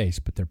in your face,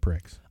 but they're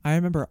pricks. I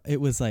remember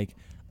it was like,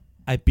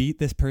 I beat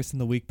this person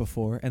the week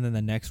before, and then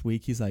the next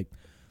week he's like,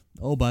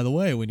 oh, by the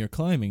way, when you're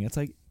climbing, it's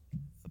like,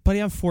 buddy,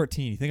 I'm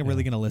 14. You think I'm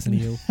really going to listen to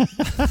you?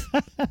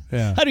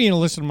 Yeah. How do you going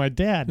to listen to my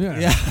dad?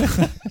 Yeah.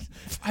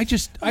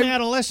 I'm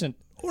adolescent.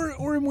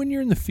 Or when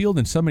you're in the field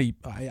and somebody,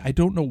 I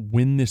don't know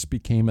when this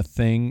became a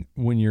thing,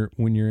 when you're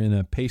in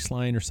a pace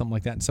line or something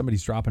like that, and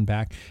somebody's dropping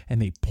back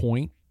and they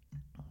point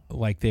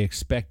like they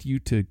expect you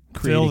to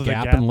create a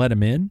gap and let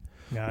them in.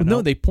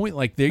 No, they point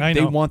like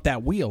they want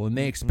that wheel and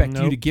they expect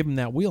you to give them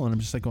that wheel, and I'm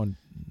just like going,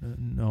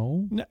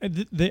 no.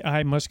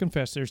 I must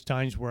confess, there's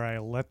times where I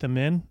let them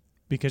in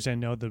because I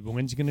know the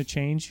wind's going to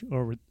change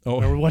or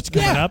what's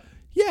coming up.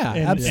 Yeah,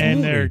 absolutely.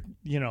 And they're,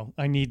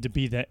 I need to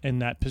be in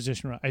that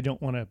position. I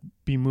don't want to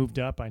be moved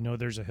up. I know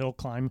there's a hill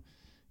climb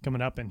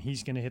coming up, and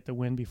he's going to hit the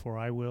wind before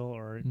I will,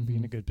 or be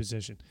in a good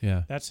position.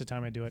 Yeah, that's the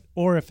time I do it.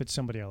 Or if it's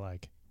somebody I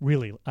like,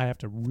 really, I have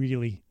to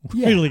really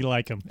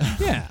like him.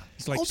 Yeah,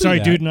 it's like, sorry,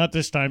 dude, not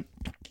this time.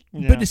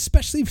 Yeah. But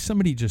especially if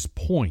somebody just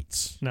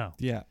points. No.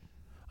 Yeah.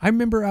 I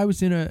remember I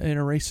was in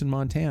a race in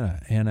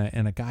Montana, and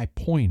a guy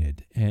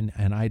pointed, and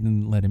I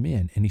didn't let him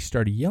in, and he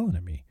started yelling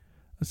at me.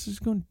 I was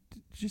just going,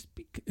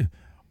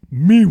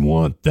 me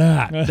want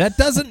that. That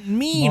doesn't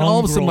mean all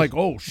of a sudden like,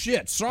 oh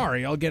shit,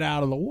 sorry, I'll get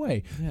out of the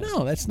way. Yeah.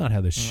 No, that's not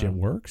how this shit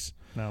works.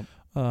 No.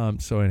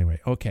 So anyway,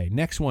 okay,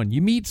 next one.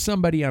 You meet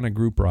somebody on a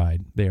group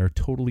ride. They are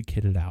totally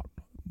kitted out,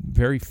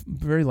 very,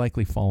 very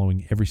likely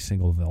following every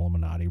single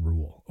Veluminati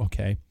rule.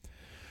 Okay.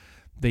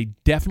 They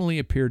definitely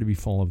appear to be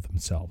full of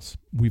themselves.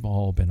 We've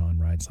all been on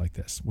rides like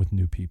this with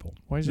new people.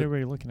 Why is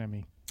everybody looking at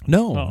me?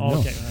 No.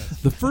 Okay. Right.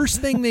 The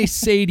first thing they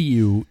say to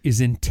you is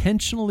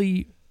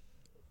intentionally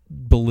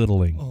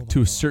belittling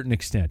to a certain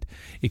extent.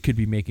 It could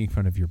be making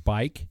fun of your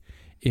bike.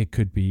 It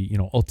could be,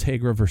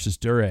 Ultegra versus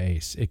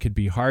Dura-Ace. It could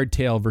be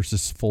hardtail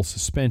versus full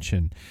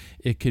suspension.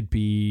 It could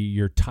be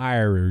your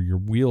tire or your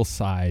wheel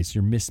size,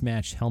 your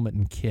mismatched helmet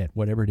and kit,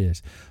 whatever it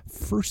is.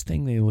 First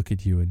thing they look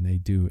at you and they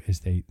do is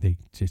they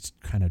just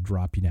kind of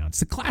drop you down. It's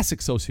the classic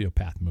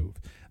sociopath move.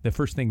 The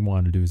first thing you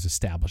want to do is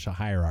establish a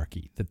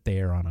hierarchy, that they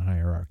are on a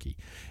hierarchy.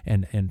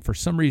 And for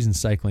some reason,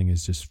 cycling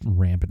is just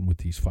rampant with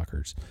these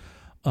fuckers.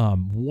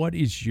 What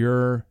is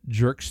your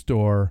jerk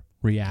store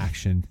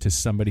reaction to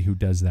somebody who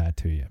does that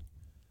to you?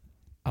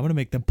 I'm gonna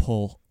make them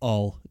pull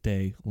all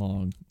day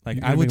long.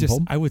 Like I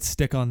would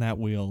stick on that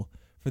wheel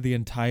for the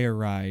entire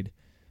ride,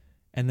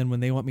 and then when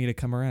they want me to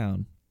come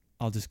around,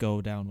 I'll just go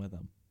down with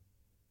them.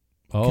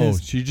 Oh,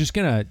 so you're just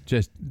gonna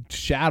just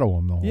shadow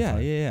them the whole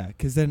time? Yeah.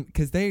 Because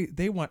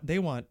they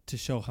want to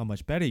show how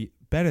much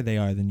better they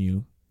are than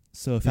you.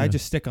 So if I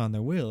just stick on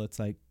their wheel, it's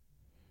like,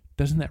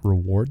 doesn't that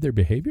reward their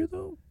behavior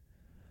though?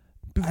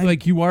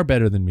 Like, you are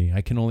better than me.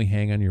 I can only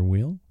hang on your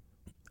wheel.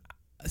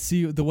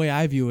 See, the way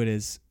I view it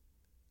is,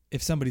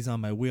 if somebody's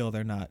on my wheel,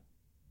 they're not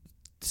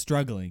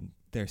struggling.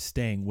 They're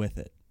staying with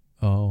it.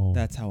 Oh.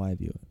 That's how I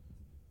view it.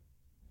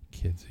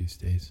 Kids these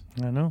days.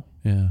 I know.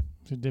 Yeah.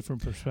 It's a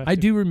different perspective. I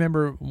do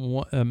remember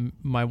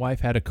my wife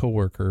had a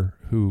coworker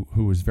who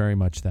was very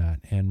much that.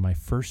 And my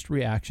first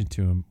reaction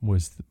to him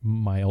was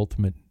my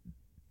ultimate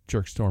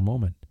jerk store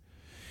moment.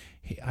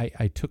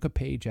 I took a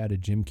page out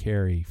of Jim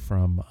Carrey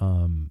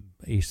from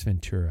Ace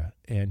Ventura.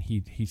 And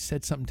he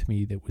said something to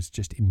me that was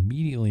just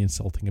immediately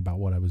insulting about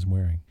what I was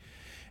wearing.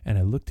 And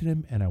I looked at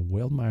him and I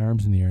wailed my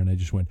arms in the air and I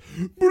just went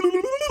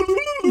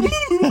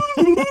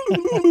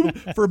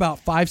for about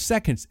 5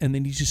 seconds. And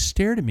then he just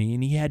stared at me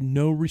and he had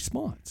no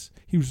response.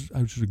 I was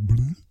just like,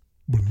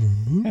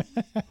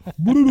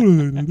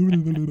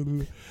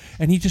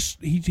 and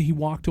he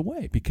walked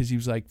away because he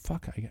was like,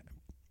 fuck,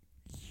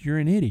 you're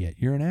an idiot.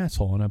 You're an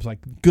asshole. And I was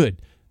like,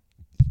 good.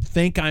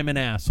 Think I'm an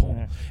asshole.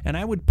 Yeah. And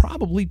I would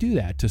probably do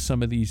that to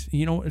some of these,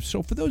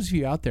 so for those of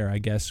you out there, I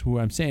guess, who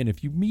I'm saying,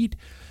 if you meet,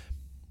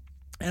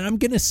 and I'm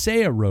going to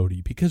say a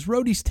roadie because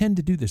roadies tend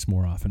to do this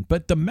more often,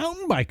 but the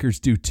mountain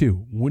bikers do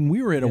too. When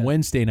we were at a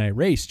Wednesday night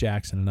race,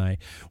 Jackson and I,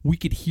 we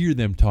could hear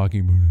them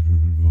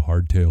talking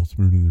hardtails,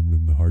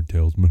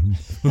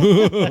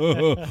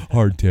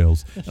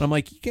 hardtails. And I'm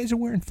like, you guys are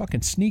wearing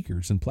fucking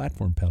sneakers and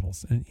platform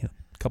pedals. And a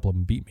couple of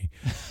them beat me.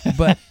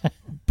 But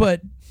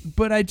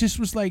I just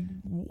was like,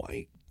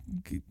 why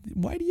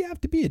do you have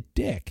to be a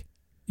dick?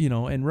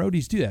 And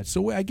roadies do that.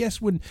 So I guess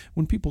when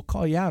people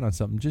call you out on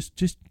something, just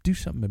do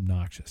something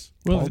obnoxious.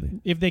 Well,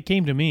 if they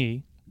came to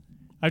me,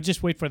 I'd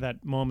just wait for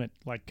that moment,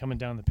 like coming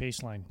down the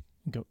pace line,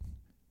 and go,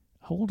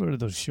 how old are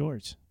those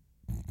shorts?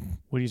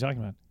 What are you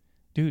talking about?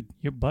 Dude,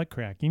 your butt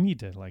crack. You need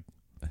to,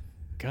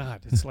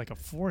 God, it's like a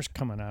force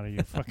coming out of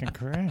your fucking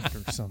crack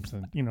or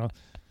something. You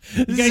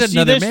guys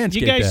see this?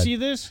 You guys see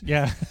this?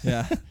 Yeah.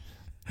 Yeah.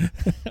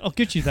 I'll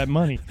get you that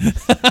money.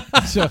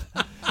 So,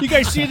 you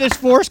guys see this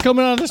force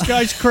coming out of this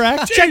guy's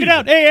crack? Check it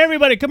out. Hey,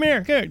 everybody, come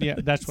here. Yeah,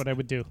 that's what I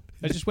would do.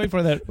 I just wait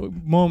for that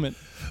moment.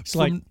 It's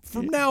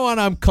from now on,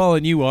 I'm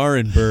calling you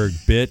Arenberg,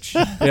 bitch.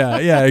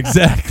 Yeah,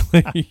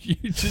 exactly.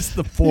 You're just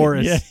the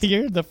forest. Yeah,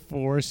 you're the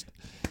forest.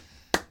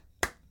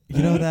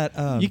 You know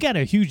that you got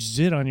a huge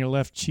zit on your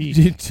left cheek.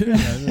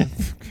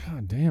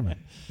 God damn it.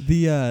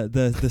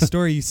 The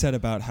story you said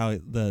about how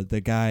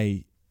the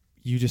guy,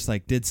 you just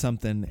did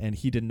something and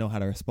he didn't know how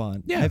to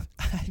respond. Yeah.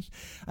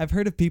 I've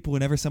heard of people,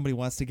 whenever somebody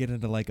wants to get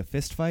into a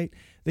fist fight,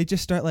 they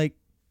just start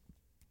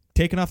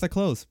taking off their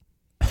clothes.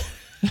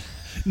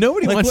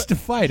 Nobody wants to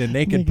fight a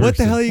naked person. What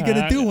the hell are you going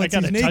to do once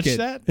he's naked?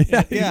 Touch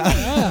that?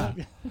 Yeah.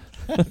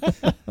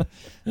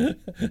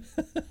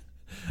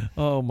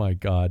 Oh my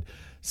God.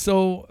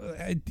 So,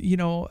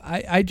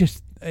 I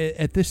just,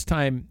 at this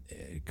time,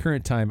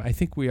 current time, I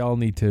think we all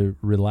need to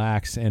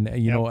relax and,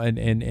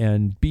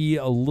 and be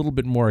a little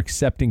bit more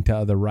accepting to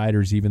other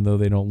riders, even though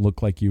they don't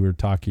look like you or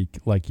talk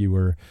like you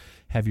or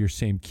have your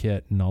same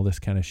kit and all this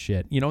kind of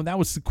shit. That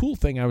was the cool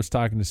thing. I was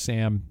talking to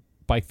Sam,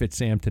 Bike Fit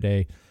Sam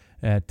today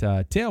at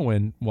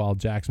Tailwind while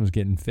Jackson was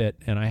getting fit.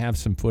 And I have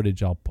some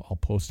footage I'll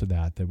post to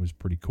that was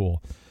pretty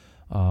cool.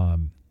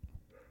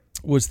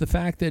 Was the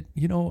fact that,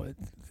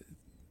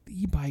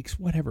 e-bikes,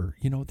 whatever,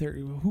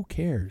 who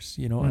cares,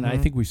 and I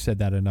think we've said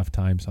that enough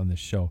times on this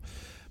show,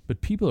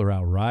 but people are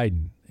out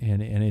riding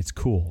and it's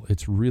cool.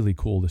 It's really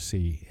cool to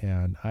see.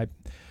 And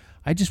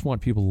I just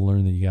want people to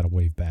learn that you got to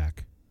wave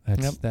back.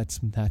 That's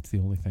the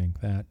only thing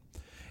that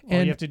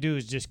all you have to do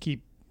is just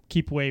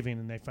keep waving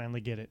and they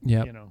finally get it.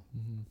 Yeah.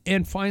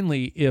 And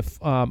finally, if,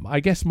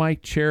 I guess my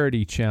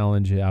charity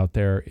challenge out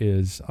there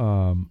is,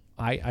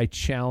 I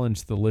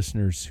challenge the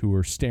listeners who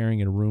are staring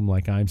at a room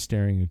like I'm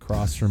staring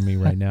across from me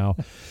right now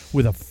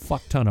with a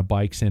fuck ton of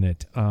bikes in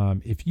it.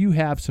 If you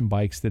have some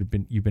bikes that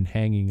you've been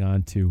hanging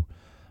on to,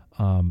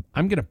 I'm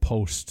going to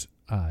post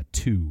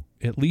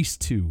at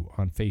least two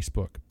on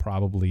Facebook,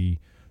 probably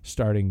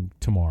starting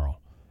tomorrow,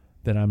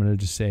 that I'm going to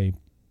just say,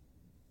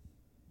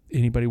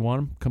 anybody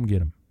want them? Come get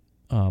them.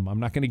 I'm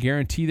not going to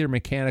guarantee their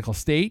mechanical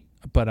state,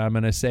 but I'm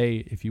going to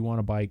say, if you want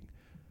a bike,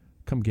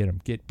 come get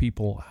them. Get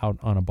people out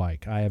on a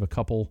bike. I have a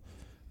couple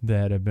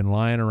that have been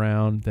lying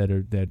around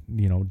that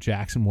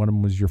Jackson, one of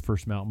them was your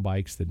first mountain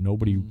bikes that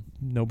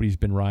nobody's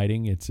been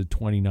riding. It's a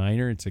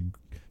 29er. It's a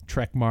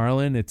Trek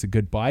Marlin. It's a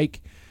good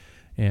bike.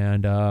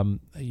 And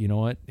you know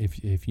what?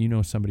 If you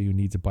know somebody who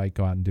needs a bike,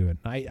 go out and do it.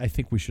 And I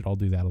think we should all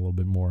do that a little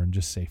bit more and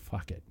just say,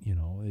 fuck it.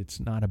 It's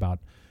not about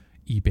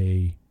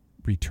eBay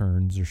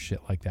returns or shit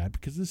like that,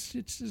 because this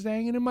shit's just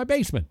hanging in my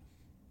basement.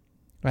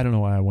 I don't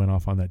know why I went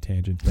off on that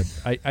tangent, but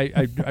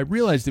I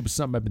realized it was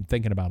something I've been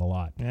thinking about a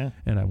lot. Yeah.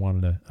 And I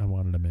wanted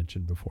to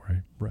mention before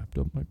I wrapped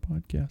up my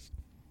podcast.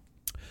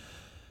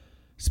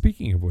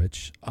 Speaking of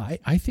which,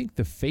 I think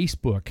the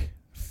Facebook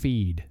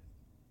feed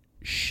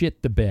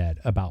shit the bed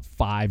about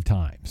 5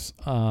 times.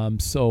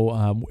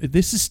 So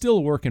this is still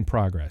a work in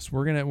progress.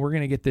 We're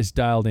gonna get this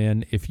dialed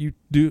in. If you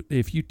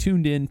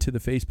tuned in to the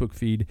Facebook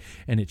feed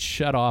and it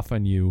shut off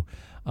on you,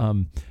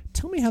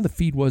 tell me how the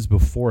feed was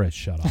before it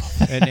shut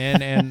off,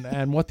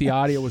 and what the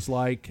audio was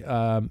like,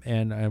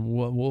 and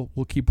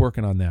we'll keep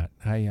working on that.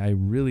 I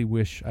really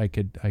wish I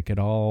could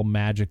all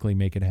magically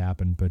make it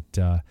happen, but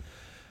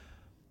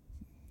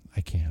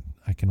I can't.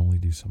 I can only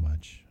do so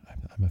much.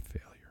 I'm a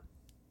failure.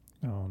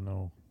 Oh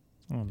no.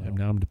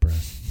 Now I'm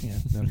depressed. Yeah,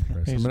 I'm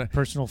depressed.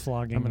 Personal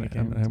flogging. I'm gonna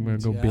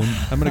go binge.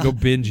 I'm gonna go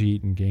binge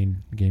eat and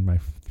gain my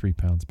 3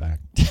 pounds back.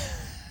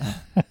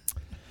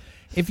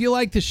 If you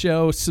like the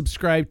show,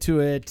 subscribe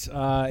to it.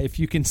 If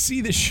you can see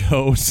the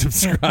show,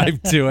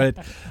 subscribe to it.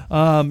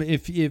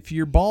 If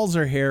your balls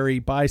are hairy,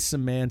 buy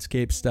some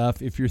Manscaped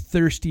stuff. If you're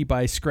thirsty,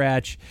 buy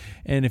Scratch.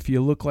 And if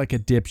you look like a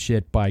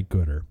dipshit, buy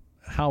Gooder.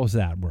 How does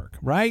that work,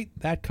 right?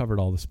 That covered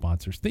all the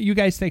sponsors. You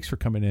guys, thanks for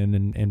coming in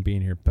and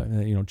being here. But,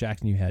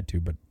 Jackson, you had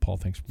to, but Paul,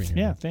 thanks for being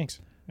here. Yeah, thanks.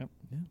 Yep.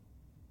 Yeah.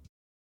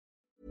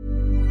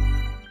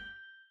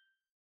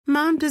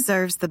 Mom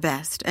deserves the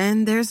best,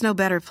 and there's no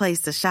better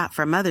place to shop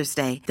for Mother's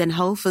Day than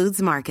Whole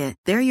Foods Market.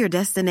 They're your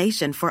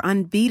destination for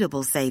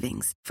unbeatable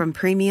savings, from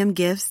premium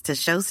gifts to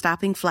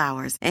show-stopping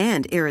flowers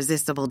and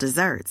irresistible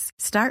desserts.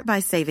 Start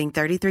by saving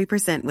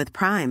 33% with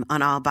Prime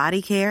on all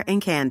body care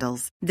and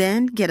candles.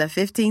 Then get a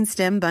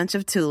 15-stem bunch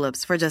of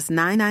tulips for just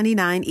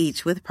 $9.99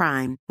 each with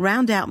Prime.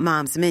 Round out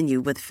Mom's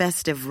menu with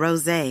festive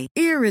rosé,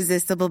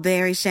 irresistible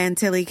berry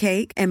chantilly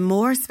cake, and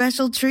more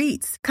special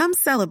treats. Come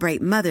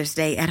celebrate Mother's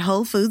Day at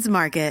Whole Foods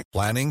Market.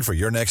 Planning for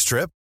your next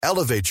trip?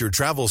 Elevate your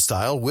travel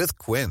style with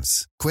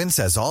Quince. Quince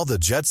has all the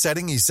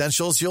jet-setting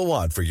essentials you'll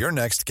want for your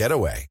next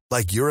getaway,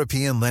 like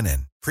European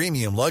linen,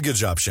 premium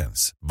luggage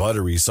options,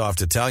 buttery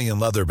soft Italian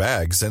leather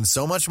bags, and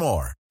so much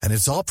more. And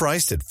it's all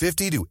priced at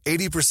 50 to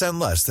 80%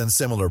 less than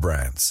similar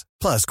brands.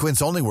 Plus,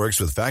 Quince only works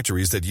with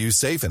factories that use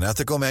safe and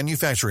ethical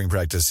manufacturing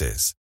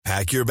practices.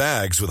 Pack your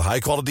bags with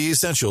high-quality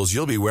essentials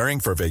you'll be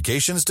wearing for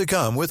vacations to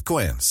come with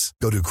Quince.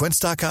 Go to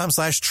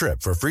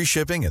quince.com/trip for free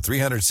shipping and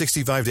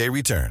 365-day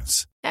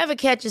returns. Ever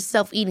catch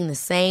yourself eating the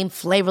same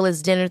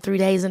flavorless dinner 3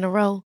 days in a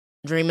row?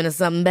 Dreaming of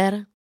something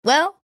better?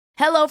 Well,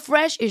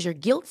 HelloFresh is your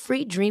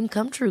guilt-free dream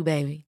come true,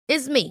 baby.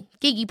 It's me,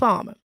 Keke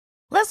Palmer.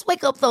 Let's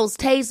wake up those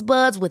taste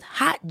buds with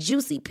hot,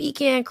 juicy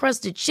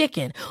pecan-crusted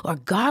chicken or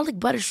garlic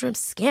butter shrimp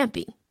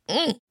scampi.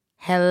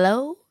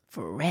 Hello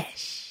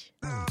Fresh.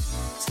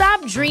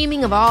 Stop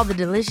dreaming of all the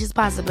delicious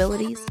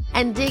possibilities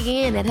and dig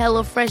in at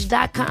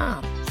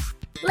HelloFresh.com.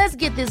 Let's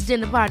get this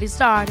dinner party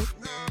started.